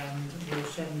 and we'll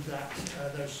send that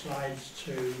those slides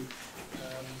to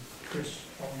Chris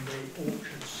on the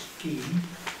orchard scheme.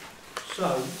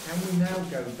 So, can we now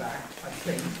go back, I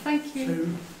think,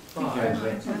 to 5. I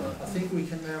think we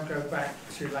can now go back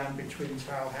to land between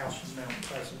Tower House and Mount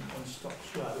Pleasant on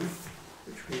Stocks Road,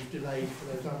 which we've delayed for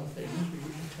those other things. We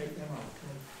can take them up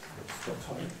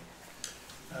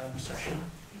session.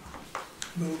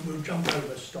 We'll jump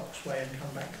over Stocks Way and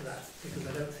come back to that, because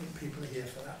I don't think people are here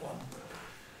for that one.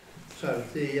 So,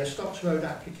 the Stocks Road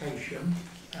application.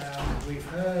 We've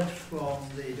heard from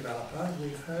the developer,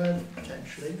 we've heard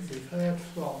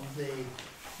from the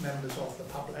members of the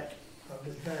public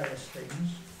with various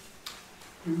things.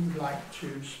 Who would like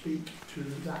to speak to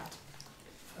that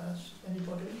first?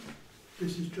 Anybody?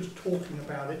 This is just talking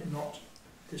about it, not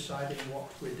deciding what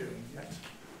we're doing yet.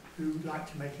 Who would like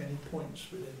to make any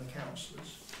points within the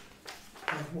councillors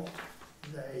of what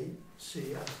they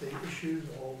see as the issues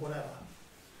or whatever?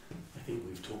 I think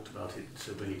we've talked about it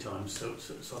so many times, so it's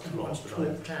not Everyone's lost,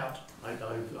 talked out. I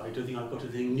don't think I've got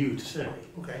anything new to say.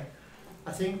 Okay.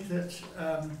 I think that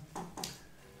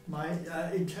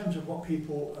in terms of what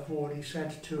people have already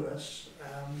said to us,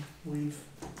 we've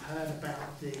heard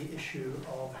about the issue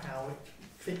of how it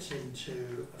fits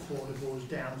into affordables,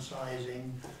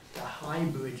 downsizing, the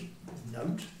hybrid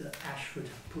note that Ashford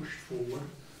have pushed forward,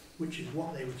 which is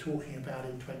what they were talking about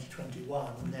in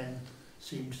 2021 and then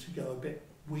seems to go a bit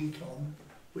weak on,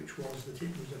 which was that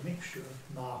it was a mixture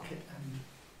of market and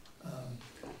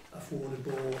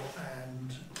affordable and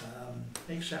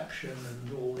exception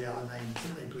and all the other names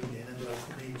that they bring in, and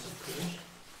local needs, of course.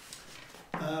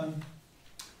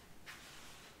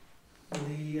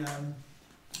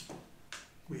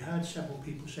 We heard several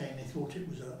people saying they thought it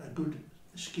was a good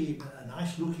scheme, a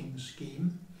nice looking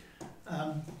scheme.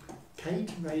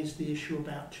 Kate raised the issue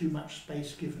about too much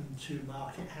space given to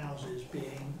market houses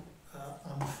being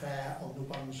unfair on the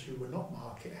ones who were not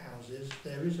market houses.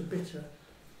 There is a bit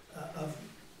of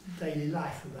daily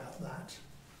life about that.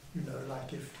 You know,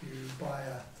 like if you buy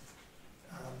a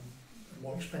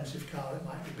more expensive car, it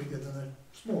might be bigger than a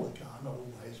smaller car, not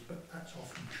always, but that's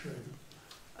often true.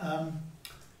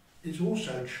 It's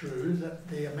also true that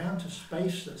the amount of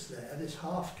space that's there, this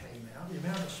half came out, the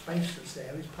amount of space that's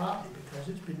there is partly because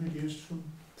it's been reduced from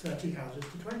 30 houses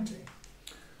to 20.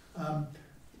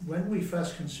 When we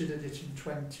first considered it in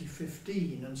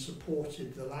 2015 and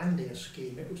supported the Landia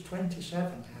scheme, it was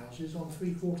 27 houses on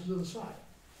 3/4 of the site,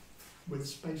 with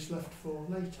space left for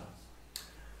later.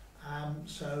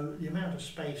 So the amount of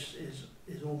space is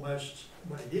almost,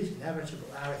 well, it is inevitable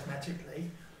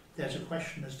arithmetically. There's a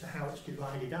question as to how it's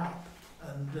divided up,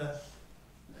 and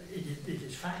it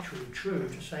is factually true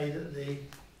to say that the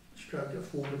stroke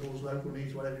affordables, local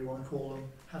needs, whatever you want to call them,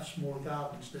 have smaller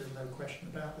gardens. There's no question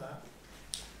about that.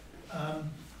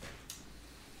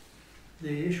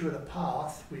 The issue of the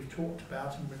path we've talked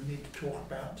about, and we need to talk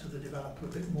about to the developer a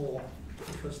bit more,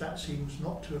 because that seems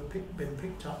not to have been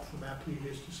picked up from our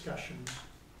previous discussions.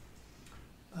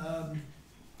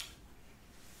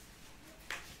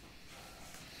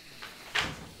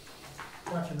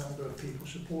 Quite a number of people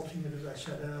supporting it, as I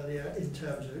said earlier, in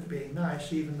terms of it being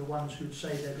nice, even the ones who'd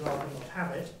say they'd rather not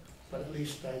have it, but at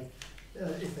least they,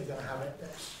 if they're going to have it,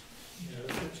 that's, you know,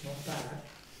 it's not bad.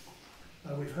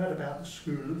 We've heard about the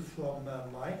school from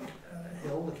Mike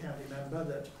Hill, the county member,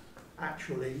 that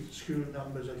actually school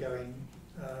numbers are going,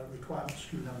 requirement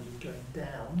school numbers are going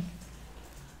down.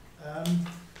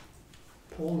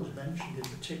 Paul has mentioned in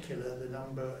particular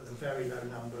the very low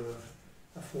number of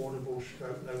affordable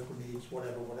stroke local needs,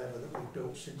 whatever that we've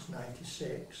built since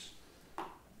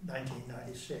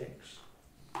 1996.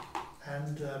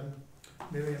 And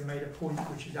Miriam made a point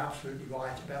which is absolutely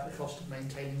right about the cost of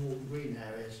maintaining all the green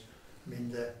areas. I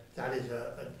mean, that is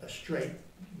a straight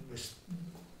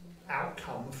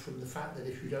outcome from the fact that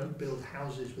if you don't build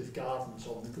houses with gardens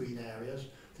on the green areas,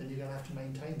 then you're going to have to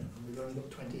maintain them, and we've only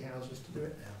got 20 houses to do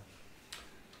it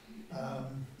now.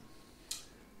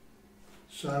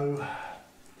 So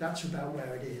that's about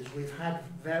where it is. We've had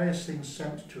various things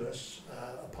sent to us,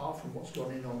 apart from what's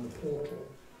gone in on the portal.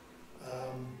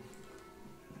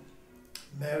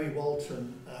 Mary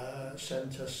Walton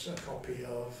sent us a copy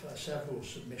of several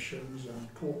submissions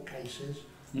and court cases.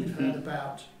 We've heard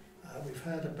about,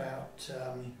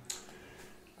 and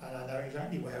I know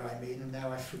exactly where I mean, and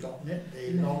now I've forgotten it,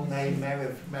 the long name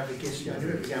Mevagissey. I knew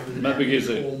it began with an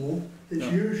Mevagissey.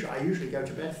 It's I usually go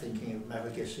to bed thinking of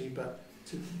Mevagissey, but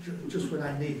just when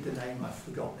I need the name, I've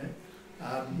forgotten it.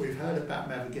 We've heard about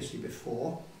Mevagissey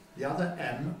before. The other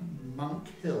M, Monk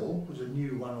Hill, was a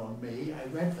new one on me. I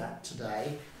read that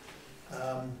today,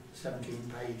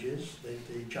 17 pages,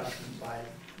 the judgment by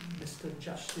Mr.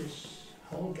 Justice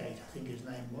Holgate, I think his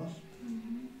name was.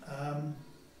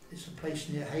 It's a place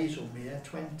near Hazelmere,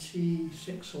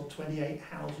 26 or 28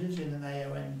 houses in an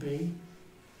AONB.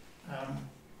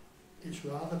 It's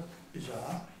rather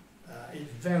bizarre.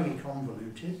 It's very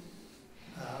convoluted.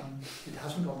 It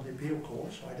hasn't gone to the appeal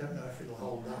court, so I don't know if it'll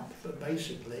hold up. But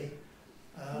basically,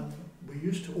 we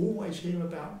used to always hear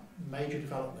about major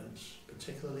developments,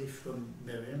 particularly from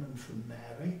Miriam and from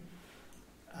Mary.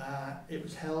 It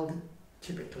was held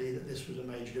typically that this was a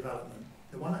major development.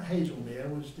 The one at Hazelmere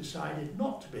was decided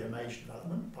not to be a major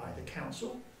development by the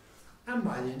council and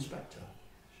by the inspector.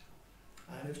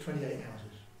 And it was 28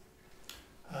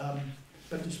 houses.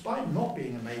 But despite not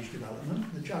being a major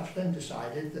development, the judge then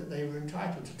decided that they were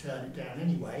entitled to turn it down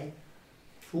anyway,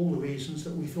 for all the reasons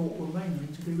that we thought were mainly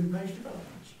to do with major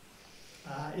developments.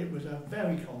 It was a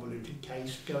very convoluted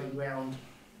case going round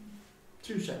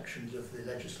two sections of the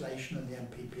legislation and the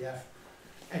MPPF.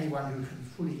 Anyone who can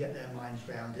fully get their minds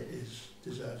around it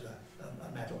deserves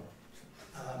a medal.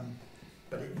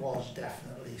 But it was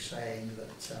definitely saying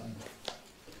that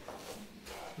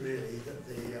really that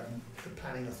the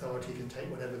planning authority can take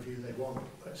whatever view they want,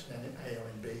 but it's an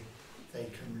AONB.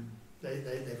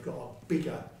 They've got a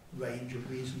bigger range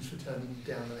of reasons for turning it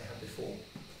down than they had before.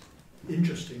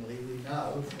 Interestingly, we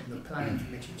know from the planning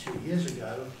committee 2 years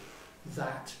ago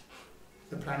that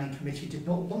the planning committee did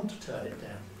not want to turn it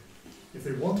down. If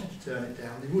they wanted to turn it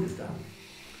down, they would have done.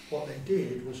 What they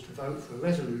did was to vote for a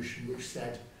resolution which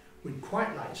said, we'd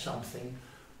quite like something.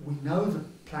 We know the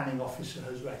planning officer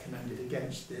has recommended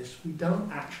against this. We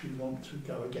don't actually want to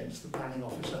go against the planning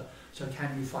officer, so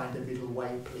can you find a middle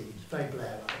way, please? Very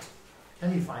Blairite.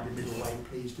 Can you find a middle way,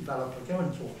 please? Developer, go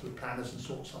and talk to the planners and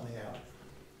sort something out.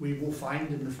 We will find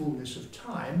in the fullness of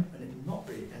time, and it will not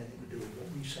be anything to do with what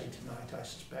we say tonight, I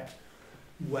suspect,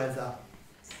 whether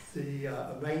the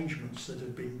arrangements that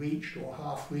have been reached or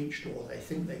half reached, or they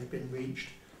think they've been reached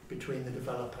between the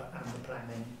developer and the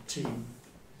planning team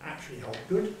actually hold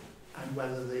good, and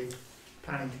whether the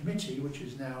planning committee, which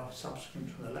is now subsequent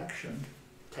to an election,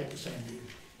 take the same view.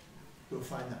 We'll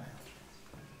find that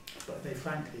out. But they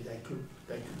could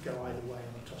go either way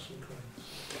on a toss of the coin.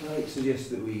 Can I suggest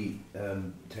that we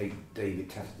take David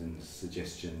Tatterton's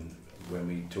suggestion when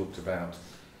we talked about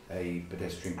a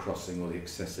pedestrian crossing or the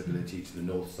accessibility to the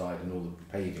north side and all the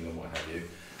paving and what have you?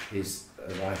 As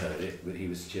I heard it, he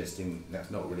was suggesting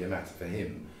that's not really a matter for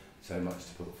him so much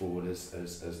to put forward as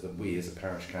that we as a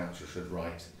parish council should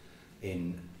write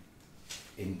in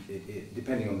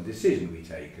depending on the decision we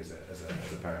take as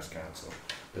a parish council.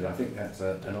 But I think that's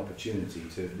an opportunity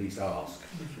to at least ask.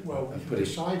 Well, we can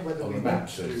decide whether we want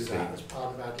to do that as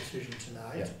part of our decision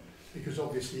tonight, because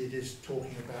obviously it is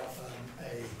talking about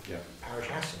a parish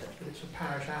asset, but it's a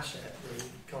parish asset, the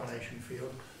Coronation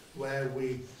Field, where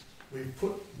we've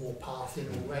put more path in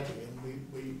already, and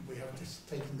we have just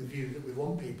taken the view that we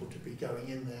want people to be going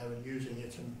in there and using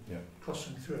it and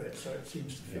crossing through it, so it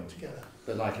seems to fit together.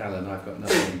 But like Alan, I've got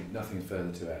nothing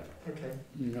further to add. Okay.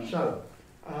 No. So,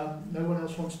 no one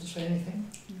else wants to say anything?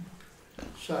 No.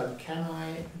 So, can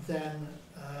I then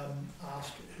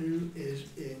ask who is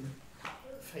in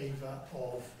favour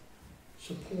of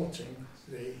supporting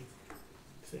the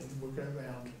thing? We'll go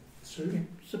round. Sue?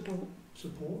 Support.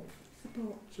 Support?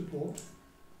 Support. Support.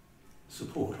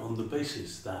 Support on the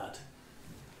basis that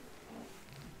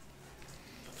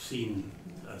I've seen,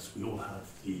 as we all have,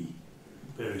 the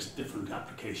various different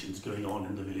applications going on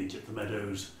in the village at the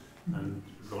Meadows and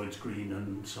Lloyd's Green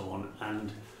and so on,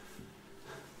 and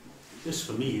this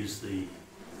for me is the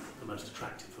most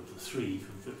attractive of the three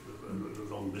for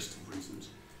a long list of reasons.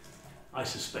 I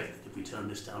suspect that if we turn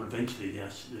this down, eventually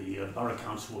the Borough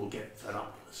Council will get fed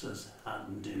up, as has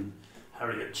happened in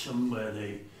Harrietsham, where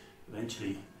they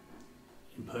eventually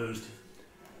imposed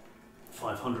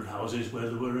 500 houses where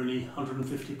there were only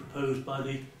 150 proposed by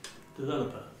the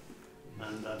developer.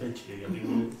 And eventually, I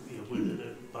mean,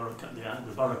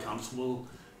 the Borough Council will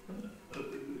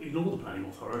ignore the planning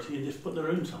authority and just put their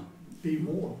own some be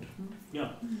warned.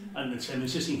 Yeah, and the same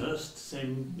as Sissinghurst,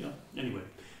 same, yeah, anyway.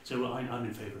 So I'm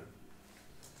in favour.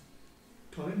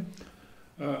 Colin?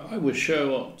 I would share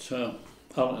what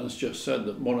Alan has just said,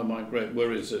 that one of my great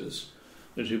worries is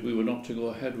that if we were not to go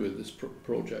ahead with this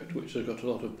project, which has got a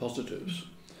lot of positives,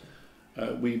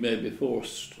 we may be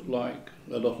forced, like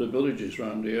a lot of villages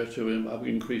around here, to have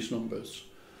increased numbers.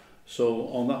 So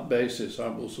on that basis, I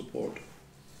will support.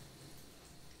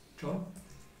 John?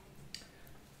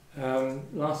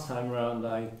 Last time round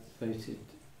I voted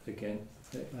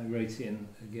against, I wrote in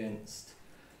against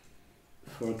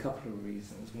for a couple of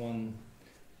reasons. One,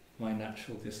 my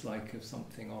natural dislike of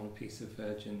something on a piece of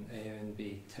virgin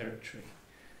AONB territory.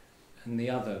 And the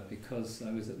other, because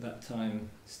I was at that time,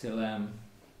 still am,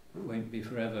 won't be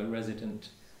forever, resident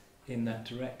in that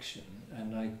direction.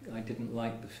 And I didn't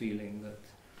like the feeling that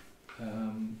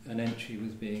an entry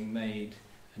was being made,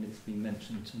 and it's been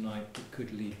mentioned tonight, that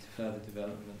could lead to further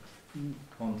development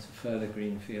onto further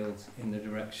green fields in the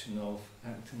direction of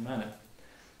Acton Manor.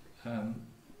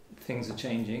 Things are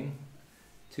changing.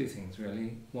 Two things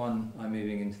really. One, I'm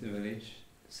moving into the village,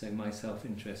 so my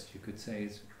self-interest, you could say,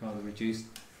 is rather reduced.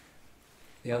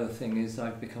 The other thing is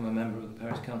I've become a member of the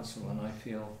parish council, and I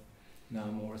feel now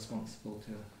more responsible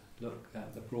to look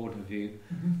at the broader view.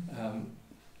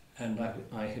 And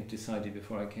I had decided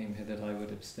before I came here that I would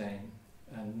abstain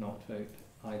and not vote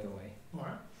either way. All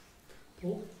right.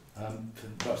 Paul?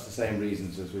 For much the same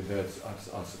reasons as we've heard,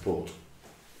 I support.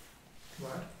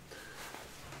 Right.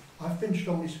 I've been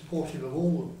strongly supportive of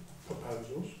all the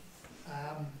proposals.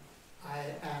 I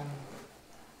am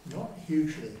not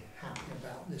hugely happy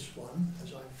about this one,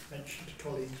 as I've mentioned to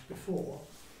colleagues before,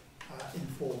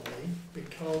 informally,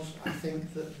 because I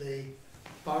think that the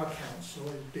Borough Council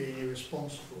is being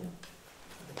irresponsible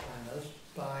to the planners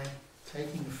by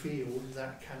taking a field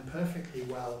that can perfectly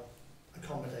well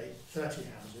accommodate 30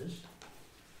 houses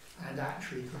and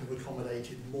actually could have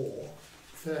accommodated more.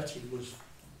 30 was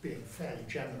being fairly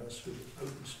generous with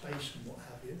open space and what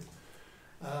have you,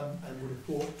 and would have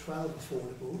bought 12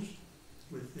 affordables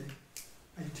with the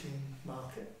 18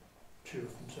 market, 2 of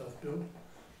them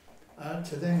self-built.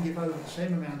 To then give over the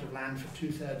same amount of land for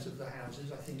 2/3 of the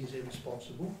houses, I think is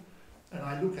irresponsible. And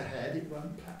I look ahead, it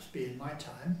won't perhaps be in my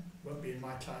time, won't be in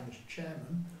my time as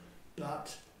chairman,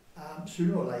 but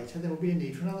sooner or later there will be a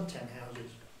need for another 10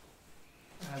 houses.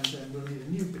 And then we'll need a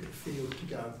new bit of field to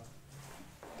go.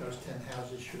 Those 10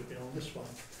 houses should have been on this one.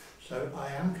 So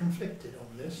I am conflicted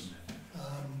on this.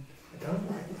 I don't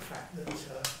like the fact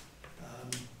that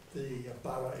the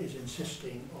borough is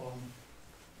insisting on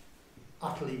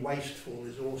utterly wasteful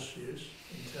resource use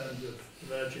in terms of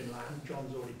virgin land.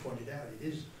 John's already pointed out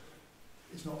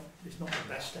it's not the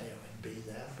best AONB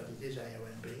there, but it is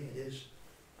AONB. It is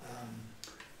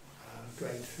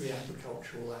grade 3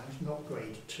 agricultural land, not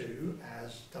grade 2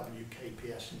 as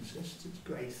WKPS insists. It's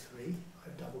grade 3.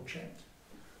 I've double checked.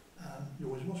 It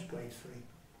always was grade 3,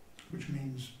 which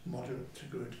means moderate to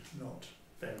good, not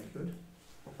very good.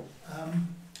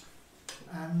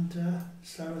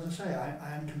 So as I say,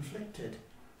 I am conflicted.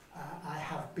 I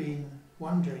have been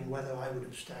wondering whether I would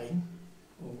abstain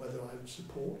or whether I would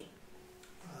support.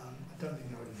 I don't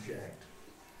think I would object,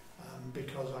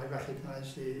 because I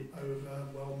recognise the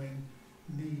overwhelming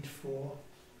need for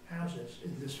houses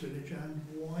in this village and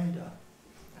wider,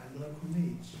 and local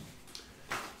needs.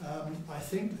 I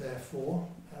think, therefore,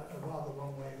 a rather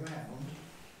long way round,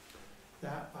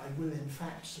 that I will in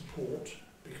fact support,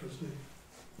 because it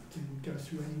didn't go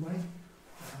through anyway.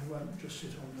 I won't just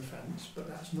sit on the fence, but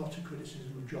that's not a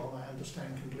criticism of John. I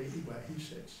understand completely where he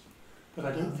sits. But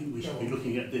I don't think we should be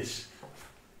looking at this,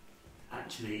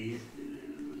 actually,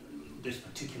 this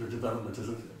particular development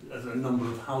as a number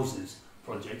of houses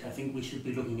project. I think we should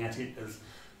be looking at it as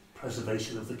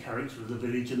preservation of the character of the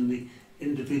village and the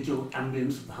individual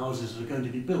ambience of the houses that are going to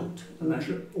be built. And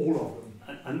all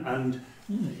of them. And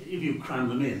if you cram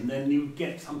them in, then you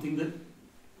get something that,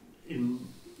 in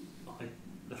my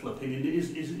little opinion,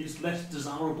 is less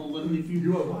desirable than if you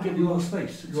give them more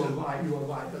space. You are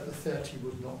right, but the 30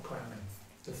 was not cramming.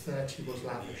 The 30 was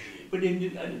lavish. But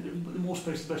the more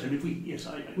space the better. And if we, yes,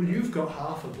 well, you've got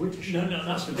half of Wittersham. No,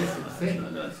 that's a different thing.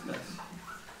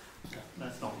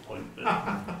 That's not the point.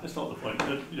 That's not the point.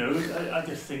 But, you know, I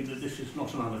just think that this is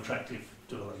not an unattractive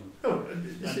development. Oh,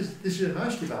 this is a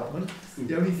nice development.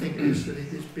 The only thing is that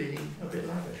it is being a bit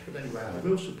lavish. But anyway, I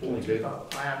will support it,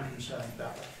 but I am concerned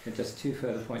about that. And just 2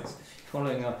 further points.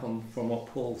 Following up from what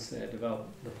Paul said about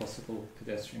the possible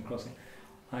pedestrian crossing,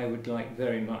 I would like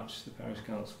very much the Parish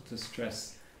Council to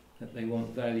stress that they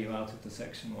want value out of the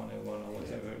Section 101 or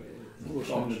whatever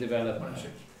from the developer.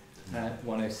 at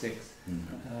 106.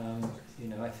 You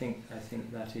know, I think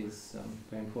that is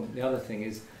very important. The other thing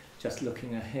is just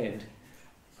looking ahead.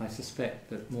 I suspect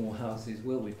that more houses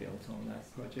will be built on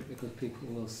that project because people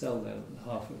will sell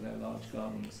half of their large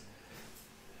gardens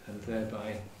and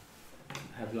thereby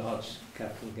have large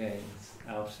capital gains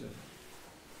out of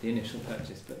the initial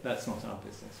purchase. But that's not our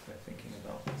business. We're thinking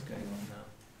about what's going on now.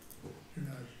 Who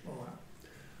knows? All right.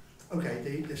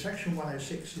 Okay, the section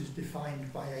 106 is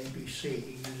defined by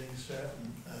ABC using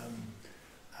certain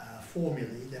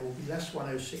formulae. There will be less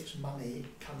 106 money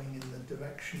coming in the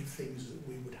direction of things that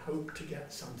we would hope to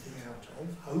get something out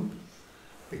of,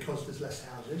 because there's less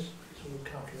houses. It's all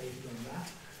calculated on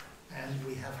that. And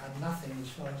we have had nothing, as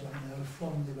far as I know,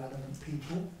 from the relevant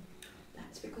people.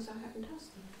 That's because I haven't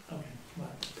asked them. Okay,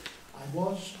 right. I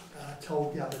was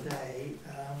told the other day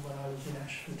when I was in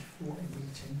Ashford for a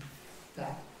meeting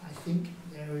that I think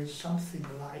there is something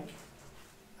like,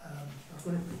 I've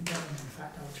got it written down, in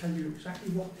fact, I'll tell you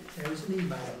exactly what, there is an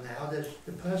email now, there's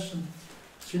the person,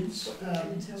 since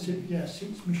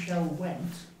Michelle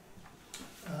went,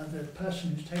 the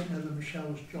person who's taken over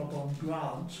Michelle's job on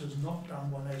grants has not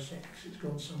done 106, it's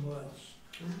gone somewhere else.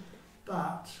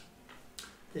 But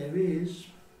there is,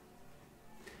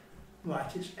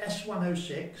 right, it's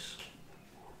S106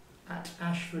 at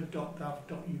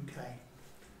ashford.gov.uk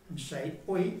and say,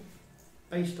 oi,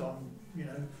 based on,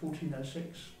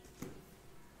 1406,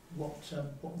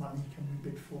 what money can we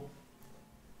bid for?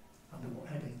 Under what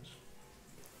headings?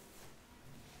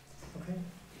 Okay.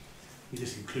 It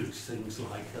just includes things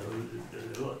like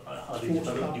how do you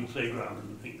develop new playground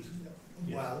and things.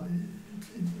 Yeah. Well,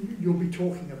 you'll be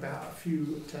talking about a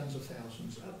few tens of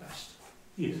thousands at best.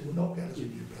 Yes. It will not get us a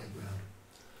new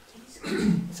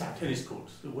playground. Tennis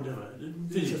courts, whatever,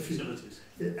 physical facilities.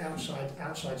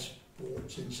 Outside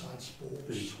sports, inside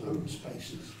sports, open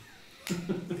spaces.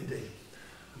 Indeed.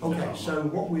 Okay, so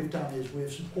what we've done is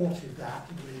we've supported that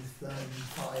with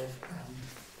 5 and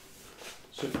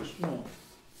 6. No.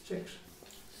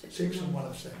 6 and 1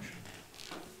 abstention.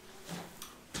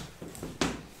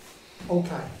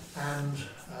 Okay, and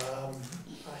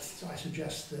I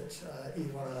suggest that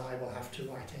Yvonne and I will have to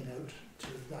write a note to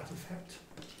that effect,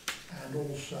 and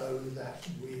also that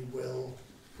we will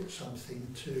put something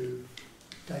to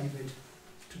David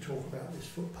to talk about this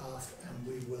footpath, and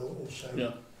we will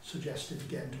also suggest it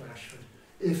again to Ashford.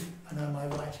 If, and am I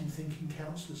right in thinking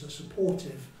councillors are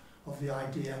supportive of the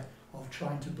idea of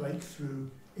trying to break through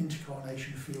into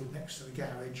Coronation Field next to the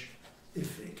garage,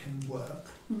 if it can work,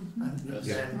 and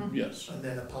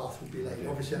then a path will be laid.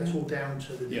 Obviously that's all down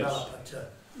to the developer to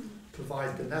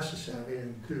provide the necessary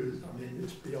and do, I mean,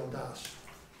 it's beyond us,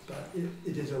 but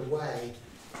it is a way.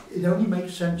 It only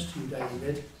makes sense to you,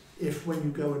 David, if when you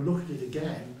go and look at it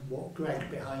again, what Greg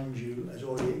behind you has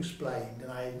already explained, and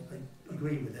I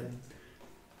agree with him,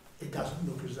 it doesn't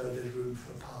look as though there's room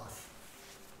for a path.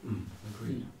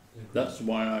 Agreed. That's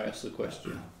why I asked the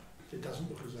question. It doesn't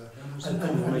look as though,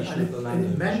 and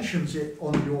it mentions it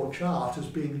on your chart as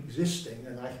being existing,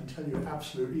 and I can tell you it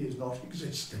absolutely is not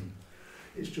existing.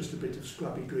 It's just a bit of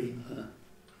scrubby green.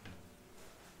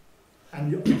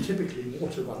 And typically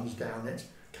water runs down it,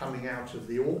 coming out of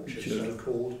the orchard,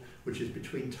 so-called, which is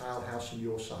between Tile House and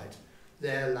your site.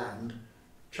 Their land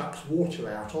chucks water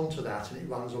out onto that, and it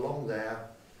runs along there,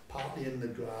 partly in the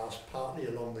grass, partly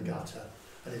along the gutter,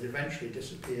 and it eventually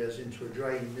disappears into a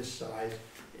drain this side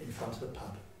in front of the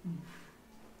pub.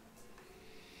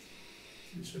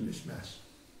 It's a mess.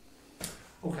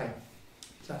 Okay,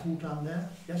 is that all done there?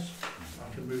 Yes?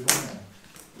 I can move on then.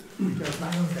 We go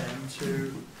back then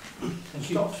to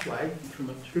Stocks Way.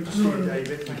 Good to see you,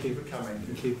 David. Thank you for coming.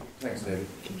 Thank you. Thanks, David.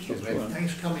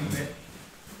 Thanks for coming, Mick.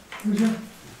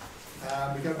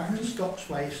 We go back to Stocks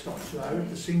Way, Stocks Road,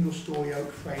 the single-storey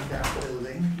oak framed out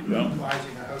building,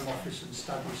 comprising a home office and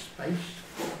study space.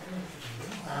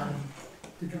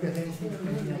 Did you get anything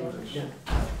from the neighbours?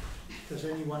 Does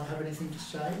anyone have anything to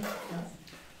say?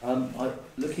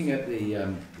 Looking at the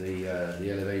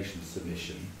elevation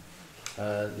submission,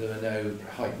 there are no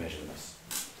height measurements.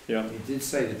 It did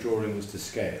say the drawing was to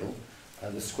scale.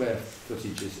 The square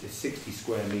footage is 60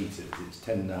 square metres. It's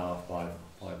 10.5 by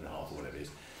 5.5 or whatever it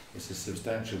is. It's a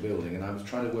substantial building, and I was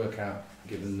trying to work out,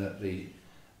 given that the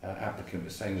applicant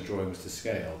was saying the drawing was to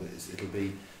scale, that it'll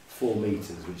be 4 metres,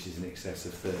 which is in excess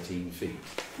of 13 feet.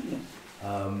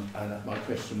 And my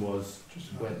question was,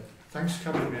 thanks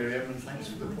for coming, Miriam, and thanks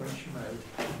for the points you made.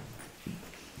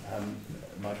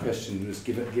 My question was,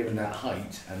 given that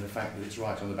height and the fact that it's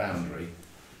right on the boundary,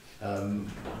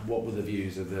 what were the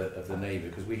views of the neighbour?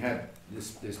 Because we had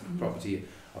this property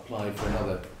applied for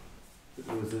another.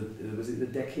 Was it the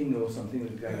decking or something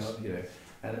that was going on?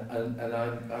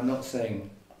 And I'm not saying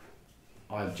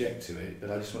I object to it,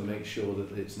 but I just want to make sure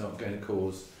that it's not going to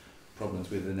cause problems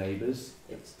with the neighbours.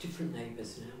 It's different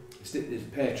neighbours now. It's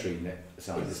pear tree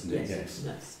side, isn't it? Yes.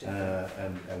 That's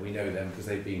different. And we know them because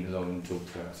they've been along and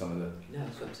talked about some of the... No,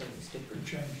 that's what I'm saying, it's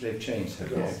different. They've changed, have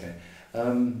they? Yes. Okay.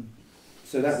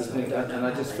 So that was the So thing, and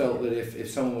I just felt that if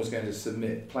someone was going to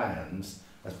submit plans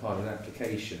as part of an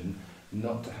application,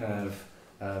 not to have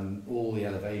all the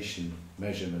elevation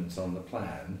measurements on the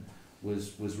plan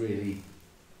was really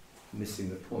missing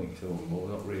the point, or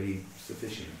not really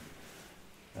sufficient.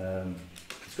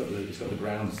 It's got the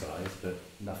ground size, but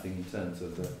nothing in terms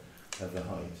of the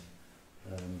height.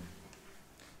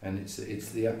 And it's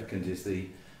the applicant is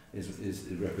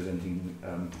representing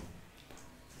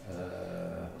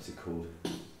what's it called?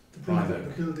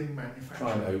 The building manufacturer.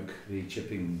 Prime Oak, the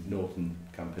Chipping Norton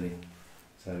company.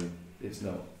 So it's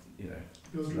not, you know.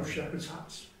 Builder of shepherd's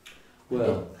huts.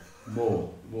 Well,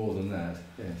 more than that,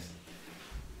 yes.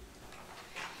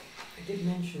 I did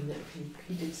mention that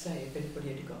he did say if anybody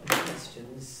had got any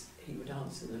questions, he would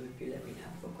answer them if you let me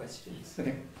know for questions.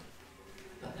 Okay.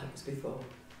 But that was before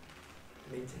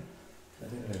the meeting. I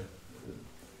don't know.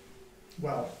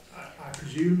 Well, I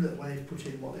presume that they've put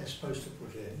in what they're supposed to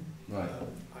put in. Right.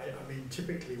 I mean,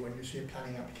 typically when you see a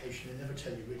planning application, they never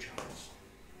tell you which heights.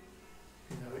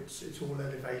 You know, it's all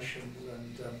elevations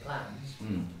and plans.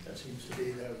 That seems to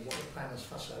be what the planners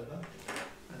fuss over,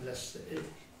 unless it.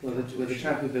 Well, the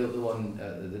chap who built the one,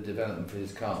 the development for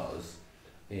his cars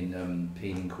in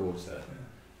Peening Quarter,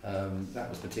 that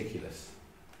was meticulous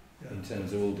in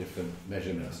terms of all different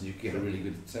measurements, and you could get a really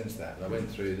good sense of that. And I went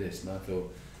through this, and I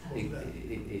thought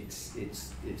it's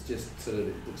just sort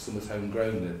of, it's almost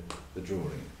homegrown, the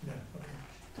drawing. Yeah.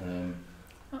 Okay.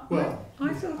 Well,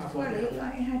 I thought as well it looked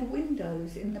like it had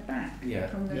windows in the back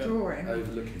from the drawing,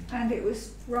 overlooking, and it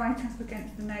was right up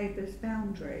against the neighbour's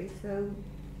boundary. So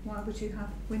why would you have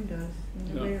windows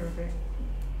in the rear of it?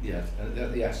 Yeah, and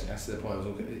that's the point I was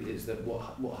talking. Is that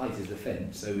what height is the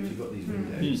fence? So if you've got these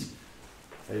windows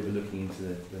overlooking into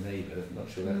the neighbour, I'm not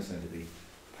sure that's going to be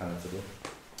palatable.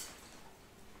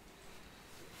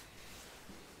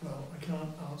 Well, I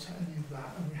can't answer any of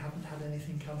that, and we haven't had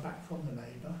anything come back from the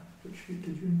neighbour.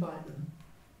 Did you invite them?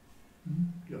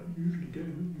 You usually do.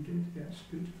 You did. Yes,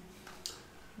 good.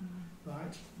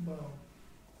 Right. Well,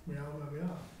 we are where we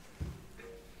are.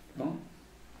 Oh.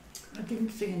 I didn't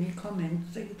see any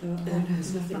comments either. No,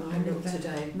 there's nothing on it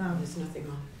today. No, there's nothing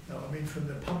on. No, I mean from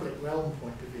the public realm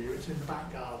point of view, it's in the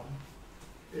back garden.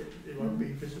 It won't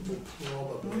be visible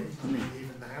probably. I mean,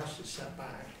 even the house is set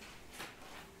back.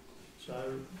 So,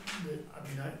 I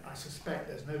mean, I suspect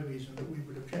there's no reason that we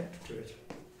would object to it.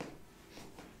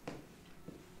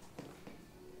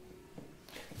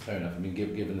 Fair enough. I mean,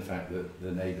 given the fact that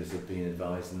the neighbours have been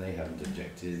advised and they haven't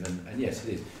objected, and yes,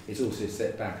 it is. It's also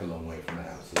set back a long way from the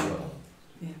house as well.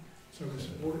 Yeah. So we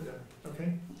support it then.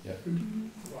 Okay. Yeah. Good.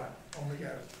 Right. On we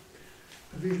go.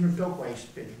 Provision of dog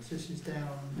waste bins. This is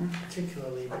down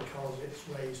particularly because it's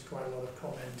raised quite a lot of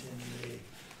comment in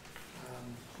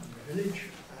the village.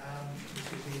 This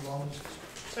is Elon's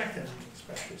second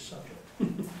specialist subject.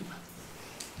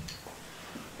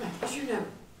 Right, as you know,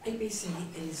 ABC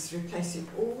is replacing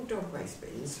all dog waste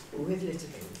bins with litter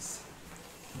bins.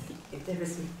 If there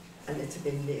isn't a litter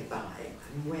bin nearby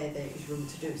and where there is room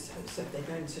to do so, so they're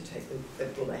going to take them,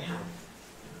 well they have,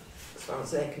 as far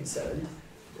as they're concerned,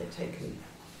 they've taken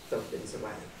dog bins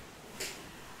away.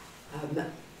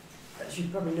 As you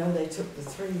probably know, they took the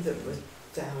 3 that were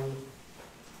down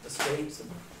the streets,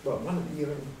 well, one at the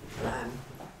Urine Lamb,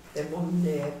 then one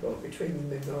near, well, between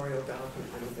the Memorial Garden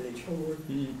and the Village Hall,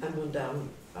 and one down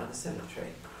by the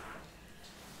cemetery.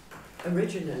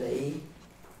 Originally,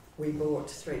 we bought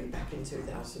 3 back in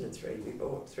 2003. We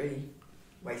bought 3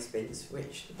 waste bins,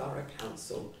 which the Borough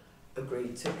Council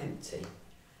agreed to empty.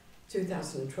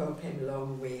 2012 came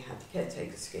along, we had the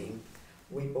caretaker scheme.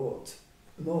 We bought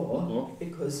more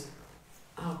because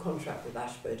our contract with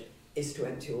Ashford is to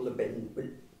empty all the bin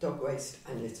with dog waste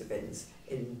and litter bins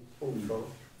in all 4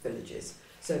 villages.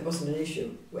 So it wasn't an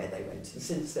issue where they went. And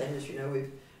since then, as you know,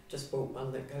 we've just bought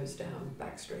one that goes down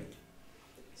Back Street.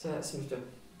 So that's not a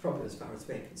problem as far as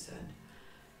we're concerned.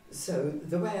 So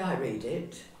the way I read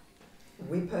it,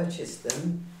 we purchased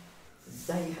them,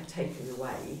 they have taken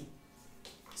away,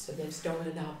 so they've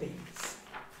stolen our bins.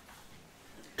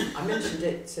 I mentioned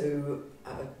it to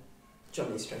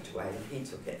Johnny straight away, and he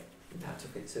took it. In fact,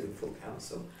 took it to full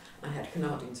council. I had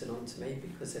Canardington on to me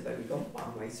because they've only got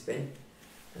 1 waste bin,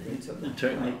 and he took that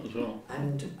away. As well.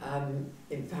 And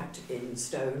in fact, in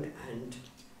Stone and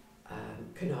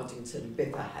Canardington,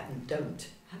 Bibber hadn't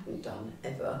done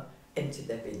ever emptied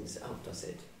their bins out, does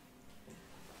it?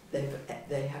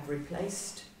 They have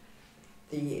replaced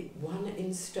the one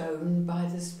in stone by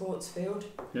the sports field,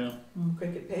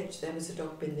 cricket pitch. There was a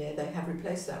dog bin there. They have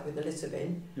replaced that with a litter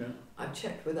bin. Yeah. I've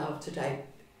checked with Alf today.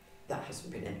 That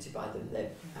hasn't been emptied by them. They've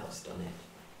housed on it.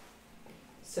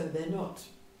 So they're not.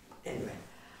 Anyway,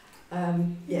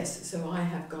 yes. So I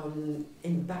have gone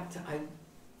in back to. I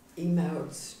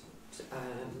emailed.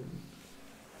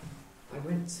 I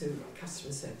went to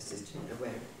customer services. Didn't know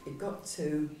where it got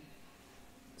to.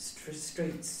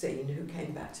 Street Scene, who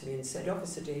came back to me and said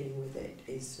officer dealing with it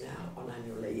is now on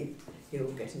annual leave.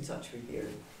 He'll get in touch with you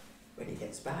when he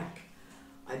gets back.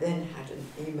 I then had an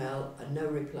email, a no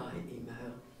reply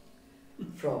email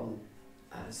from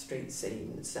Street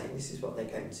Scene saying this is what they're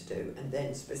going to do, and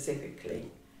then specifically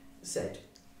said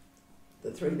the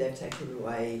 3 they've taken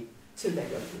away, 2 they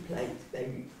won't replace,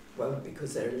 they won't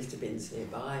because there are litter bins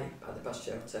nearby, by the bus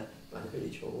shelter, by the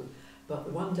village hall, but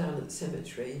the one down at the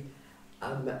cemetery,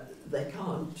 they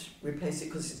can't replace it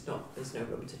because there's no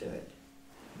room to do it.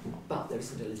 But there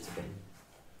isn't a litter bin.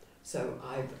 So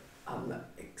I've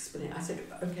explained, I said,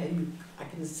 okay, I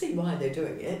can see why they're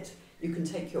doing it. You can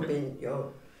take your bin,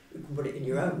 you can put it in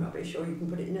your own rubbish, or you can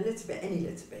put it in a litter bin, any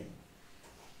litter bin.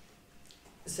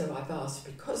 So I've asked,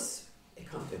 because they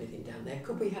can't do anything down there,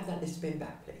 could we have that litter bin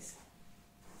back, please?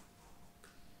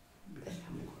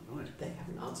 They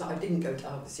haven't answered. I didn't go to,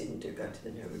 obviously didn't go to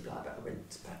the no reply, but I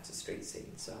went back to Street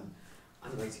Scene, so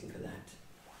I'm waiting for that.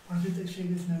 Why did they say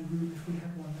there's no room if we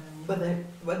had one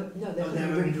now? No, there's no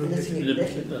only room doing for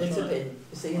litter right. bin, you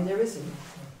see, and there isn't.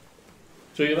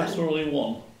 So you've asked for only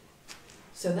one?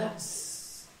 So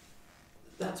that's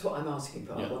what I'm asking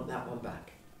for. I want that one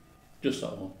back. Just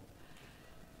that one?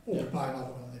 Or buy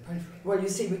another one and they pay for it. Well, you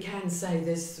see, we can say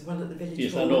there's one at the village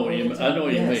Yes, hall. I know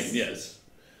what you mean, yes.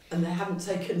 And they haven't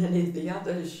taken any of the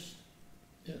others.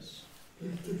 Yes.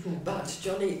 But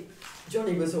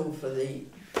Johnny was all for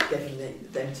getting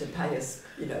them to pay us,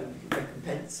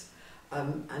 recompense.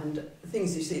 And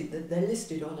things, you see, they're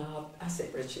listed on our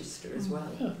asset register as well.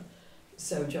 Yeah.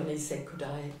 So Johnny said,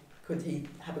 could he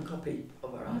have a copy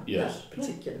of yes. that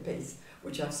particular piece,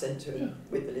 which I've sent to him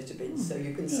with the litter bins, so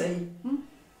you can Yeah. see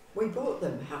we bought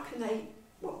them. How can they?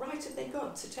 What right have they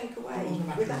got to take away? It wasn't a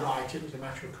matter of right, it was a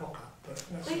matter of cock-up.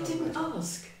 But they didn't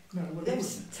ask. No, well, They've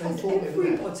they told thought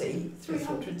everybody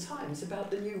 300 times about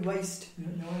the new waste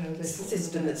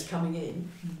system that's coming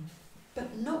in,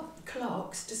 but not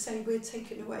clerks to say we're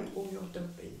taking away all your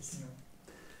dump bins. No.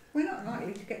 We're not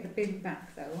likely to get the bin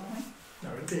back though, are we?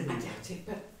 No, it'd be I doubt it,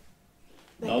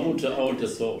 but... I would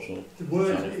have thought so. The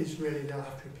word is really they'll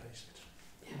have to replace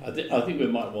it. I think we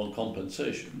might want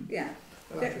compensation. Yeah.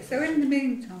 So in the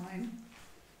meantime,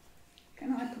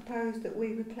 can I propose that we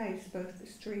replace both the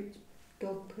street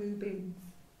dog poo bins?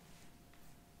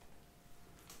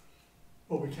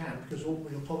 Well, we can, because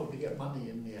we'll probably get money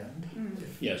in the end,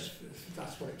 if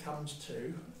that's what it comes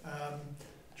to.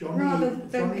 Rather than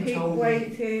Johnny keep told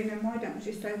waiting, and why don't we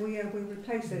just say, well, yeah, we'll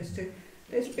replace those two.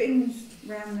 There's bins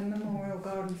round the memorial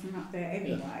gardens and up there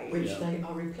anyway. Which they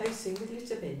are replacing with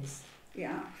litter bins.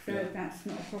 Yeah, so that's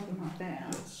not a problem up there.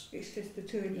 Yes. It's just the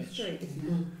two in the street, isn't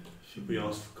it? Should we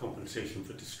ask for compensation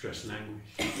for distress and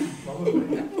anguish?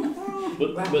 Probably.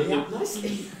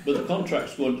 but the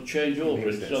contract's going to change over.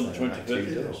 It's on the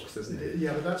 25th.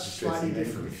 Yeah, but that's a slightly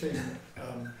different thing.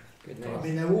 I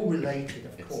mean, they're all related,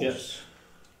 of course. Yes.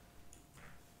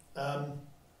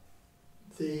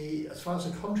 As far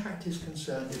as the contract is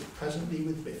concerned, it's presently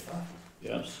with Biffa.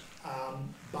 Yes.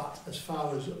 But as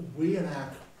far as we and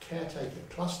our caretaker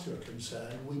cluster are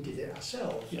concerned, we did it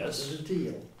ourselves as a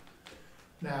deal.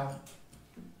 Now,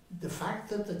 the fact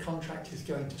that the contract is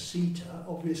going to CETA,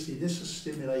 obviously this has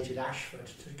stimulated Ashford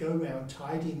to go around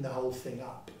tidying the whole thing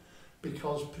up,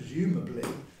 because presumably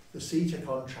the CETA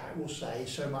contract will say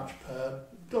so much per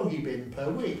doggy bin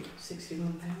per week.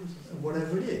 £61.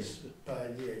 Whatever it is per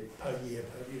year,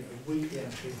 weekly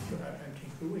entry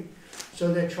per week.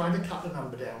 So they're trying to cut the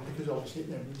number down because obviously it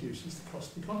then reduces the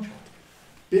cost of the contract.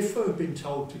 Biffa have been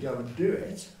told to go and do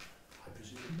it. I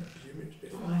presume it's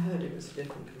Biffa. I heard it was a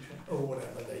different contract. Or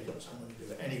whatever, they got someone to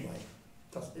do it. Anyway,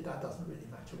 that doesn't really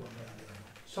matter one way or the other.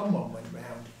 Someone went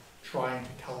round trying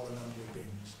to cull the number of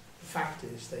bins. The fact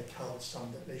is they culled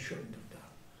some that they shouldn't have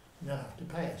done. And they'll have to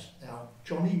pay us. Now,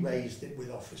 Johnny raised it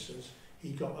with officers.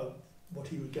 He got what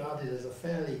he regarded as a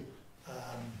fairly,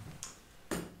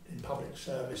 in public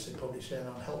service, they'd probably say an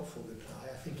unhelpful reply.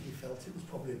 I think he felt it was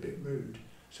probably a bit rude.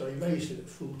 So he raised it at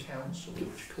full council,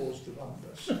 which caused a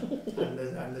rumpus.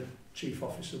 and the chief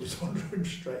officer was on him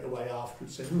straight away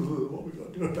afterwards, saying, what we've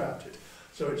got to do about it.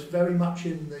 So it's very much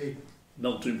in the...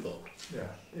 Not too pot. Yeah,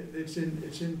 it's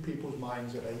in people's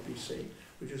minds at ABC.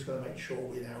 We've just got to make sure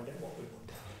we now get what we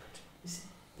want out of it.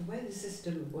 The way the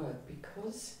system worked,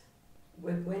 because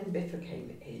when Biffa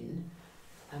came in,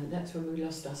 that's when we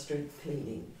lost our street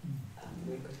cleaning.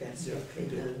 Because we had street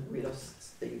cleaning and we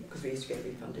lost because we used to get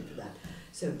refunded for that.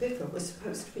 So Biffa was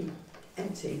supposed to be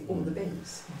empty all the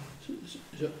bins.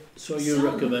 So you're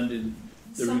recommending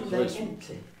the some replacement?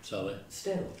 empty. Sally?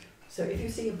 Still. So if you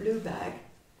see a blue bag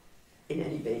in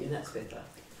any bin, and that's Biffa,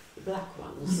 the black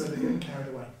ones... So they're getting carried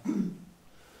away.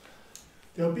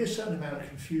 There'll be a certain amount of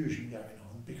confusion going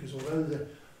on, because although the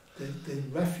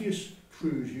refuse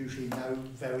crews usually know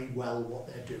very well what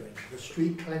they're doing, the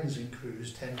street cleansing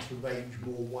crews tend to range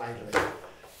more widely,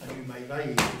 and you may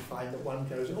very easily find that one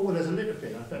goes, oh, there's a litter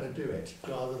bin, I'd better do it,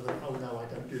 rather than, oh no, I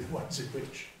don't do the ones in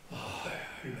which,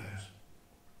 who knows.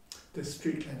 The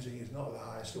street cleansing is not of the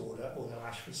highest order, although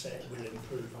Ashford said it will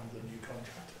improve under the new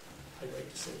contract. I wait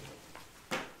to see.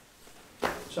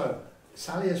 So,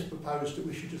 Sally has proposed that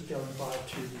we should just go and buy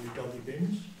 2 new doggy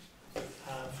bins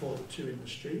for the 2 in the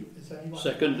street. Is anyone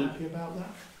happy about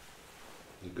that?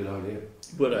 A good idea.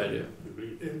 Good idea.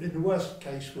 In the worst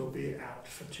case, we'll be out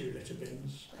for 2 litter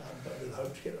bins, but we'll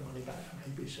hope to get the money back from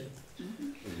ABC.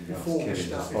 Before we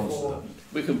start,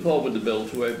 we can forward the bill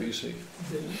to ABC.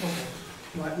 Okay.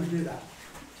 Right, we'll do that.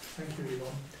 Thank you,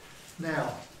 Yvonne.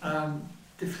 Now,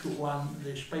 difficult one,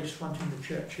 the space fronting the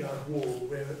churchyard wall.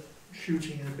 We're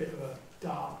shooting in a bit of a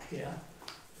dark here,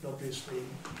 but obviously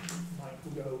Mike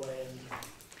will go away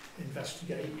and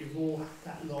investigate. You've all had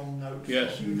that long note.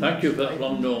 Yes, thank you for that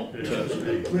long note.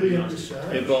 Brilliant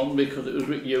research. Yvonne, because it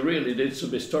was, you really did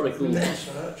some historical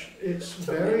research. It's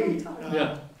very,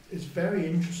 it's very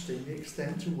interesting the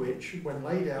extent to which, when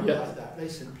laid out like that, they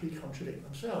simply contradict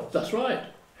themselves. That's right.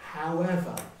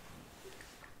 However,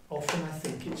 often I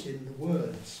think it's in the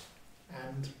words,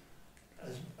 and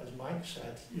as Mike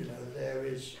said, you know, there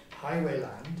is highway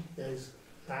land, there's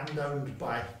land owned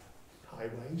by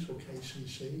highways or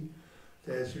KCC,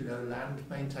 there's, you know, land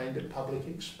maintained at public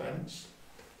expense,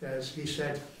 there's, he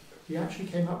said, he actually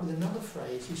came up with another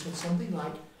phrase, he said something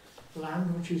like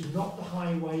land which is not the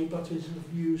highway but is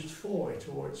used for it,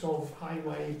 or it's of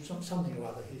highway, something or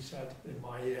other, he said in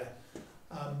my ear.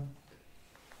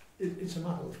 It's a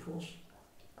muddle, of course.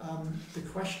 The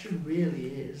question really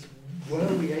is, were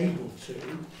we able to,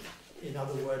 in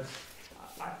other words,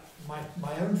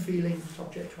 my own feeling,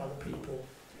 subject to other people,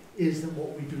 is that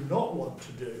what we do not want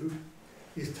to do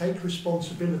is take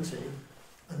responsibility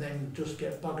and then just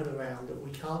get buggered around that we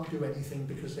can't do anything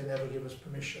because they never give us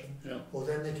permission, or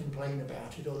then they complain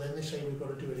about it, or then they say we've got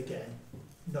to do it again.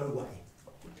 No way.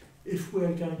 If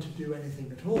we're going to do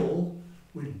anything at all,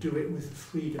 we'd do it with the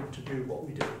freedom to do what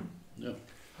we do. Yeah.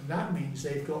 And that means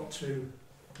they've got to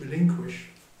relinquish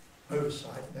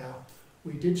oversight. Now,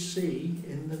 we did see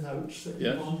in the notes that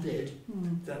Yvonne did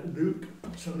that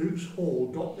St Luke's Hall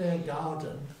got their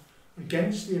garden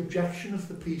against the objection of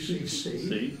the PCC.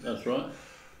 See, that's right.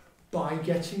 By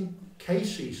getting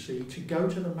KCC to go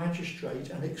to the magistrate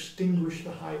and extinguish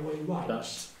the highway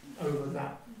rights over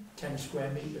that 10 square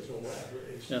metres or whatever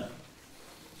it is. Yeah.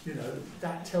 You know,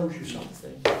 that tells you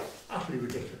something. Utterly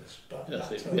ridiculous, but that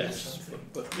tells you something.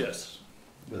 But yes.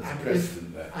 There's a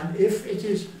precedent there. And if it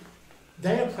is,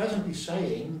 they are presently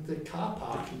saying the car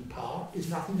parking part is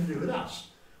nothing to do with us.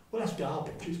 Well, that's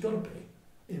garbage. It's got to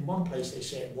be. In one place they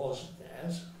say it was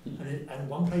theirs, and in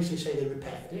one place they say they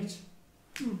repaired it.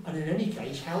 And in any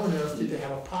case, how on earth did they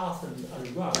have a path and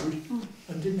a road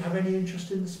and didn't have any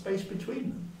interest in the space between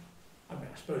them? I mean,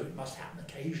 I suppose it must happen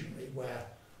occasionally where,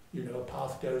 you know, a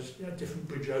path goes, a different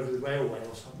bridge over the railway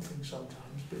or something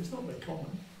sometimes, but it's not very common.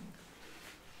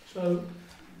 So,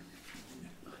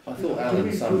 I thought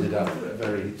Alan summed it up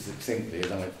very succinctly,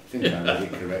 as I think I read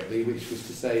it correctly, which was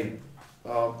to say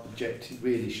our objective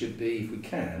really should be, if we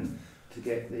can, to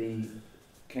get the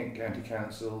Kent County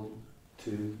Council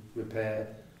to repair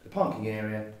the parking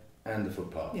area and the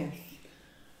footpath. Yes.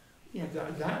 Yeah,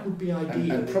 that would be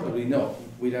ideal. And probably not.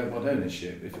 We don't want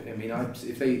ownership. If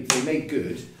they made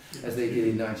good, as they did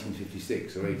in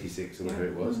 1956 or 86 or whatever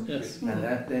it was, and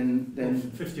that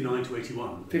then 59 to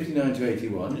 81. 59 to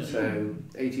 81. So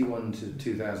 81 to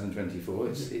 2024.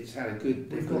 It's had a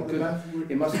good.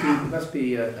 It must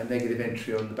be a negative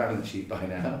entry on the balance sheet by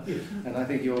now. And I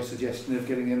think your suggestion of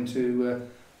getting them to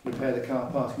repair the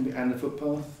car parking and the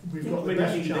footpath. We've got the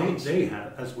best chance. They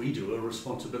have, as we do, a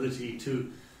responsibility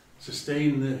to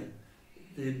sustain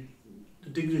the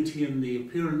dignity and the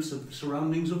appearance of the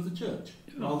surroundings of the church,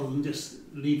 rather than just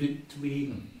leave it to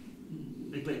be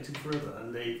neglected forever.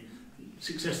 And they've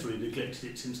successfully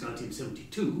neglected it since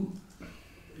 1972.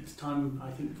 It's time, I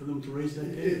think, for them to raise their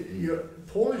game.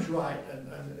 Paul is right,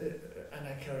 and and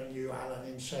echoing you, Alan,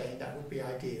 in saying that would be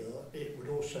ideal, it would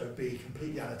also be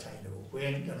completely unattainable. We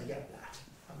ain't going to get that.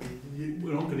 I mean,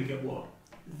 we're not going to get what?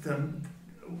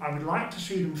 I would like to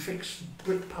see them fix the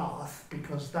brick path,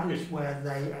 because that is where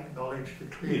they acknowledge the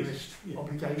clearest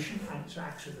obligation, and it's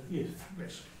accident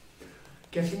risk.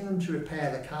 Getting them to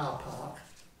repair the car park,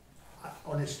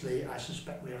 honestly, I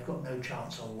suspect we have got no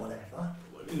chance or whatever.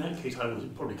 In that case, I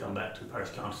would probably come back to the parish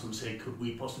council and say, could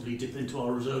we possibly dip into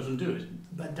our reserves and do it?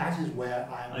 But that is where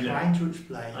I am trying to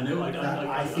explain that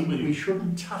I think we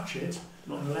shouldn't touch it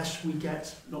unless we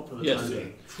get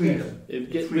freedom.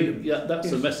 Yeah,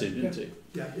 that's the message, isn't it?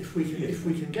 Yeah, if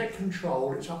we can get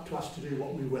control, it's up to us to do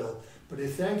what we will. But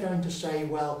if they're going to say,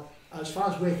 well, as far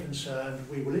as we're concerned,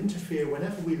 we will interfere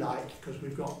whenever we like because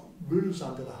we've got rules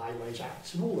under the Highways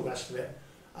Act and all the rest of it,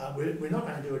 we're not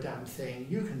going to do a damn thing,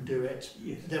 you can do it,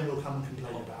 then we'll come and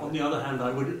complain about it. On the other hand,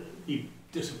 I would be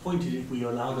disappointed if we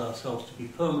allowed ourselves to be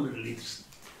permanently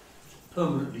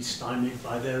stymied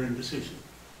by their indecision.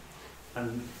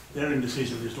 And their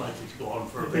indecision is likely to go on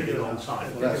for a very long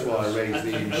time. Well, that's why I raised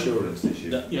the insurance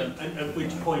issue. Yeah, and at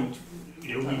which point,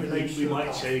 you know, we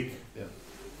might say,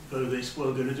 though this,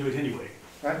 we're going to do it anyway.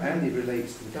 And it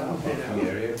relates to the car parking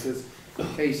area, because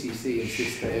KCC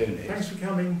insists they own it. Thanks for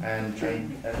coming.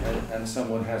 And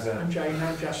someone has a... And Jane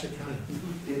and Jessica.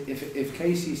 If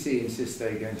KCC insists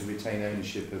they're going to retain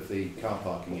ownership of the car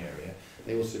parking area,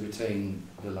 they also retain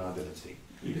the liability.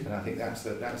 And I think that's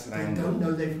an angle.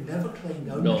 No, they've never claimed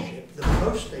ownership. No. The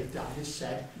most they've done is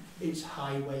said it's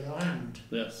highway land.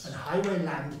 Yes. And highway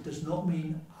land does not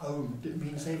mean owned. It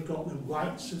means they've got the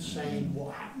rights of saying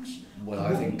what happens. Well, and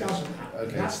I what think doesn't happen.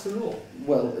 Okay. That's the law.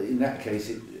 Well, in that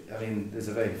case, there's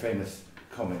a very famous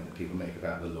comment that people make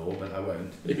about the law, but I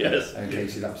won't. Yes. In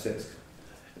case it upsets.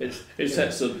 It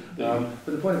sets them. But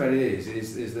the point about it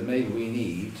is that maybe we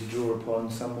need to draw upon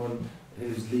someone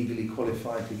who's legally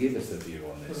qualified to give us a view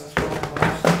on this. Well, that's what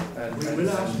I'm asking. We will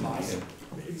ask Mike.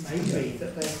 It may be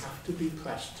that they have to be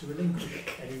pressed to relinquish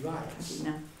any rights.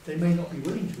 No. They may not be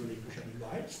willing to relinquish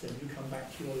any rights, then you come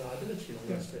back to your liability and all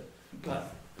the rest of it.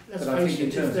 But let's face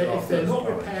it, if they're not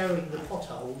repairing the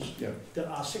potholes that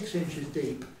are 6 inches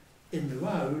deep in the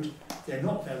road, they're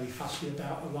not very fussy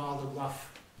about a rather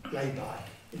rough lay-by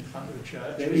in front of the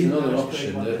church. There is another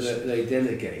option that they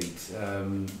delegate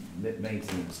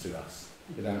maintenance to us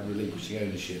without relinquishing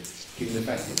ownership, given the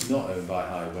fact it's not owned by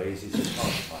highways, it's just part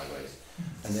of highways.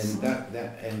 And then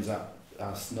that ends up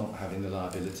us not having the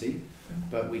liability,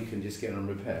 but we can just get on and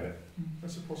repair it.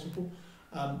 That's possible.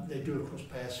 They do, of course,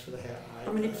 pay us for the hair.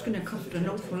 I mean, it's going to cost an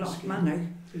awful lot of money.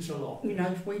 It's a lot. You know,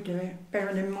 if we do it,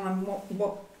 bearing in mind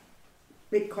what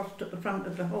it cost at the front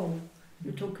of the hall,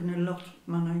 you're talking a lot of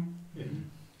money. Yeah.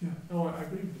 No, I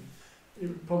agree with you. It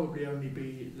would probably only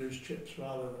be loose chips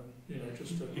rather than,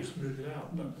 just to smooth it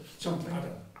out. But something, I don't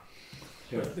know.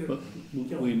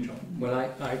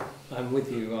 Well, I'm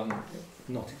with you on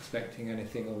not expecting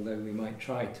anything, although we might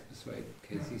try to persuade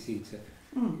KCC to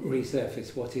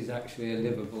resurface what is actually a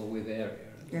livable with area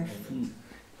at the moment.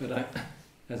 But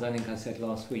as I think I said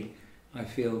last week, I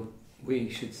feel we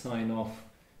should sign off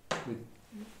with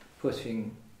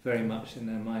pushing very much in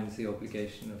their minds the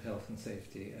obligation of health and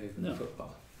safety over the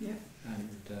footpath. Yeah. And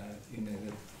that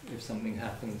if something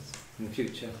happens in the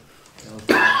future, they'll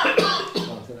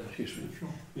answer that.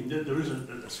 I mean, there is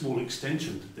a small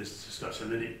extension to this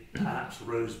discussion, and it perhaps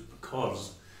arose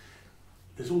because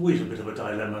there's always a bit of a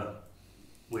dilemma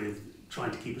with trying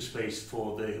to keep a space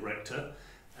for the rector,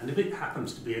 and if it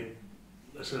happens to be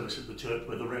a service at the church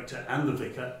where the rector and the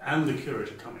vicar and the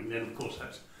curate are coming, then of course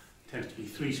that tends to be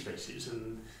 3 spaces,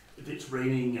 and if it's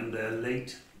raining and they're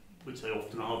late, which they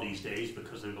often are these days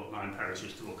because they've got 9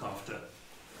 parishes to look after,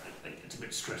 it's a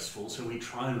bit stressful, so we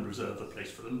try and reserve a place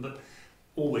for them, but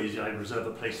always I reserve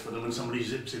a place for them and somebody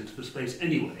zips into the space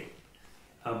anyway.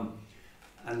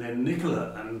 And then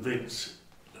Nicola and Vince,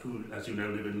 who, as you know,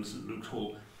 live in St Luke's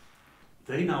Hall,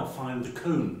 they now find the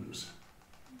cones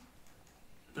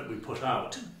that we put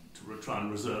out to try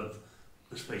and reserve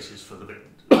the spaces for the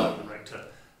rector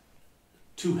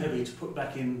too heavy to put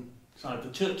back inside the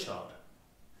churchyard.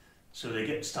 So they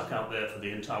get stuck out there for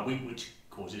the entire week, which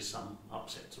causes some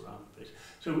upsets around the place.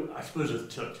 So I suppose as the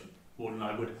church warden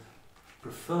I would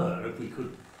prefer if we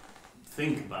could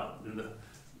think about in the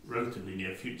relatively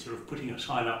near future of putting a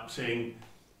sign up saying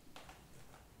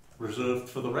reserved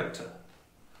for the rector,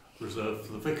 reserved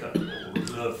for the vicar, or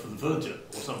reserved for the verger,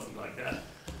 or something like that.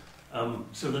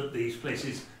 So that these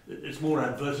places, it's more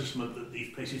advertisement that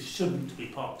these places shouldn't be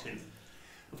parked in.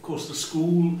 Of course, the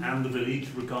school and the village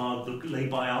regard the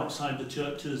lay-by outside the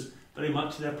church as very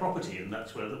much their property, and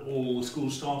that's where all the school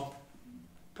staff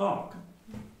park.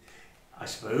 I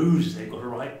suppose they've got a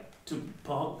right to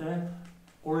park there,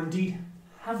 or indeed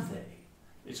have they?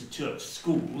 It's a church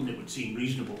school, and it would seem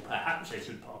reasonable perhaps they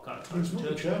should park outside It's the not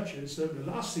the church. churches.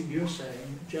 The last thing you're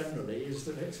saying generally is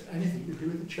that it's anything to do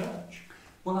with the church.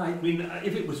 Well, I mean,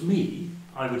 if it was me,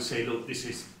 I would say, look, this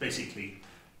is basically,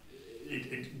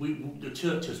 the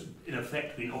church has in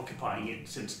effect been occupying it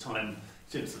since the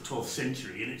 12th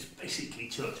century, and it's basically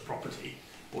church property,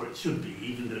 or it should be,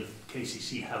 even though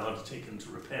KCC have undertaken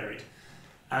to repair it,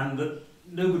 and that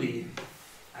nobody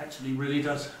actually really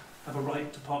does have a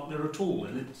right to park there at all,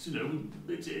 and it's, you know,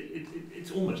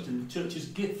 it's almost in the church's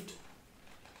gift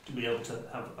to be able to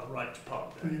have a right to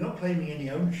park there. But you're not claiming any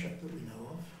ownership that we know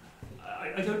of.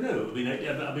 I don't know. I mean,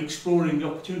 I'm exploring the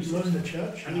opportunities. You're in the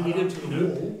church. I mean, you don't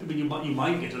know. I mean, you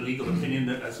might get a legal opinion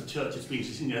that as a church has been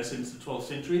sitting there since the 12th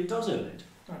century, it does own it.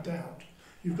 I doubt.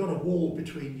 You've got a wall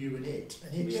between you and it's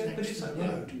next to the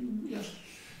road. Yes.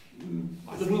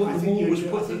 I think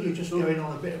you're just going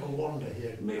on a bit of a wander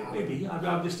here. Maybe.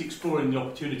 I'm just exploring the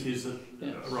opportunities that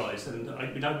arise, and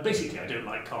basically I don't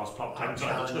like cars parked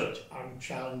outside the church. I'm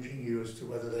challenging you as to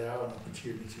whether they are an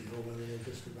opportunity or whether they're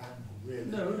just a ramble, really.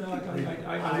 No,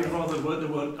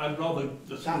 I'd rather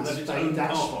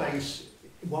that space,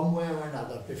 one way or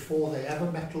another, before they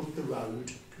ever metalled the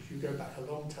road, because you go back a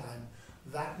long time,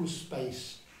 that was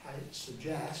space, I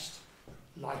suggest,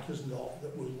 like as not,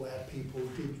 that was where people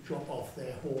did drop off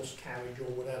their horse carriage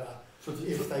or whatever,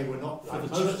 if they were not like for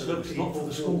the church service, people not for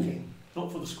the school. walking.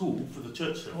 Not for the school, for the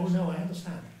church service. Oh no, I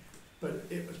understand, but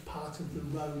it was part of the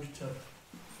road to.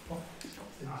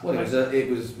 Well, it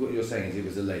was what you're saying is it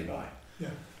was a lay-by. Yeah.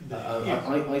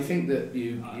 I think that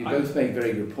you both make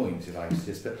very good points, if I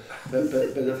insist, but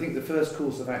I think the first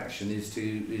course of action is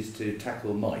to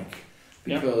tackle Mike,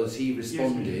 because he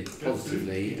responded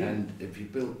positively, and if you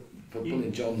pull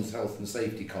in John's health and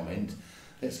safety comment,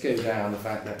 let's go down the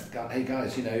fact that, hey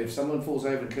guys, you know, if someone falls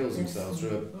over and kills themselves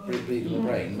through a bleed in the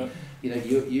brain, you know,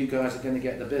 you guys are going to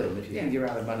get the bill. And if you think you're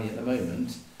out of money at the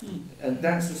moment, and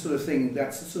that's the sort of thing,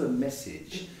 that's the sort of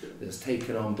message that's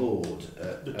taken on board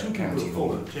at the two people who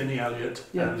fought, Jenny Elliott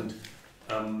and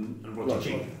Roger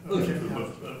King, were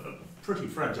pretty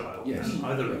fragile. Yes.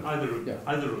 Either of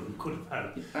them could have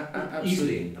had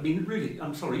absolutely. I mean, really,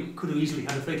 I'm sorry, could have easily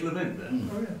had a fatal event there.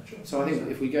 Oh, yeah, sure. So I think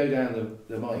if we go down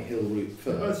the Mike Hill route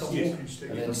first,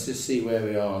 and then just see where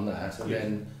we are on that,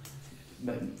 and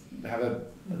then have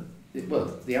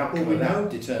the outcome of that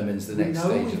determines the next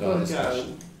stage of our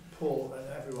discussion. Paul and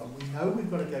everyone, we know we've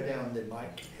got to go down the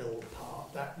Mike Hill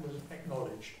path. That was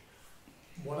acknowledged.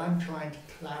 What I'm trying to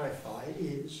clarify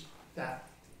is that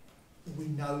we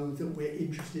know that we're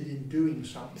interested in doing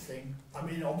something. I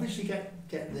mean, obviously get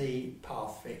the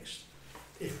path fixed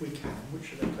if we can,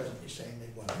 which they're presently saying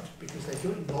they won't, because they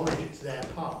do acknowledge it's their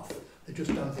path. They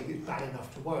just don't think it's bad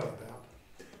enough to worry about.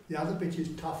 The other bit is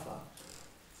tougher.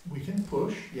 We can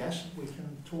push, yes, we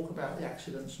can talk about the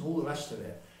accidents and all the rest of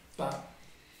it, but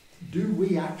do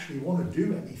we actually want to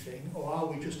do anything, or are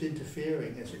we just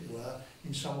interfering, as it were,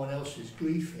 in someone else's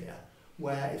grief here,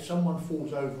 where if someone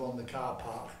falls over on the car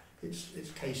park, it's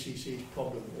KCC's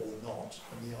problem or not,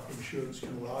 and the insurance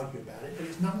can all argue about it, but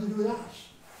it's nothing to do with us.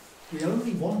 We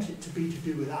only want it to be to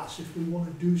do with us if we want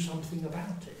to do something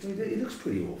about it. It looks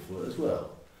pretty awful as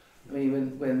well. I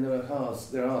mean, when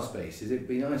there are spaces, it'd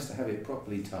be nice to have it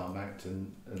properly tarmacked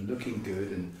and looking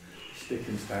good and spick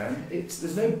and span.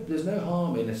 There's no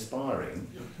harm in aspiring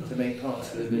to make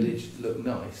parts of the village look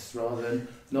nice rather than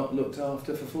not looked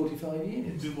after for 45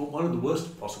 years. One of the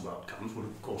worst possible outcomes would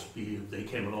of course be if they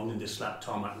came along and they slapped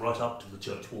tarmac right up to the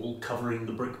church wall, covering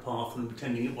the brick path and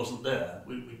pretending it wasn't there.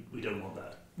 We don't want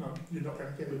that. No, you're not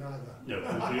going to get it either. No,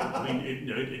 I mean,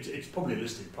 it's probably a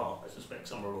listed park, I suspect,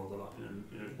 somewhere along the line.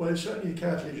 You know. Well, it's certainly a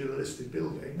cartilage of a listed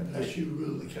building, unless you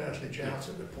rule the cartilage out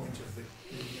at the point of the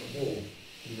wall.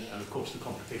 And of course the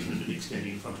complication of it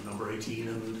extending in front of number 18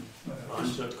 and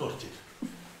behind church cottages.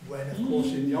 When, of course,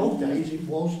 in the old days, it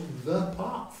was the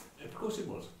path. Of course it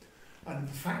was. And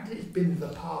the fact that it's been the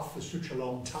path for such a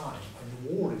long time, and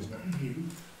the wall is not new,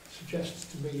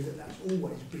 suggests to me that that's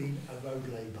always been a road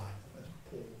lay-by, as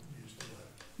Paul used the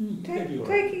word.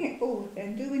 Taking it forward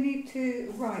then, do we need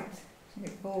to write to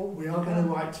Mick Paul? We are going to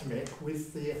write to Mick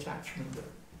with the attachment that...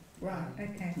 Right,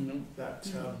 okay. That...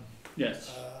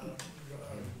 yes.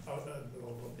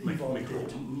 Mike Hill.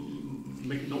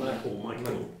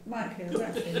 Mike Hill,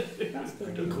 that's it. That's the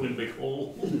Don't call him Big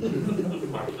Hall.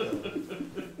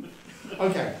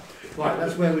 Okay, right,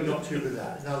 that's where we got to with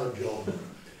that. Another job.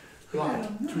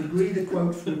 Right, to agree the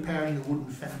quote for repairing the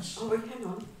wooden fence. Oh, hang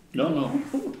on. No.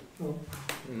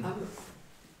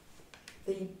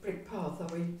 The brick path, are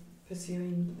we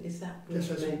pursuing, is that? Yes,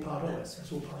 that's all part of it.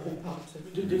 That's all part of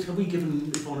it. Have we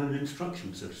given Yvonne an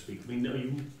instruction, so to speak? I mean, are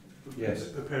you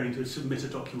preparing to submit a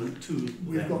document to them?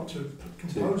 We've got to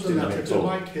compose a letter to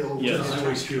Mike Hill. Yes, I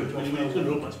always do. I mean, it's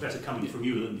not much better coming from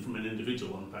you than from an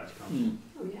individual on the patch council.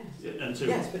 Oh, yes. And so,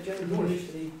 yes, but Joe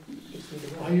usually gives me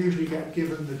the I usually get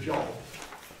given the job,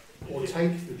 or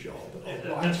take the job, of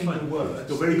writing the words.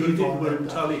 You're very good. We're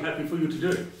entirely happy for you to do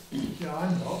it. Yeah,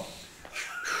 I'm not.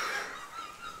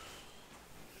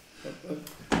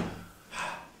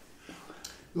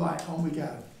 Right, on we go.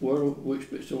 Which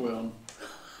bits are we on?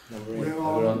 We're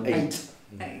on 8.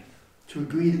 To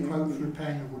agree the quote for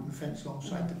repairing a wooden fence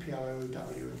alongside the PROW of the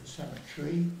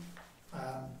cemetery.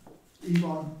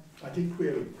 Yvonne, I did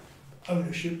query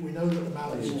ownership. We know that the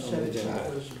Mallets and said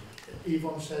that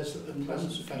Yvonne says that the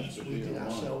present fence we did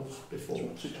ourselves before.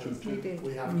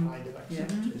 We have kind of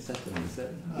accepted. Is that the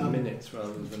minutes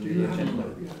rather than do the agenda?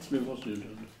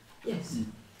 Yes.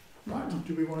 Right,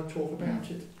 do we want to talk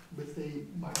about it with the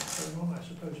microphone on? I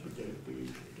suppose we do. We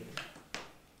usually do.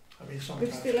 I mean, sometimes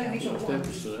we've still only got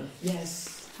one.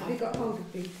 Yes. Have you got hold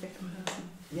of the second person?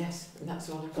 Yes, and that's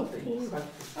the one I got.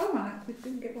 Oh right, we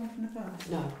didn't get one from the first.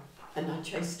 No, and I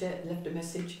chased it, left a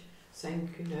message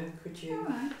saying, you know, could you...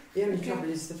 Right. The only trouble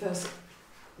is the first,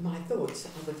 my thoughts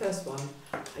on the first one,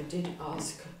 I did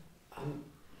ask,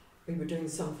 we were doing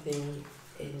something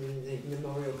in the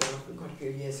memorial garden quite a few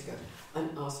years ago,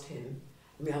 and asked him,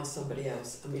 and we asked somebody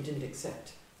else, and we didn't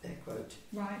accept their quote.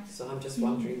 Right. So I'm just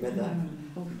wondering whether,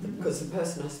 because the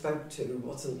person I spoke to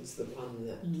wasn't the one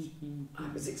that I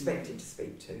was expected to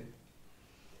speak to.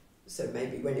 So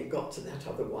maybe when it got to that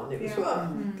other one, it was,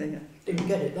 didn't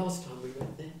get it last time we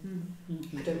went there.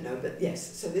 I don't know, but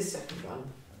yes, so this second one,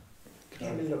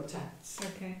 Kevin looked at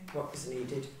what was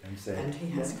needed, and he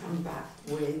has come back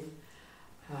with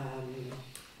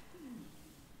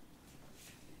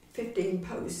 15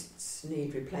 posts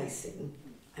need replacing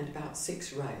and about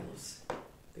 6 rails,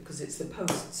 because it's the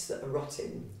posts that are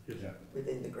rotting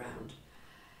within the ground.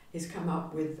 He's come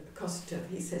up with a cost of,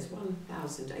 he says,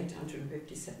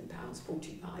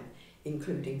 £1,857.45,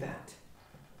 including VAT.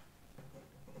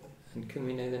 And can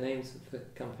we know the names of the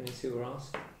companies who were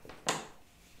asked?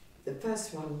 The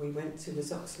first one we went to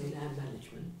was Oxley Land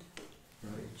Management,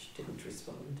 which didn't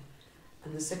respond.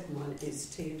 And the second one is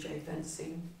T&J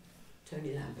Fencing,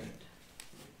 Tony Lambert.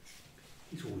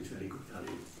 He's always very good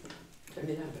value.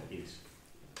 Tony Lambert? Yes.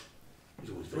 He's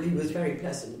always very he was very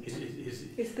pleasant.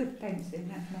 It's good fencing,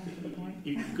 that's more to the point.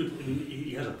 He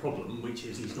has a problem, which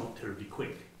is he's not terribly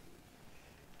quick.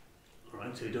 All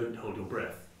right, so you don't hold your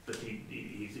breath, but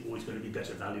he's always going to be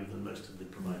better value than most of the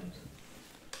providers.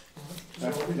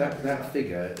 That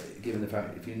figure, given the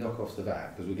fact if you knock off the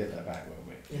VAT, because we'll get that back, won't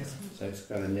we? Yes. So it's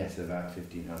got a net of about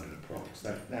 1,500 approx.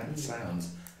 That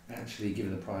sounds, actually,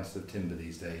 given the price of timber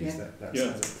these days, that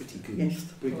sounds a pretty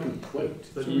good quote.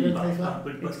 But you'll have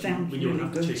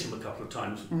to chase him a couple of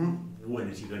times. When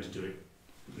is he going to do it?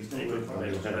 He's not going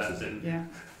to do that then. Yeah.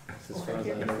 As far as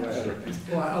I'm aware.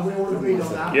 Right, are we all agreed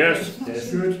on that? Yes.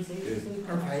 Good.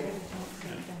 Okay.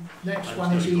 Next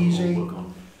one is easy.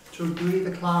 To agree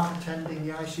the clerk attending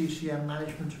the ICCM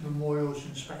Management of Memorials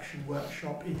Inspection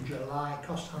Workshop in July,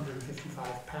 cost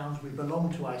 £155. We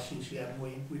belong to ICCM,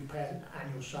 we pay an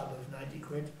annual sub of 90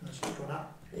 quid, and it's gone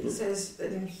up. It says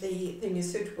that the thing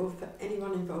is suitable for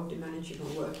anyone involved in managing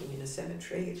or working in a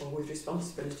cemetery or with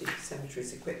responsibility for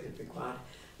cemetery's equipment required.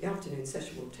 The afternoon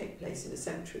session will take place in a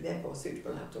cemetery, therefore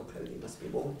suitable outdoor clothing must be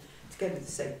worn, together with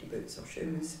safety boots or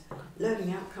shoes.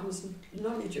 Learning outcomes,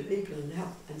 knowledge of legal and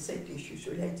health and safety issues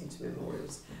relating to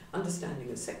memorials, understanding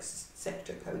of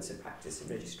sector codes of practice and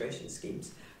registration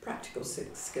schemes, practical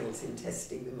skills in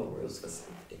testing memorials for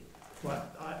safety. Right,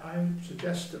 I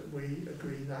suggest that we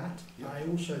agree that. I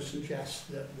also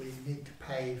suggest that we need to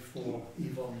pay for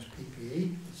Yvonne's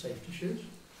PPE, the safety shoes,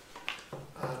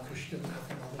 because she doesn't have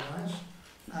them otherwise.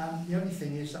 The only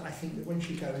thing is that I think that when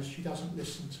she goes, she doesn't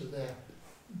listen to their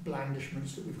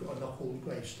blandishments that we've got to knock all the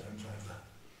gravestones over.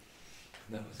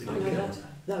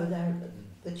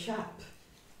 The chap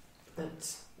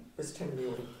that was telling me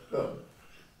all, well,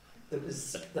 that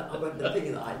was the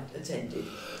thing that I attended.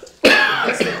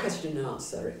 It's a question and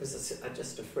answer. It was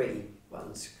just a free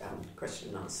question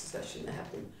and answer session. They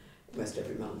have them almost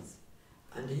every month,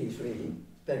 and he's really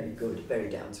very good, very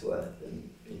down to earth, and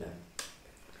you know.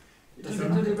 Do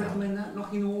they recommend that,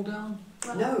 knocking all down?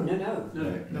 No,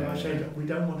 I say that we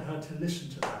don't want her to listen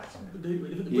to that.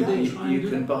 You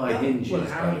can buy hinges, well,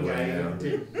 by the way.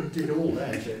 Did all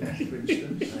that, for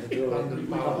instance. We don't want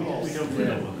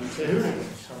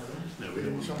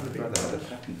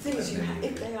Things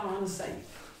if they are unsafe,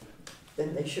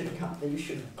 then they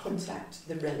should contact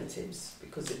the relatives,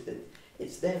 because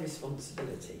it's their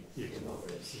responsibility. Yes. Not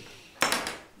ours.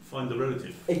 Find the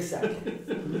relative. Exactly.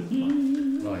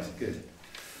 Right, good.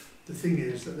 The thing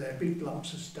is that they're big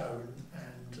lumps of stone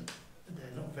and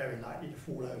they're not very likely to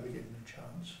fall over given a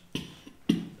chance,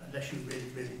 unless you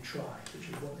really, really try, which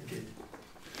is what they did.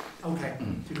 Okay,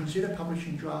 to consider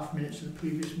publishing draft minutes of the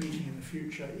previous meeting in the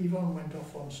future, Yvonne went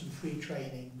off on some free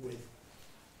training with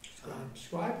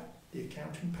Scribe, the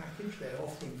accounting package. They're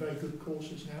offering very good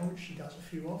courses now, which she does a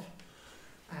few of.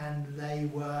 And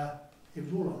it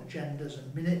was all on agendas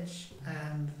and minutes,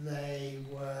 and they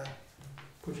were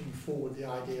putting forward the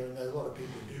idea, and a lot of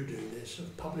people do this,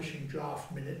 of publishing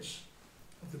draft minutes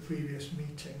of the previous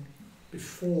meeting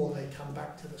before they come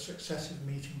back to the successive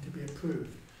meeting to be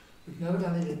approved. We've never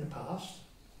done it in the past.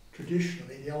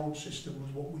 Traditionally, the old system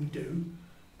was what we do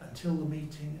until the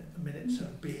meeting minutes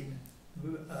have been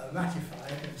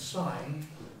ratified and signed.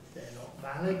 They're not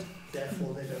valid,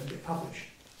 therefore they don't get published.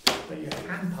 But you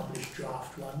can publish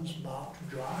draft ones, marked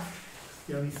draft.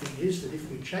 The only thing is that if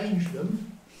we change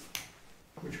them,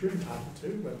 which we're entitled to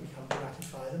when we come to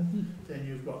ratify them, then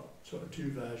you've got sort of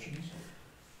two versions.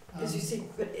 As you see,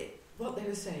 but what they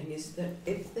were saying is that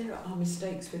if there are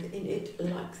mistakes within it,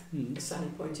 like Sally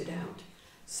pointed out,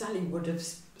 Sally would have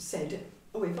said,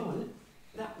 oh, Yvonne,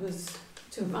 that was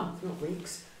 2 months, not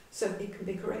weeks, so it can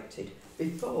be corrected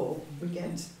before we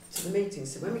get to the meeting.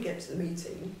 So when we get to the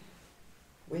meeting,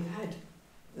 we've had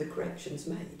the corrections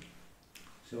made.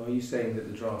 So are you saying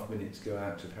that the draft minutes go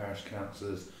out to parish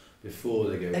councillors before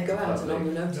they go? They go out and on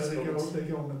the notice they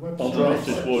go on the website. On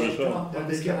draft board as well. No,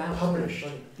 they get published.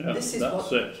 Yeah, this is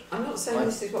that's what, it. I'm not saying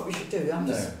this is what we should do. I'm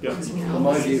just pointing Well,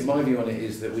 out. my view on it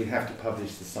is that we have to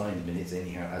publish the signed minutes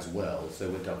anyhow as well, so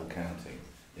we're double counting.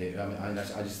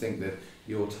 I just think that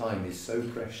your time is so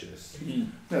precious.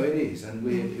 No, it is, and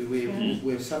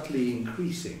we're subtly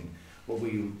increasing what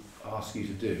we ask you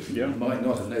to do. Yeah. You might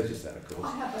not have noticed that, of course.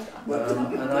 I have.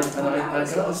 And I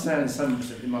can understand some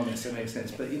it might make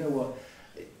sense, but you know what?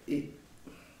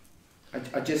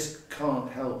 I just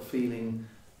can't help feeling.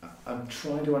 I'm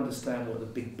trying to understand what the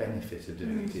big benefit of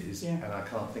doing it is, and I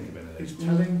can't think of any of those. It's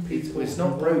telling people it's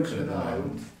not broken at the know,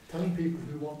 moment. telling people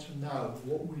who want to know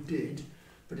what we did,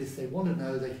 but if they want to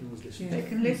know, they can always listen. They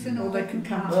can listen or they can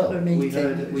come Well, to the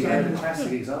meeting. we heard a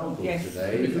classic example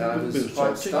today. I was With quite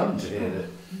top stunned to tickets. hear that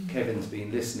Kevin's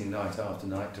been listening night after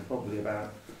night to probably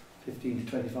about 15 to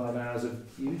 25 hours of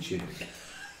YouTube.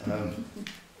 No,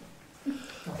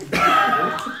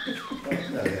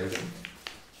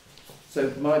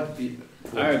 so my view,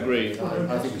 I agree.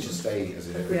 I think we should stay as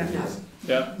it is.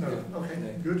 Yeah. No,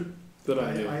 okay, good. Good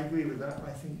I idea. agree with that.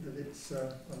 I think that it's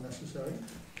unnecessary.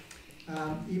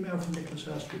 Email from Nicholas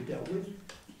Hurst we've dealt with.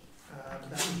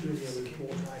 That was really a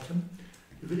report item.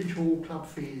 The Village Hall club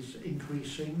fees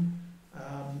increasing.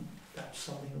 That's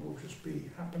something that will just be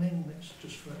happening. It's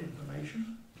just for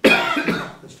information.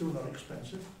 They're still not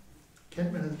expensive.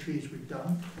 Kentman and the trees we've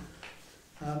done.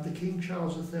 The King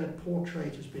Charles III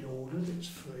portrait has been ordered. It's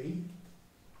free.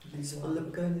 It's one that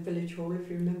would go in the village hall. If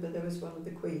you remember, there was one of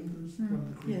the Queens. One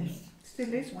of the Queens. Yes,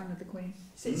 still is one of the Queens.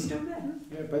 Is it still there?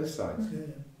 Yeah, both sides.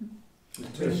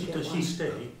 Does she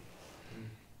stay?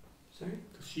 Sorry?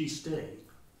 Does she stay?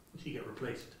 Does she get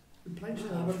replaced? Replaced,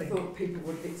 Well, I would have thought people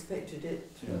would have expected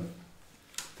it. Yeah.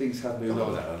 Things have moved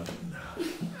on that one.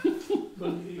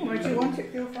 Why do you want it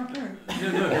for your front room?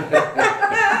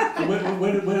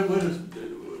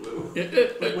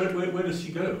 Where does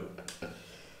she go?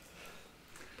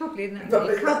 Probably in that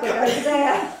little cupboard over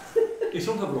there. It's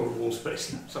all covered on wall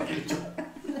space now.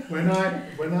 When I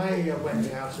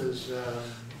went out as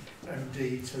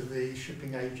MD to the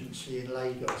shipping agency in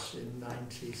Lagos in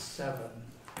 '97,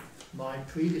 my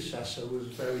predecessor was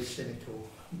very cynical,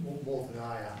 more than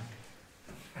I am.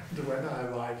 And when I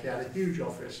arrived, he had a huge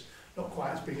office, not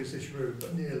quite as big as this room,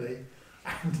 but nearly,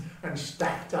 and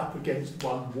stacked up against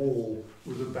one wall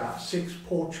with about 6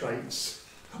 portraits,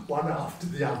 one after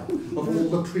the other, of all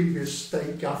the previous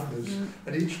state governors.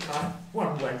 And each time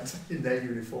one went in their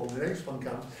uniform, the next one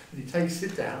comes, and he takes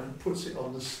it down and puts it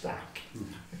on the stack.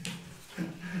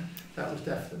 That was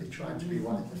definitely trying to be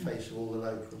one in the face of all the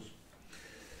locals.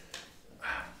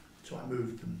 So I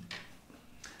moved them.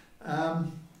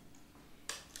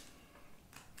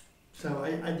 So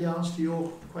the answer to your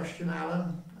question,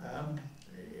 Alan,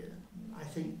 I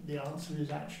think the answer is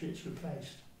actually it's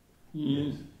replaced.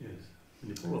 Yes, yes.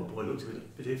 And the poor old boy looks a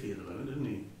bit iffy at the moment, doesn't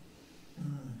he?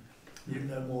 You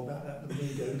know more about that than me,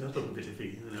 He do. does look a bit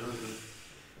iffy, you know.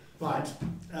 Right.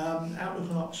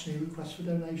 Outlook on Oxley request for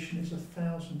donation is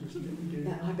 1,000, isn't it? We do.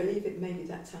 Yeah, I believe it may be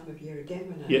that time of year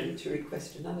again when I need to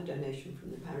request another donation from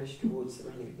the parish towards the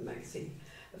running of the magazine.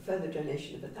 A further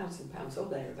donation of £1,000 or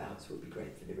thereabouts would be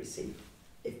gratefully received,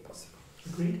 if possible.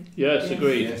 Agreed? Yes,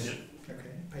 agreed. Yes. Okay,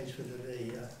 it pays for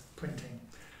the printing.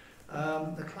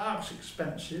 The clerk's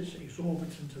expenses,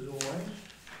 exorbitant as always.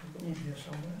 I've got one here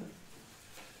somewhere.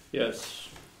 Yes.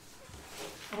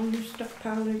 I'll just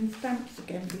stockpiling stamps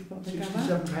again before they go up.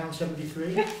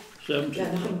 £67.73. Yeah, I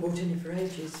haven't bought any for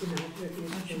ages, you know.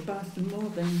 I should buy some more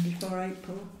then before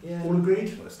April. Yeah. All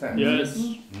agreed? Yes.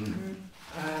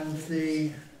 And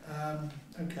the,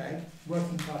 okay,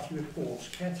 working party reports.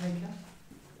 Caretaker?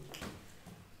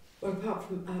 Well, apart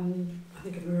from, I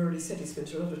think I've already said he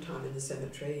spent a lot of time in the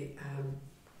cemetery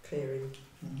clearing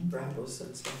brambles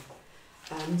and stuff.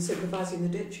 Supervising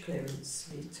the ditch clearance.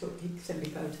 He sent me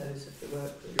photos of the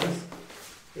work that was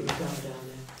being done down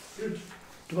there. Good.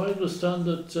 Do I understand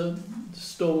that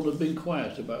Stone have been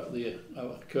quiet about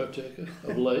our caretaker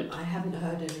of late? I haven't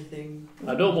heard anything.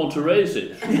 I don't want to raise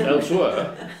it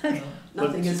elsewhere.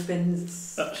 Nothing has been...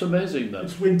 That's amazing then.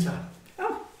 It's winter.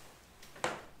 Oh.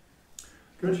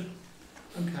 Good.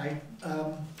 Okay.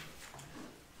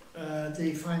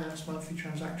 The finance monthly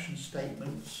transaction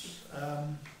statements.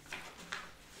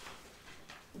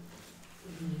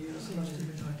 Yes, I must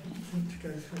admit I didn't think to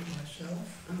go through it myself.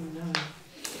 Oh no.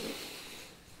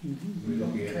 We've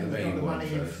got the money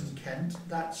in from Kent.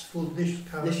 That's for this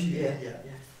current year.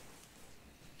 Yeah.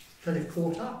 So they've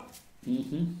caught up?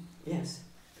 Yes.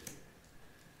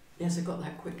 Yes, I got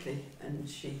that quickly, and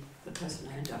the person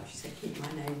I ended up, she said, keep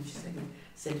my name, she said,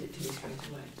 send it to me straight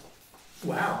away.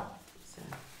 Wow. So.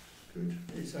 Good.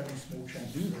 It's only small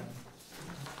changes then.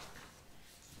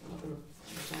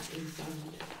 That is,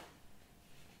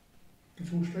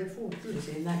 it's all straightforward. Good.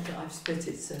 In that I've split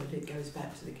it so that it goes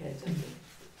back to the caretaker.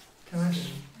 Can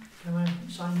I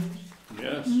sign these?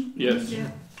 Yes. Yes.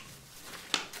 Yeah.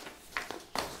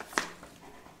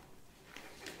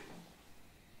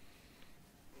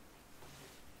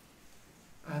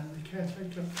 And the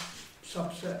caretaker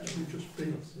subset will just be a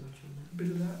bit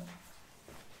of that.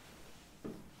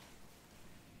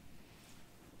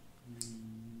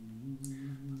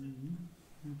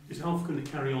 Is Alf going to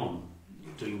carry on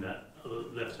doing that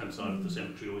left-hand side of the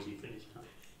cemetery, or is he finished now?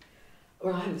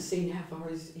 Well, I haven't seen how far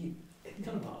he...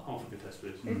 Done about half of it, I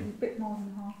suppose. A bit more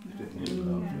than half now.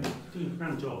 Doing a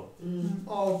grand job.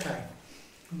 Oh, okay.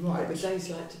 Right. With days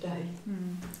like today.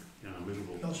 Yeah,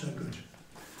 miserable. Not so good.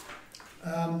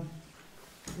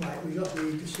 Right, we got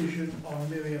the decision on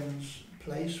Miriam's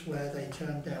place where they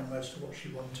turned down most of what she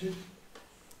wanted,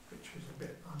 which was a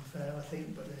bit unfair, I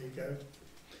think, but there you go.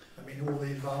 I mean, all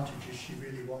the advantages she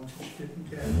really wanted, she didn't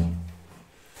get.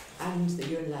 And the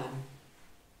ewe and lamb.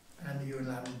 And the ewe and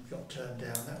lamb got turned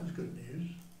down. That was good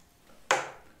news.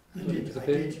 It was a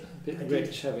bit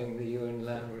rich having the ewe and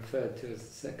lamb referred to as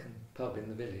the second pub in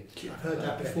the village. I've heard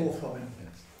that before from him.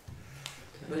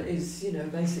 But it is,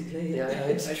 basically, yeah,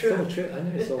 it's true. true. All true. I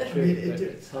know it's all true, but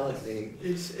it's hardly...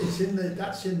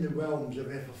 That's in the realms of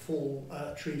if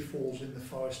a tree falls in the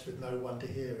forest with no one to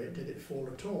hear it, did it fall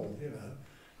at all,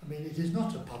 I mean, it is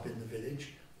not a pub in the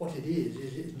village. What it is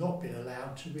it's not been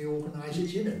allowed to reorganise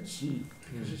its innards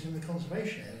because it's in the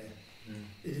conservation area.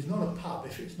 It is not a pub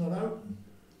if it's not open.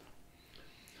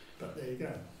 But there you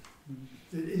go.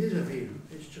 It is a view.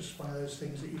 It's just one of those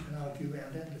things that you can argue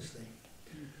around endlessly.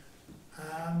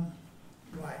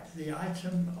 Right, the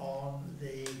item on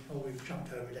the... Oh, we've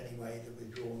jumped over it anyway, the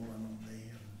withdrawn one on the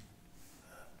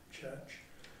church.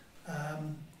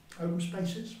 Open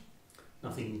spaces?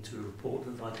 Nothing to report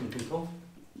that I can think of.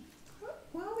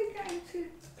 Well, are we going to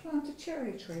plant a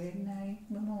cherry tree in the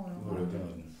memorial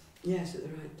garden? Yes, at the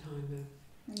right time.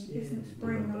 And isn't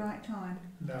spring the right time?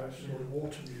 No, it's sort of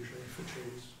autumn usually for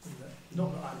trees, isn't it? Not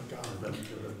that I'm a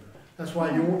gardener. That's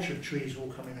why the orchard trees are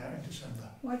all coming out in December.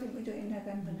 Why didn't we do it in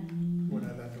November then? Well,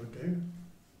 November would do.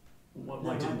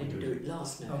 Why didn't we do it?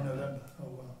 Last November. Oh, November.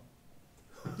 Oh,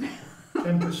 well.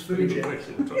 Tempers food yet.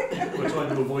 We're trying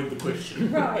to avoid the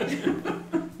question. Right.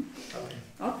 Okay.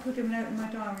 I'll put a note in my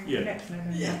diary for next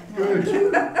November. Yeah.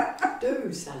 Right.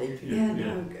 Do, Sally. Yeah,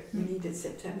 no, we need it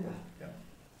September. Yeah.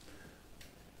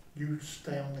 You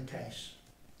stay on the case.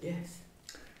 Yes.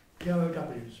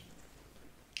 POWs.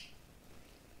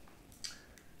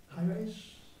 Highways,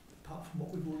 apart from what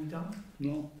we've already done?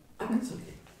 No.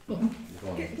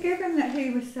 Given that he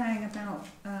was saying about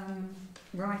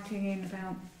writing in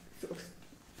about sort of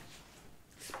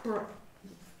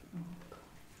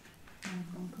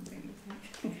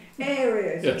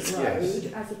areas of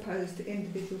road as opposed to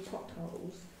individual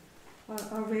potholes,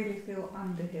 I really feel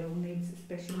Underhill needs a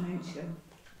special mention.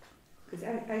 Because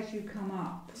as you come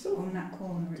up on that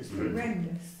corner, it's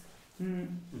horrendous.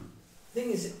 Thing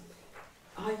is,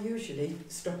 I usually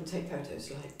stop and take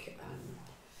photos, like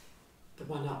the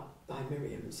one up by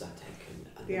Miriam's I've taken,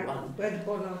 and Yeah, the one where the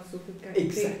bollards sort of go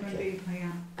exactly, deeper and deeper,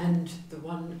 yeah. and the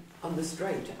one on the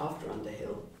straight after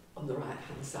Underhill, on the right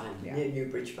hand side, Yeah. near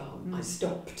Newbridge Farm. I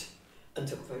stopped and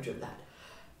took a photo of that.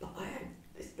 But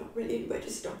there's not really anywhere to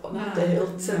stop on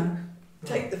Underhill to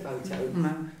take the photo.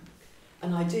 No.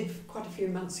 And I did quite a few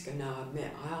months ago now, I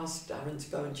admit, I asked Darren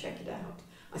to go and check it out.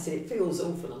 I said, it feels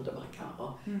awful under my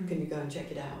car, can you go and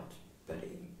check it out? But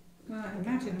he... Well,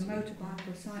 imagine a motorbike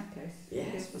or a cyclist.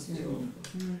 Yes, must be awful.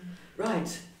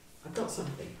 Right, I've got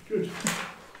something. Good.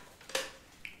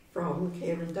 From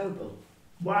Kieran Doble.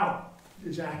 Wow,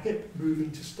 is our HIP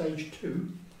moving to stage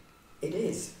 2? It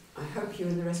is. I hope you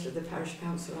and the rest of the parish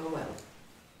council are well.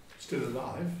 Still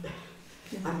alive.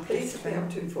 I'm pleased to be able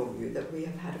to inform you that we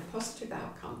have had a positive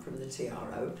outcome from the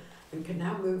TRO and can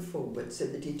now move forward to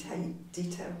the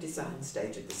detailed design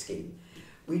stage of the scheme.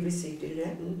 We received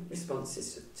 11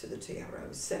 responses to the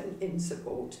TRO, 7 in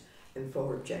support and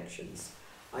 4 objections.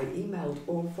 I emailed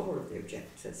all 4 of the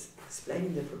objectors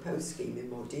explaining the proposed scheme in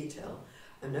more detail,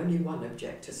 and only 1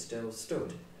 objector still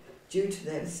stood. Due to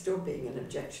there still being an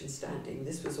objection standing,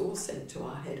 this was all sent to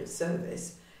our head of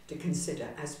service to consider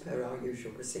as per our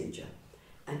usual procedure,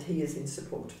 and he is in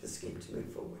support of the scheme to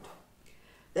move forward.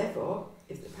 Therefore,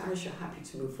 if the parish are happy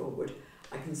to move forward,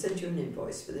 I can send you an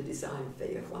invoice for the design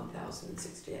fee of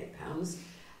 £1,068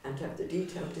 and have the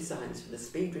detailed designs for the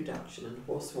speed reduction and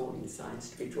horse warning signs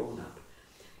to be drawn up.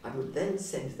 I would then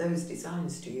send those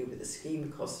designs to you with the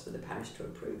scheme costs for the parish to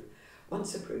approve.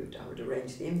 Once approved, I would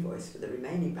arrange the invoice for the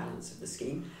remaining balance of the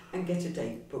scheme and get a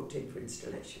date booked in for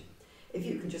installation. If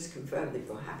you can just confirm that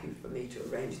you're happy for me to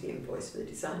arrange the invoice for the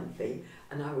design fee,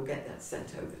 and I will get that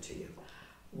sent over to you.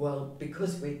 Well,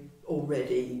 because we've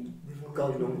already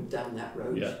gone on down that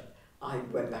road, I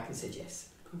went back and said yes.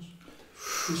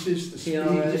 This is the speed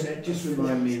limit, just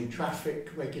remind me, traffic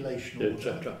regulation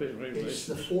order. Traffic regulation. It's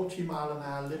the 40 mile an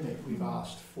hour limit we've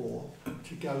asked for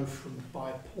to go from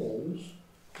by Paul's,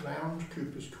 round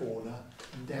Cooper's Corner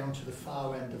and down to the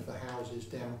far end of the houses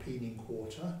down Peening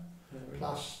Quarter,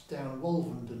 plus down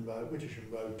Wolvenden Road,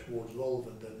 Wittersham Road towards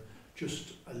Wolvenden,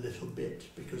 just a little bit,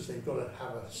 because they've got to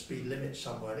have a speed limit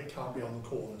somewhere and it can't be on the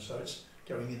corner, so it's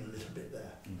going in a little bit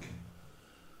there. Okay.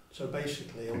 So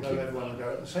basically, although everyone will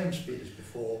go at the same speed as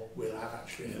before, we'll have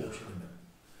actually a 40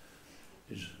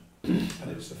 limit.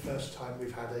 And it's the first time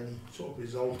we've had any sort of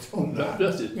result on that.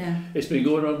 That's it. Yeah. It's been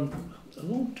going on a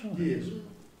long time. Years.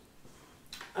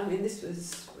 I mean, this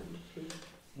was when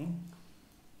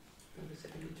was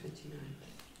it, only 29th?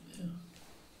 Yeah.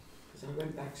 Because I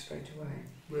went back straight away.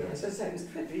 Really? As I say, it was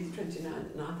February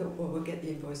 29th, and I thought, well, we'll get the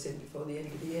invoice in before the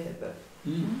end of the year, but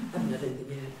haven't had anything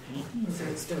yet. So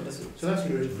it still doesn't. So that's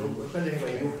good. But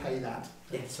anyway, you'll pay that,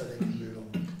 so they can move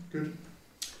on. Good.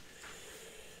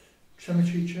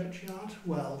 Cemetery Churchyard.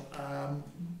 Well,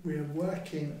 we're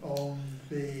working on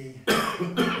the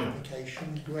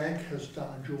application. Greg has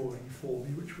done a drawing for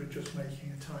me, which we're just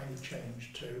making a tiny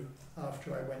change to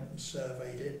after I went and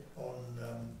surveyed it on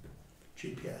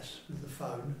GPS with the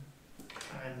phone.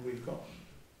 And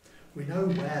we know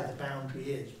where the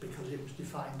boundary is because it was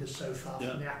defined as so far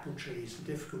from the apple trees. The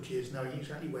difficulty is knowing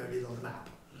exactly where it is on the map.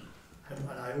 And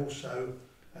I also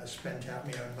spent out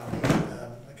my own money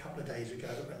a couple of days ago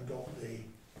and got the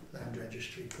land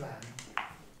registry plan,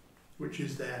 which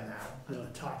is there now, and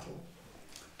the title.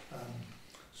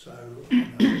 So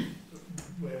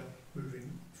we're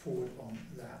moving forward on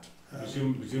that.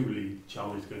 Presumably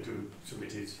Charlie's going to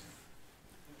submit his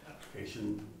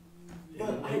application in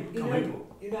Well, April.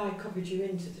 I copied you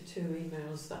into the 2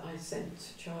 emails that I sent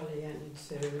to Charlie and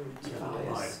to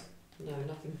Tobias. No,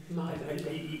 nothing.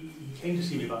 He came to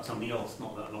see me about something else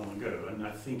not that long ago, and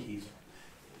I think it's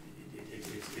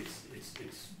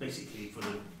basically for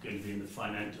going to be in the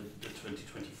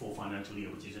 2024 financial year,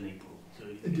 which is in April. So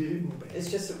it's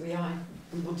just that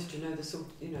we wanted to know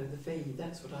the fee.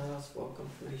 That's what I asked for,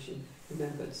 confirmation,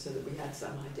 remembered, so that we had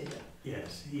some idea.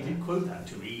 Yes, he did quote that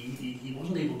to me. He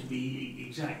wasn't able to be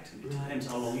exact. It depends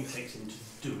how long it takes him to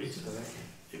do it.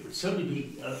 It would certainly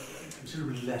be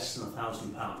considerably less than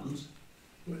 £1,000.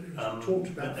 Well, talked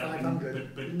about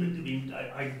 500. But I mean,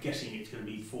 I'm guessing it's going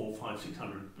to be 400, 500,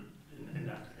 600 in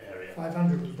that area.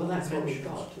 500. Well, that's what we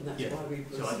got, and that's why we.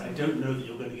 So I don't know that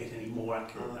you're going to get any more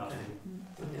accurate out of him.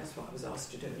 And that's what I was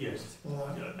asked to do. Yes.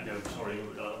 I know. Sorry.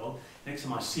 Next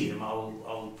time I see him,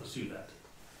 I'll pursue that.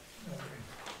 Okay.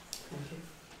 Thank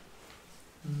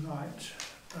you. Right.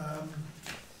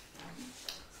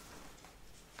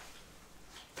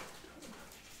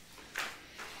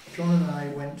 John and I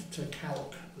went to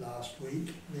Calc last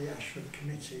week, the Ashford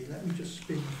committee. Let me just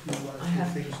spin through one or two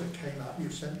things that came up.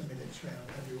 You've sent the minutes round,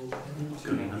 have you already?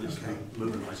 Okay.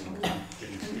 Mobilising,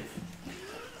 getting stiff.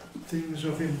 Things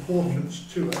of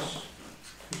importance to us,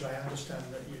 because I understand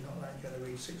that you're not like going to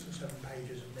read 6 or 7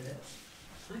 pages of minutes.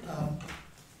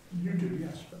 You do,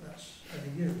 yes, but that's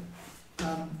only you.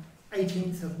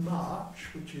 18th of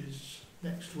March, which is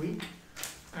next week,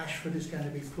 Ashford is going to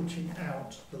be putting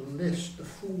out the list, the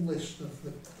full list of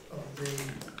the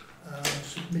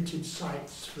submitted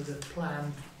sites for the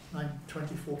plan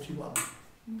 2041.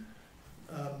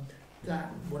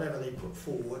 That, whatever they put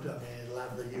forward, I mean, it'll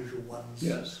have the usual ones.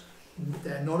 Yes.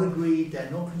 They're not agreed,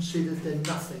 they're not considered, they're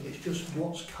nothing. It's just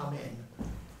what's come in,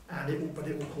 and but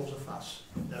it will cause a fuss,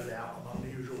 no doubt, among the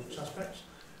usual suspects.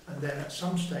 And then at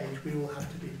some stage we will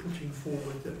have to be putting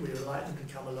forward that we would like them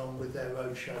to come along with their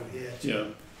roadshow here,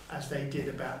 as they did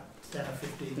about 10 or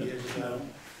 15 years ago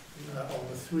on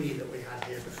the 3 that we had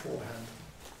here beforehand.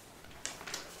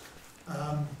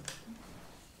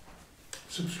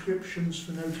 Subscriptions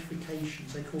for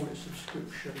notifications, they call it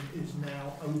subscription, is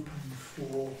now open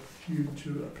for you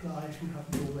to apply if you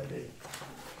haven't already.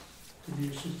 The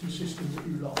new system that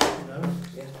you lost, you know.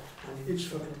 Yeah. It's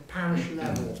for parish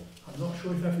level. I'm not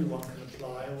sure if everyone can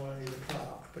apply or only the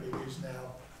clerk, but it is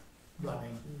now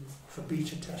running for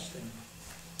beta testing.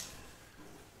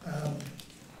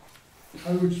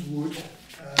 Hodeswood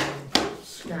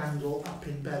scandal up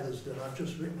in Bethersden. I've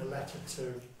just written a letter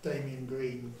to Damien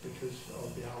Green because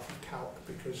on behalf of Calc,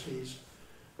 because he's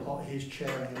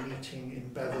chairing a meeting in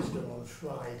Bethersden on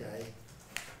Friday.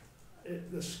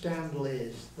 The scandal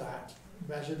is that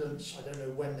residents, I don't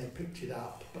know when they picked it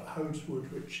up, but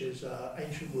Hodeswood, which is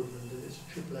ancient woodland, and it's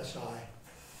a triple SI,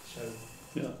 so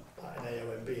like an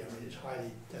AOMB, I mean it's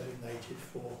highly designated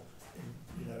for,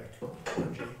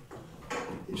 ecology.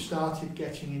 It started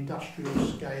getting industrial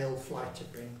scale fly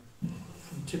tipping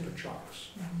from tipper trucks,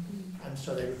 and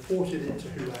so they reported it to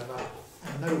whoever,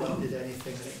 and no one did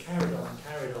anything, and it carried on and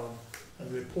carried on. And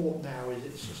the report now is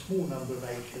it's a small number of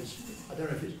acres. I don't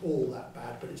know if it's all that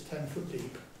bad, but it's 10 foot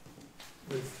deep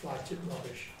with fly tip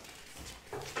rubbish.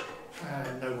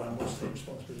 And no one wants to take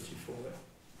responsibility for it.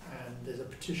 And there's a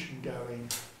petition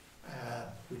going.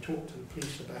 We talked to the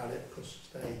police about it because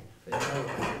they know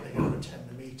about it. They're going to attend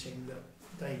the meeting that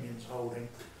Damien's holding.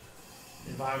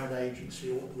 The Environment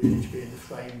Agency ought really to be in the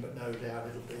frame, but no doubt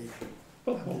it'll be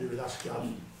having to do with us,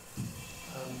 Gov.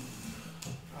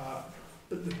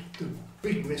 But the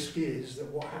big risk is that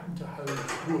what happened to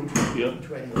Hodeswood happened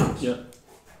to anyone else.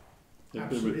 They've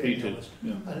been repeated.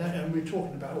 And we're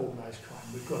talking about organised crime.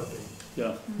 We've got to be.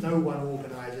 No one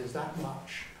organises that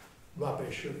much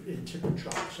rubbish in tipper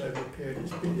trucks over a period.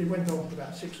 It went on for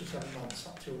about 6 or 7 months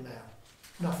up till now.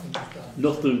 Nothing was done.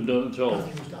 Nothing done at all.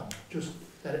 Nothing was done. Just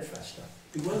let it fester.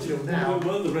 It weren't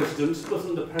the residents, it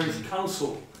wasn't the parish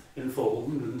council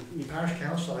involved. And the parish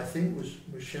council, I think, was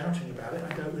shouting about it.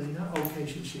 I don't really know. Old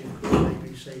KCC and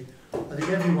ABC. I think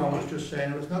everyone was just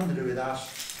saying it was nothing to do with us.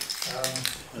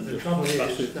 And the trouble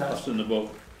is that in the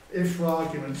book. If, for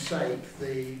argument's sake,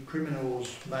 the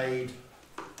criminals made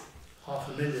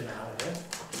 $500,000 out of it,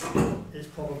 it's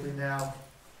probably now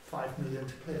 $5 million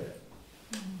to clear it.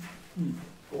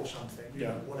 Or something, you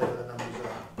know, whatever the numbers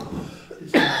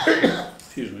are.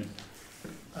 Excuse me.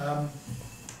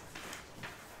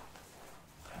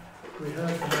 We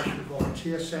heard from the Ashford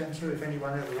Volunteer Centre, if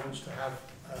anyone ever wants to have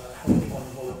help on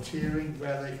volunteering,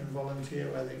 where they can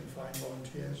volunteer, where they can find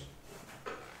volunteers.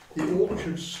 The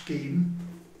orchard scheme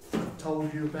I've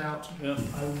told you about, I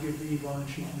will give Yvonne and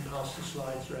she can pass the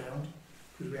slides round,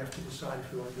 because we have to decide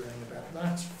if we want to do anything about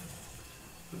that.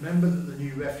 Remember that the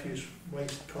new refuse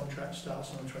waste contract starts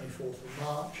on the 24th of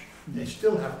March. They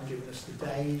still haven't given us the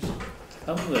days.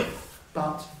 Haven't they?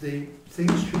 But the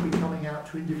things should be coming out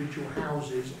to individual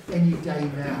houses any day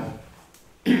now.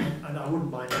 And I wouldn't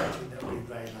mind waiting, they'll be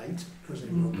very late, because they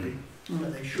will be.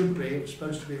 But they should be. It was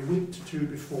supposed to be a week to 2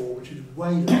 before, which is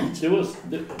way late. There was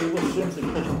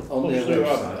something on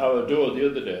our door the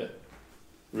other day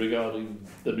regarding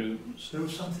the new... There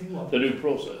was something what? The new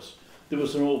process. There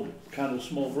was an old kind of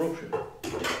small brochure.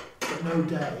 But no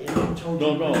day.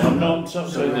 No, I'm not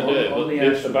saying the day, but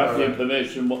it's about the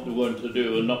information, what they're going to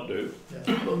do and not do.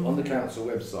 On the council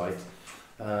website,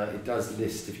 it does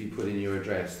list, if you put in your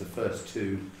address, the first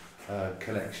 2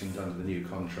 collections under the new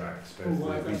contracts, both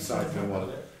the recycling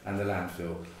one and the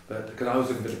landfill. But because I was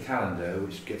looking for the calendar,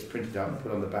 which gets printed out and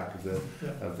put on the back of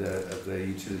the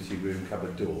utility room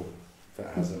cupboard door,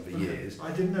 that hasn't for years.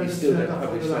 I didn't know you still don't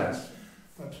publish that.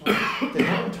 They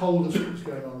haven't told us what's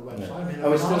going on the website.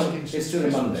 No. I mean, It's still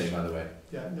a Monday, by the way.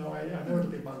 Yeah, no, I know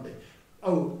it'll be Monday.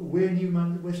 Oh, we're new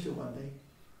Monday, we're still Monday,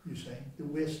 you're saying? That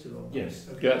we're still on Monday? Yes.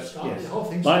 Okay, Yes. The whole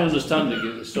thing's My understanding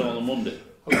is it's still on a Monday.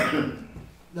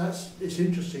 It's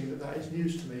interesting that is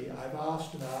news to me. I've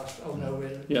asked and asked, oh no,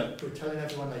 we're telling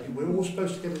everyone later. We're all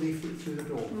supposed to get a leaflet through the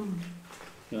door.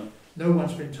 Yeah. No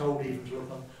one's been told even to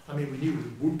look on, I mean we knew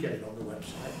we would get it on the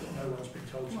website, but no one's been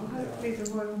told to Well, look there. hopefully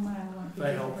the Royal Mail won't be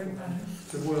Very helpful. delivering those.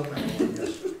 The Royal Mail,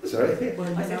 yes. Sorry?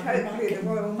 I said hopefully the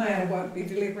Royal Mail won't be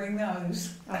delivering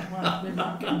those. That won't be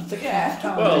my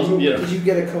yeah. Well, yeah. Did you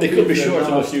get a copy? They could be of the short of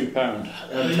a last, few pound.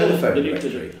 telephone They need to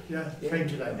directory? Yeah, came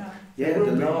today. No. Yeah,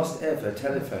 the last ever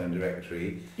telephone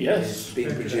directory has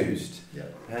been produced. Yeah.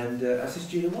 And I said,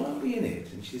 Julia, why aren't we in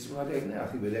it? And she says, well, I don't know. I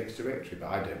think we're next directory, but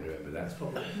I don't remember that.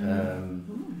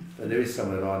 But there is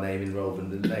someone of our name enrolled in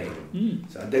the name.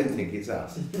 So I don't think it's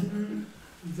us.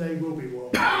 They will be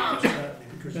warned, certainly,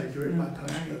 because they do it by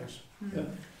postcodes.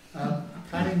 Yeah.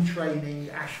 Planning training,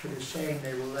 Ashford is saying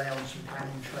they will lay on some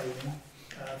planning training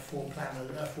for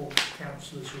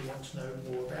councillors who want to know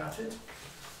more about it.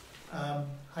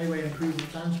 Highway improvement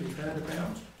plans we've heard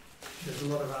about. There's a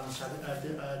lot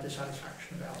of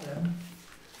dissatisfaction about them.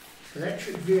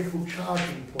 Electric vehicle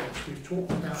charging points, we've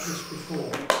talked about this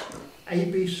before.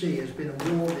 ABC has been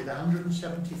awarded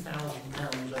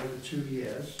 £170,000 over 2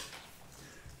 years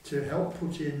to help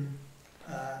put in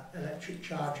electric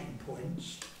charging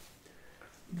points.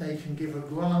 They can give a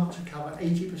grant to cover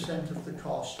 80% of the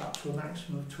cost up to a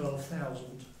maximum of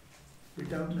 12,000. We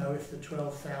don't know if the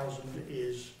 12,000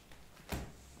 is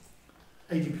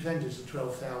 80% is the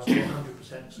 12,000 or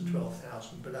 100% is the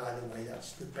 12,000, but either way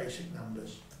that's the basic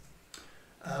numbers.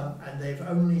 And they've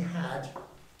only had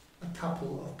a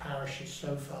couple of parishes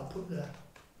so far put their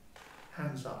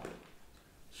hands up.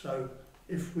 So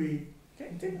if we...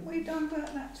 Didn't we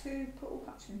divert that to Paul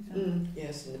Hutchinson?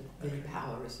 Yes, and the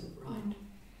power isn't right.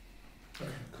 Of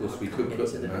course, we could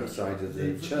put them outside of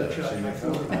the church in the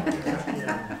car.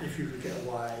 Yeah, if you could get a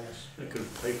wire, yes. They could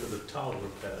pay for the tile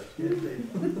repairs. Yeah,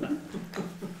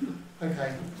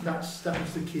 okay, that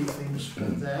was the key things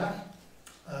from there.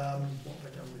 What have I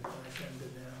done with my agenda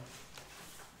now?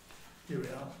 Here we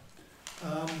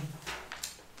are.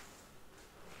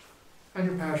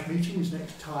 Annual parish meeting is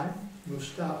next time. We'll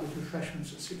start with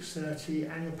refreshments at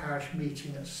 6:30. Annual parish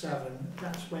meeting at 7.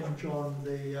 That's when John,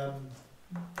 the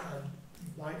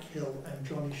Whitehill and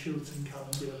Johnny Shilton come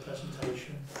and give a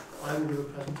presentation. I will give a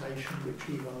presentation which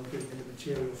Yvonne will give me the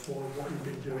material for what we've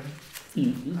been doing,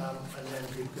 and then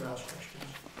people can ask questions.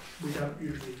 We don't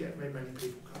usually get very many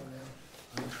people coming out.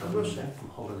 I'm travelling from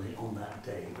holiday on that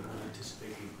day, but I'm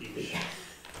anticipating beach.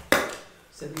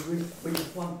 So we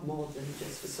would want more than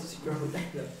just a sausage roll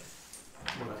there.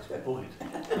 Well, that's my point.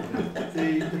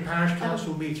 The parish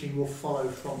council meeting will follow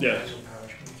from the annual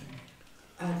parish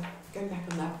meeting. Going back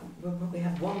on that, we'll probably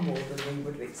have one more than we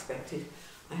would have expected.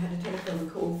 I had a telephone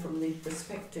call from the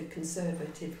prospective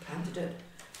Conservative candidate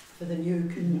for the new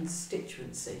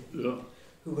constituency who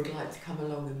would like to come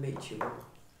along and meet you all.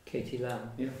 Katie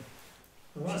Lamb. Yeah.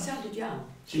 She sounded young.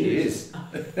 She is.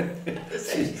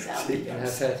 She sounded young. In her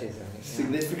 30s, I think.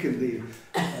 Significantly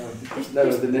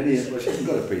lower than any of... Well, she hasn't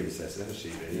got a predecessor, has she,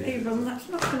 really? Yvonne, that's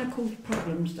not going to cause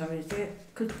problems, though, is it?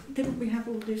 Because didn't we have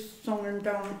all this song and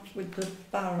dance with the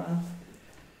borough?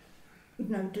 You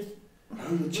know, just...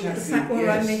 Oh, the chap the fact we're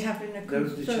only having a There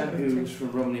was the chap who was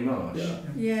from Romney Marsh.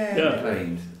 Yeah.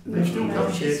 Complained. They still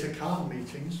come here to calm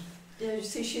meetings. Yeah, you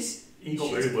see, she's... He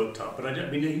got very worked up, but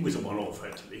I mean, he was a one-off,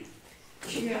 actually.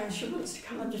 She wants to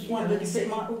come. I just wondered if it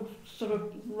might all sort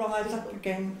of rise up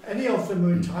again. Any of them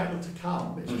are entitled to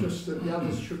come, it's just that the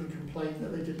others shouldn't complain that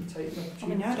they didn't take the opportunity. I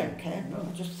mean, I don't care, but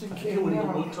I just think... I don't know what he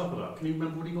got worked up about. Can you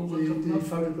remember what he got worked up about? The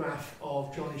photograph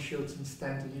of Johnny Shilton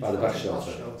standing in By the front bus of the bus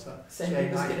shelter. shelter, Saying saying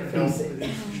he was I gonna can help fix it. with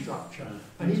infrastructure.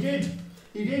 And he did.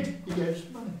 He gave us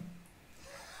money.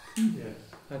 Yeah.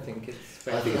 I think it's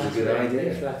I think it's a good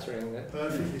idea. Flattering that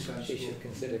Perfectly sensible. she should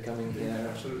consider coming here.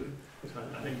 Absolutely.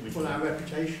 I think Well, our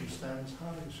reputation stands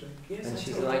high, so. Yes, And that's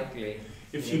she's all right. likely.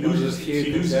 If she loses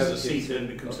a seat, then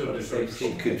the Conservatives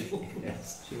could.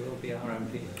 Yes. She will be our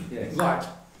MP. Yes. Right.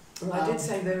 Well, I did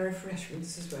say there are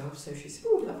refreshments as well, so she said,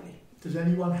 oh, lovely. Does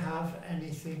anyone have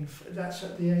anything? That's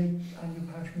at the annual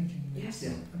parish meeting. Yes.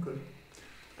 Yeah. Good.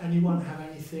 Anyone have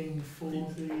anything for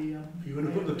the? You're going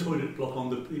to put the toilet block on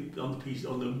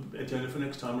the agenda for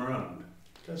next time around.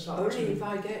 That's up Only to if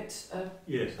I get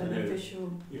an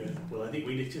official... Yeah, well, I think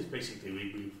we need to basically,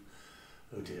 we've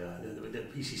oh dear, the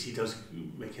PCC does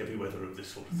make heavy weather of this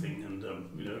sort of thing, and,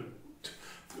 you know,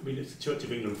 I mean, it's the Church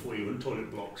of England for you, and toilet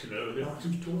blocks, you know.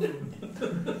 Who's talking?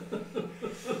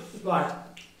 Right.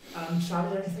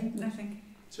 Sally, anything? Nothing.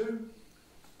 Sue?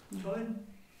 Colin?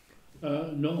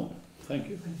 No, Thank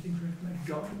you. Anything to recommend,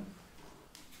 John?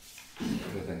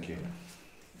 No, thank you.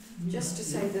 Just to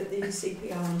say that the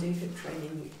CPR and defib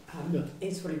training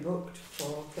is fully booked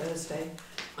for Thursday.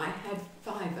 I had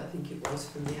 5, I think it was,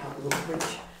 from the Outlook,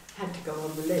 which had to go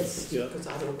on the list because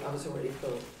I thought I was already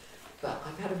full. But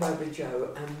I've had a word with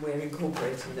Joe and we're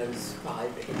incorporating those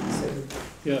 5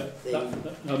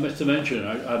 into I must have mentioned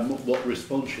what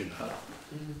response you had.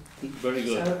 Very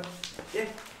good. So, yeah,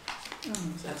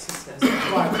 that's a success.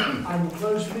 Right, I will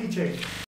close the meeting.